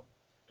was out.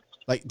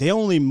 Like, they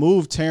only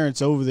moved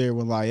Terrence over there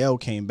when Lyle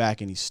came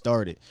back and he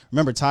started.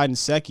 Remember, Tyden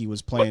Secchi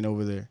was playing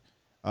over there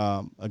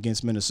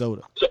against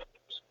Minnesota.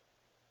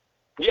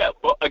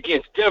 But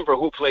against Denver,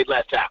 who played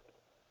left tackle?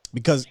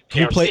 Because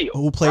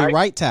who played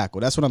right tackle?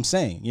 That's what I'm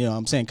saying. You know,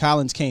 I'm saying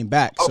Collins came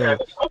back, so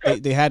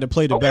they had to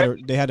play the better.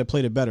 They had to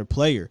play the better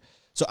player.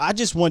 So I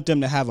just want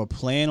them to have a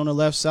plan on the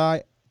left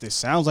side. This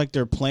sounds like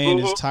their plan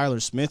is Tyler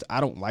Smith.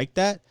 I don't like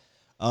that.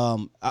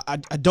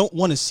 I don't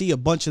want to see a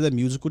bunch of them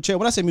musical chairs.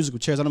 When I say musical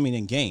chairs, I don't mean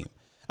in game.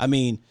 I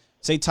mean,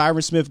 say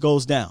Tyron Smith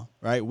goes down,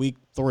 right? Week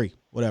 3,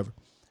 whatever.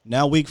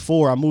 Now week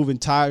 4, I'm moving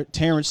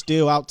Terrence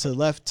Steele out to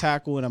left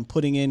tackle, and I'm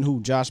putting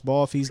in Josh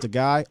Ball, if he's the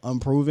guy,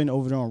 unproven,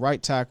 over there on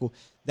right tackle.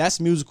 That's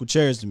musical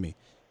chairs to me.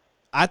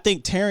 I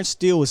think Terrence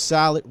Steele is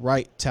solid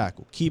right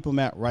tackle. Keep him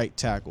at right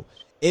tackle.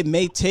 It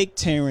may take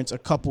Terrence a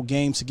couple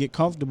games to get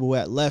comfortable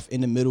at left in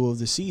the middle of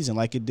the season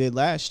like it did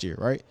last year,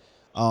 right?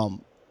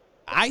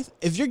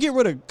 If you're getting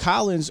rid of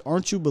Collins,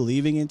 aren't you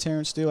believing in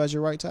Terrence Steele as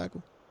your right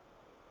tackle?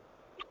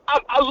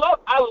 I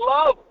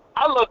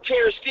love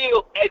Terrence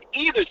Steele at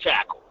either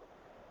tackle.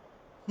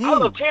 I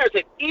love Terrence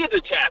at either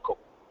tackle.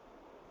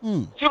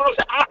 See what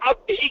I'm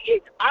saying?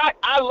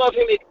 I love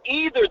him at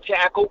either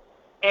tackle,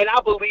 and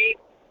I believe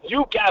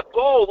you got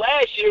Bo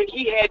last year, and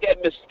he had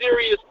that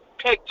mysterious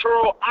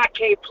pectoral I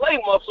can't play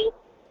muscle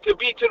to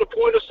be to the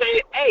point of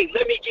saying, hey,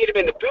 let me get him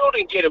in the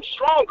building, get him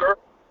stronger,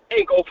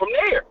 and go from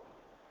there.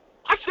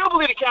 I still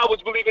believe the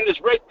Cowboys believe in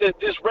this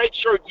red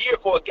shirt year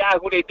for a guy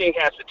who they think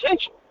has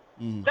potential.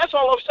 That's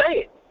all I'm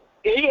saying.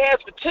 And he has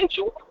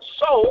potential,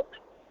 so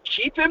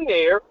keep him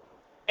there,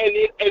 and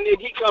then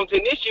he comes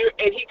in this year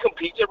and he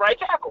competes at right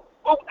tackle.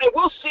 Well, and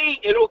we'll see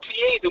in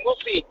OTAs and we'll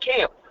see in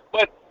camp.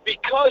 But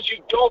because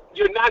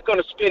you're not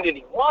going to spend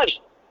any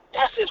money.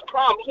 That's his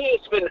problem. He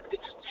ain't spending.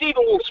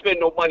 Steven won't spend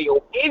no money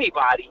on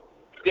anybody.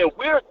 Then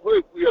we're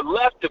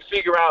left to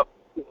figure out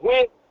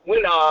when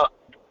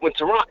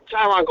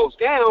Tyron goes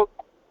down,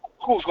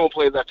 who's going to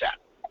play left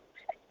tackle.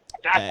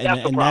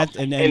 That's the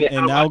problem.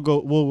 And now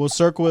we'll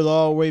circle it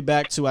all the way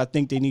back to I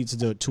think they need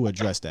to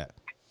address that.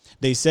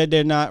 They said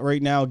they're not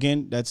right now.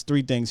 Again, that's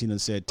 3 things he done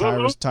said.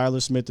 Tyler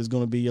Smith is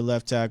going to be your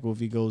left tackle if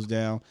he goes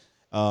down.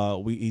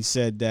 He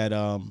said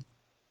that.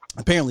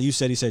 Apparently, he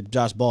said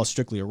Josh Ball is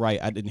strictly a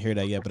right. I didn't hear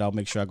that yet, but I'll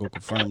make sure I go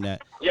confirm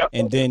that. Yep.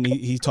 And then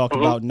he talked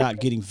about not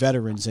getting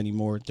veterans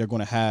anymore. They're going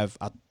to have.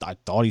 I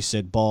thought he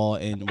said Ball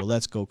and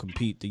let's go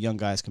compete. The young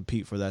guys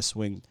compete for that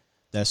swing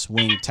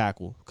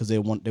tackle because they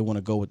want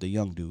to go with the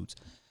young dudes.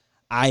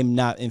 I'm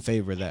not in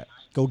favor of that.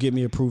 Go get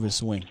me a proven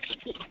swing.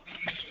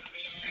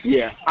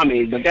 Yeah, I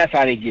mean, but that's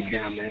how they get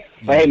down, man.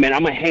 But hey, man,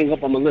 I'm gonna hang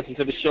up. I'm gonna listen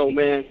to the show,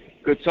 man.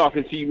 Good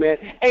talking to you, man.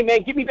 Hey,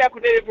 man, get me back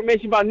with that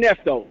information about Neff,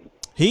 though.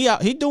 He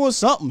doing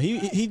something.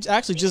 He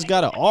actually just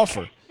got an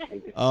offer.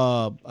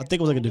 I think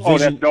it was like a division. Oh,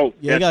 that's dope.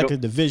 Yeah, he got like a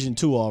Division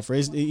II offer.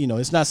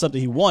 It's not something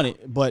he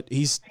wanted, but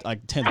he's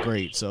like 10th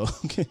grade, so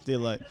they're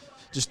like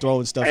just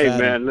throwing stuff at him. Hey,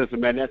 man, listen,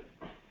 man, that's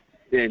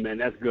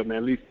good, man.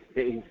 At least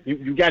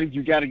you got to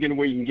get them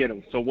where you can get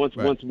them. So once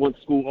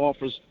school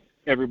offers,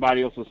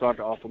 everybody else will start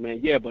to offer, man.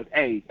 Yeah, but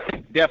hey,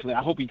 definitely.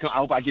 I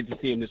hope I get to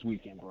see him this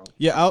weekend, bro.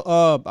 Yeah,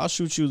 I'll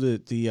shoot you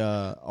the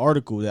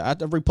article that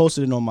I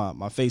reposted it on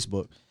my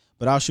Facebook.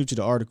 But I'll shoot you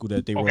the article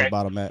that they wrote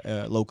about him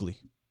locally.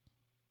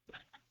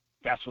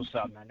 That's what's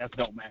up, man. That's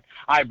dope, man.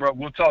 All right, bro.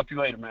 We'll talk to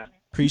you later, man.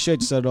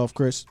 Appreciate you. Set it off,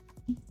 Chris.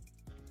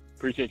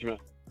 Appreciate you, man.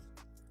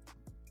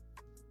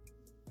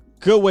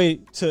 Good way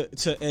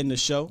to end the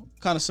show.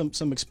 Kind of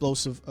some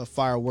explosive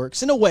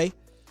fireworks in a way.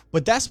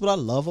 But that's what I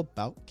love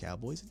about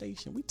Cowboys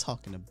Nation. We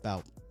talking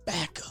about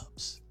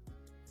backups.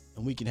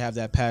 And we can have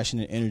that passion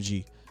and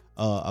energy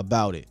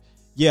about it.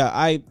 Yeah,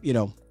 I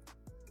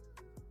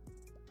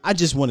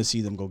just want to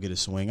see them go get a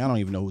swing. I don't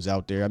even know who's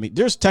out there. I mean,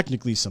 there's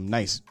technically some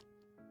nice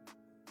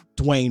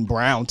Dwayne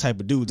Brown type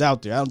of dudes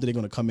out there. I don't think they're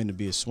going to come in to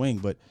be a swing.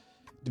 But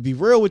to be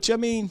real with you, I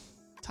mean,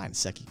 Ty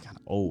Nsekhe kind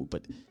of old.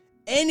 But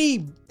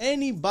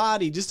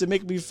anybody just to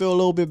make me feel a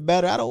little bit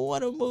better. I don't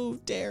want to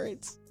move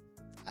Terrence.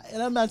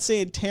 And I'm not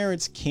saying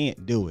Terrence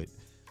can't do it.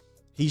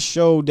 He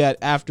showed that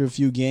after a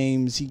few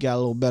games, he got a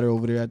little better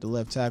over there at the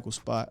left tackle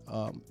spot.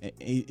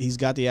 He's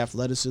got the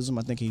athleticism.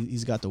 I think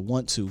he's got the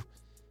want to.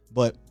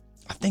 But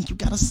I think you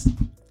got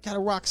a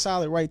rock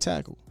solid right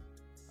tackle.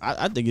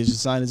 I think he should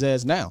sign his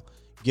ass now.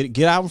 Get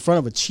out in front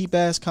of a cheap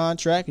ass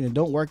contract, and it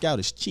don't work out.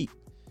 It's cheap.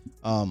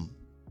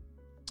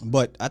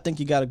 But I think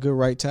you got a good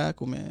right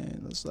tackle,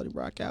 man. Let's let him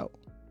rock out.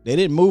 They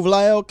didn't move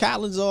Lyle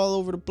Collins all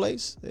over the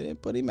place. They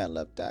didn't put him at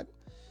left tackle.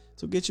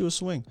 So get you a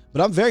swing.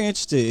 But I'm very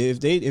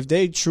interested if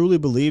they truly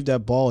believe that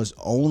Ball is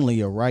only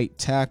a right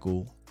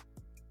tackle.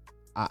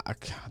 I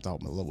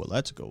thought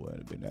let's go would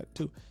have been that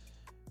too.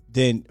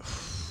 Then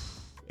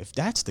if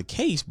that's the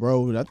case,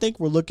 bro, I think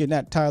we're looking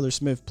at Tyler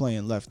Smith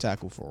playing left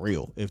tackle for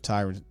real. If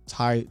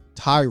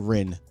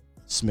Tyron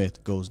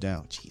Smith goes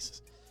down,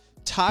 Jesus,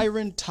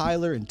 Tyron,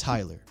 Tyler, and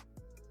Tyler.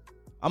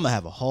 I'm gonna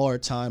have a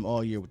hard time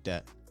all year with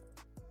that.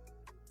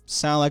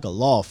 Sound like a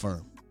law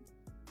firm.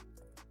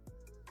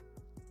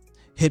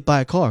 Hit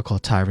by a car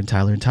called Tyron,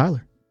 Tyler, and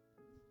Tyler.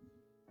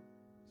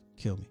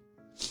 Kill me.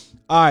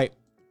 All right.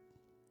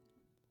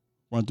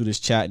 Run through this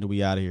chat and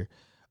we out of here.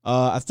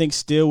 I think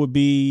Steele would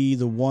be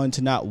the one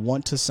to not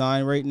want to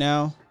sign right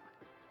now.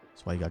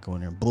 That's why you got to go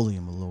in there and bully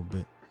him a little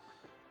bit.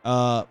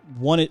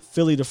 Wanted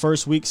Philly the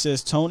first week,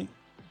 says Tony.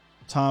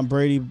 Tom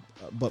Brady,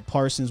 but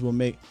Parsons will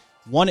make.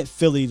 Wanted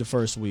Philly the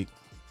first week.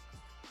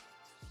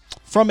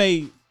 From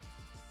a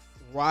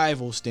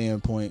rival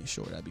standpoint,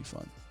 sure, that'd be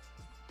fun.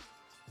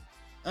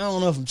 I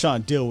don't know if I'm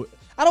trying to deal with.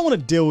 I don't want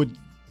to deal with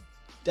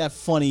that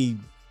funny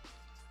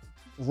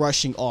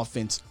rushing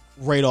offense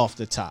right off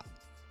the top.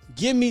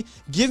 Give me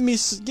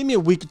a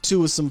week or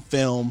two of some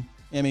film.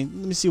 I mean,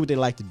 let me see what they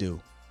like to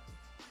do.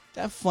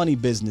 That funny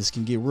business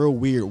can get real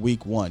weird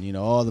week one. You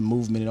know, all the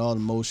movement and all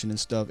the motion and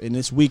stuff. And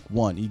it's week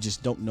one. You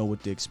just don't know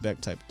what to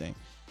expect type of thing.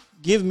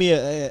 Give me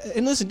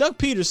and listen, Doug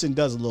Peterson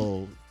does a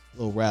little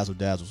razzle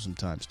dazzle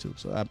sometimes too.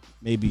 So I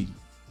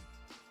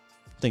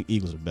think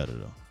Eagles are better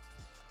though.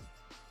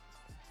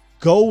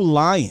 Go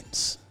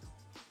Lions.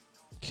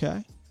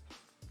 Okay.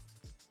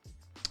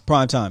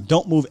 Prime time.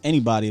 Don't move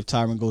anybody if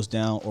Tyron goes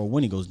down or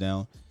when he goes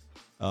down.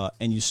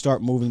 And you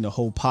start moving the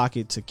whole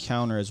pocket to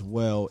counter as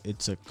well.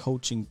 It's a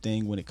coaching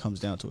thing when it comes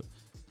down to it.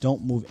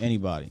 Don't move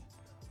anybody.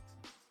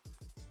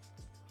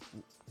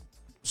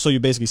 So you're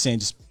basically saying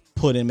just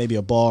put in maybe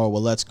a ball or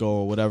let's go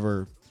or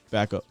whatever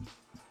back up.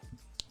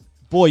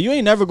 Boy, you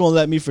ain't never going to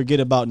let me forget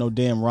about no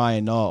damn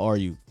Ryan Naw, are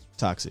you,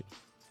 Toxic?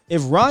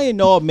 If Ryan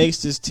Naw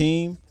makes this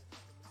team,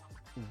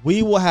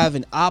 we will have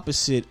an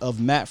opposite of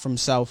Matt from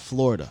South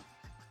Florida.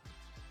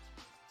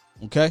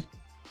 Okay?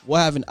 We'll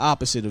have an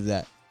opposite of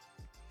that.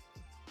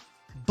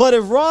 But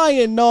if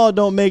Ryan Naw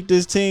don't make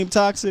this team,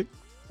 Toxic.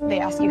 They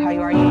ask you how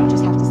you are, you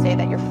just have to say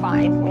that you're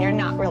fine when you're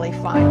not really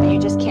fine, but you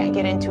just can't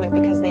get into it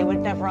because they would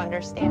never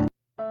understand.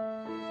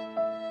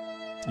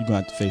 You're going to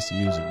have to face the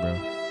music,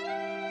 bro.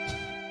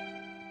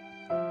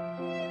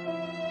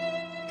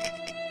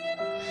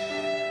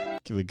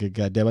 Give it a good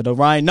goddamn. I know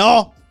Ryan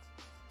Naw.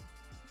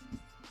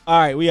 All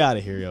right, we out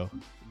of here, yo.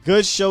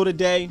 Good show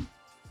today.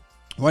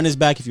 Run this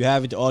back if you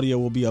have it. The audio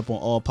will be up on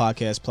all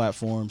podcast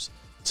platforms.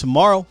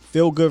 Tomorrow,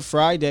 Feel Good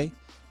Friday.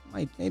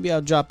 Maybe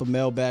I'll drop a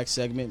mailbag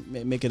segment,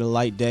 make it a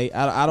light day.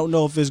 I don't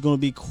know if it's going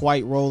to be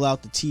quite roll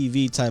out the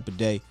TV type of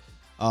day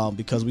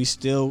because we're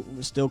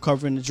still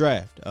covering the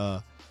draft.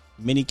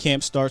 Mini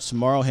camp starts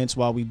tomorrow, hence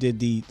why we did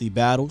the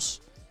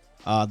battles.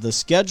 The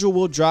schedule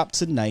will drop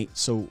tonight,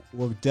 so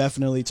we'll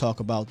definitely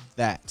talk about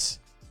that.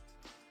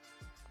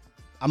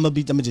 I'm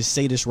gonna just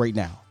say this right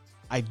now.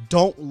 I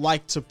don't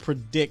like to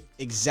predict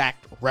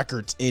exact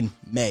records in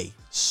May.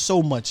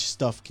 So much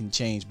stuff can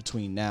change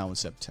between now and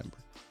September.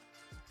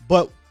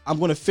 But I'm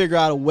going to figure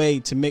out a way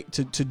to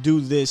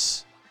do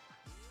this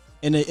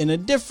in a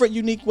different,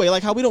 unique way.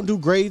 Like how we don't do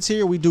grades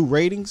here, we do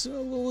ratings.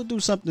 We'll do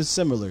something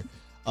similar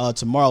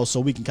tomorrow so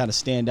we can kind of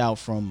stand out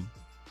from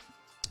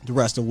the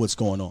rest of what's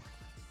going on.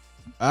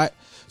 All right.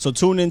 So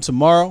tune in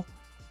tomorrow.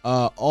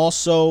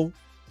 Also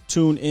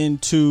tune in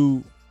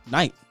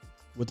tonight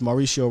with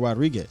Mauricio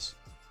Rodriguez,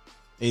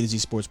 A to Z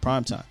Sports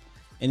Primetime.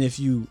 And if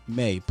you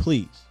may,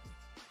 please,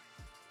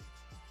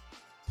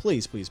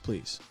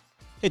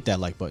 hit that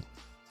like button.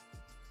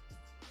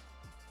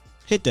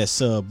 Hit that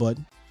sub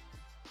button.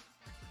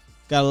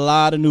 Got a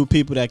lot of new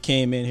people that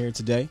came in here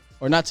today.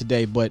 Or not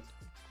today, but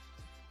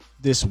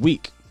this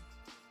week.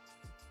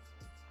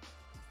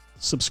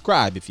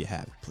 subscribe if you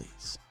haven't,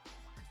 please.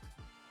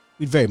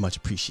 We'd very much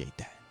appreciate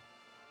that.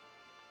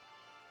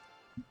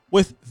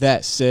 With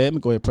that said, let me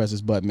go ahead and press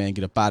this button, man.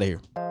 Get up out of here.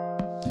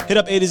 Hit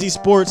up A to Z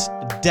Sports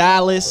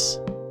Dallas.com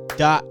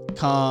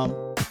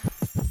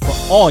for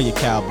all your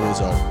Cowboys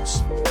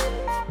articles.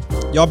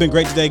 Y'all been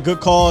great today. Good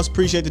calls.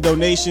 Appreciate the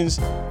donations.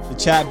 The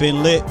chat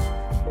been lit.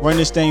 Run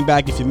this thing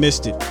back if you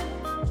missed it.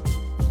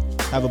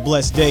 Have a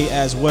blessed day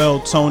as well,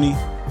 Tony.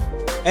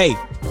 Hey,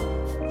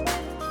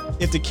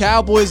 if the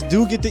Cowboys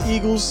do get the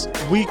Eagles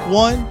week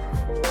 1,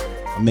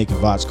 I'm making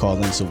Voch call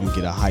in so we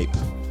can get a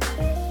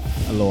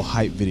little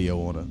hype video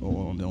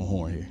on the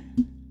horn here.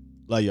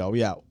 Love y'all.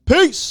 We out.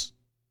 Peace.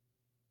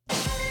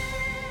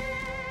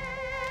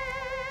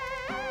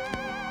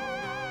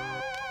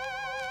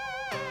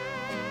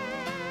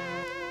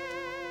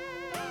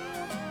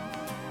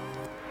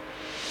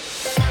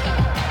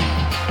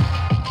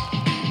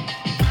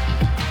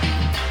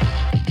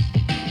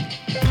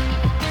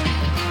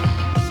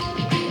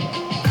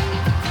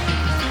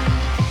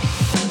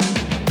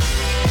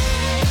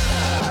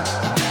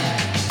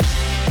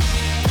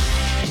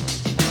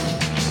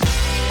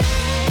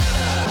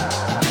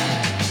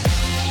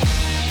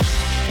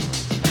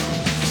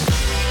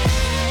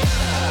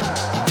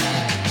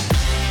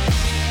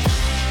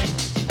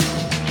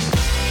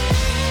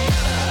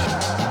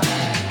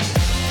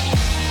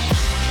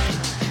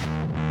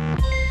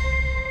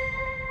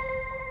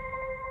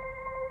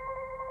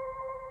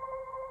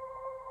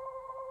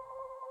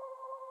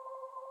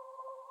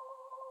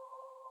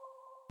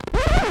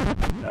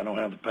 I don't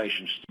have the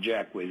patience to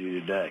jack with you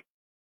today.